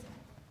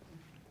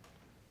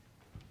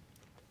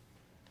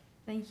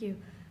 Thank you.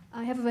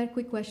 I have a very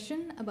quick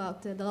question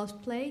about the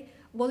last play.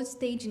 Was it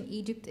staged in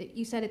Egypt?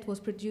 You said it was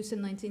produced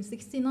in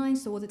 1969,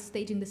 so was it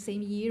staged in the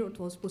same year, or it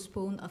was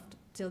postponed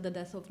till the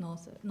death of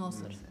Nasser?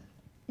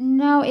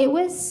 No, it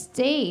was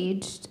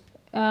staged.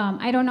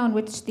 I don't know in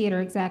which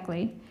theater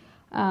exactly,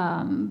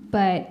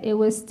 but it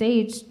was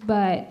staged,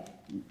 but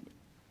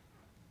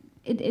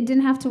it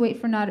didn't have to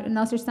wait for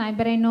Nasser's time.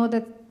 But I know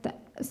that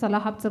Salah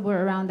Abdul-Saboor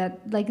around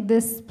that, like,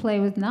 this play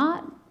was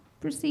not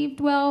received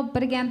well.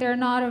 But again, there are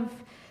not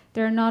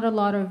a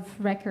lot of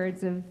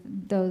records of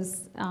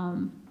those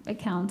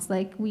accounts.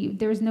 Like,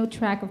 there's no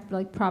track of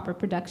like proper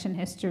production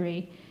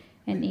history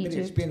in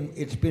Egypt. But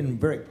it's been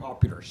very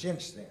popular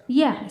since then.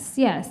 Yes.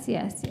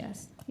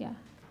 Yeah.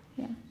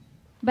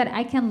 But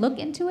I can look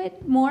into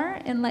it more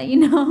and let you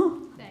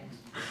know. Thanks.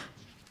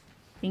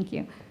 Thank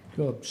you.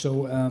 Good.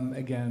 So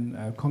again,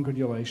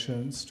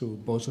 congratulations to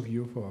both of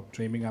you for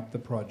dreaming up the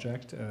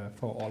project,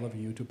 for all of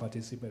you to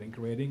participate in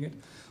creating it,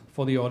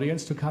 for the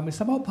audience to come. It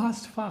somehow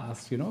passed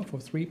fast, for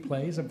 3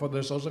 plays, and for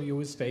those of you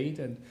who stayed,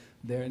 and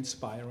they're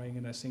inspiring.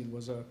 And I think it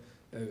was a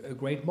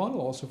great model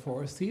also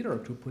for a theater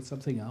to put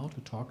something out,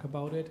 to talk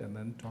about it, and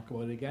then talk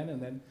about it again,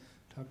 and then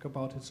talk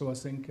about it. So I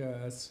think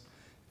it's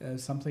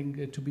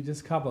something to be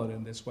discovered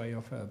in this way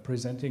of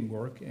presenting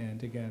work.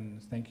 And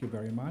again, thank you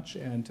very much.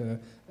 And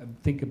I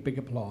think a big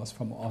applause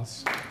from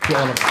us to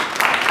all of you.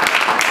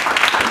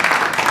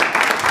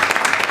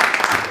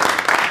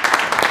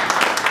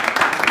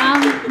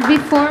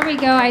 Before we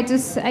go, I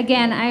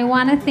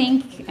want to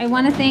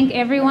thank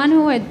everyone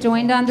who had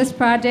joined on this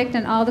project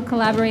and all the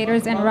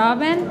collaborators and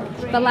Robin.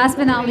 But last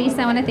but not least,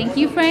 I want to thank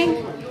you, Frank.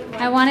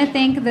 I want to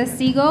thank the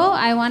Segal.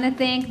 I want to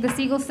thank the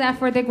Segal staff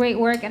for the great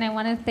work, and I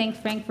want to thank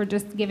Frank for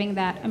just giving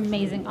that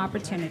amazing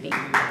opportunity.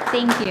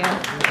 Thank you.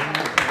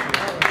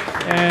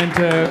 And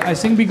I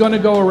think we're going to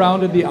go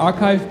around in the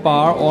archive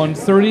bar on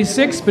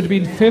 36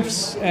 between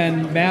 5th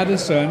and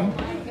Madison.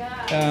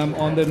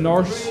 On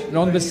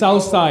the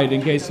south side,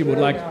 in case you would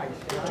like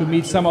to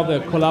meet some of the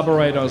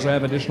collaborators or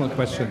have additional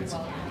questions.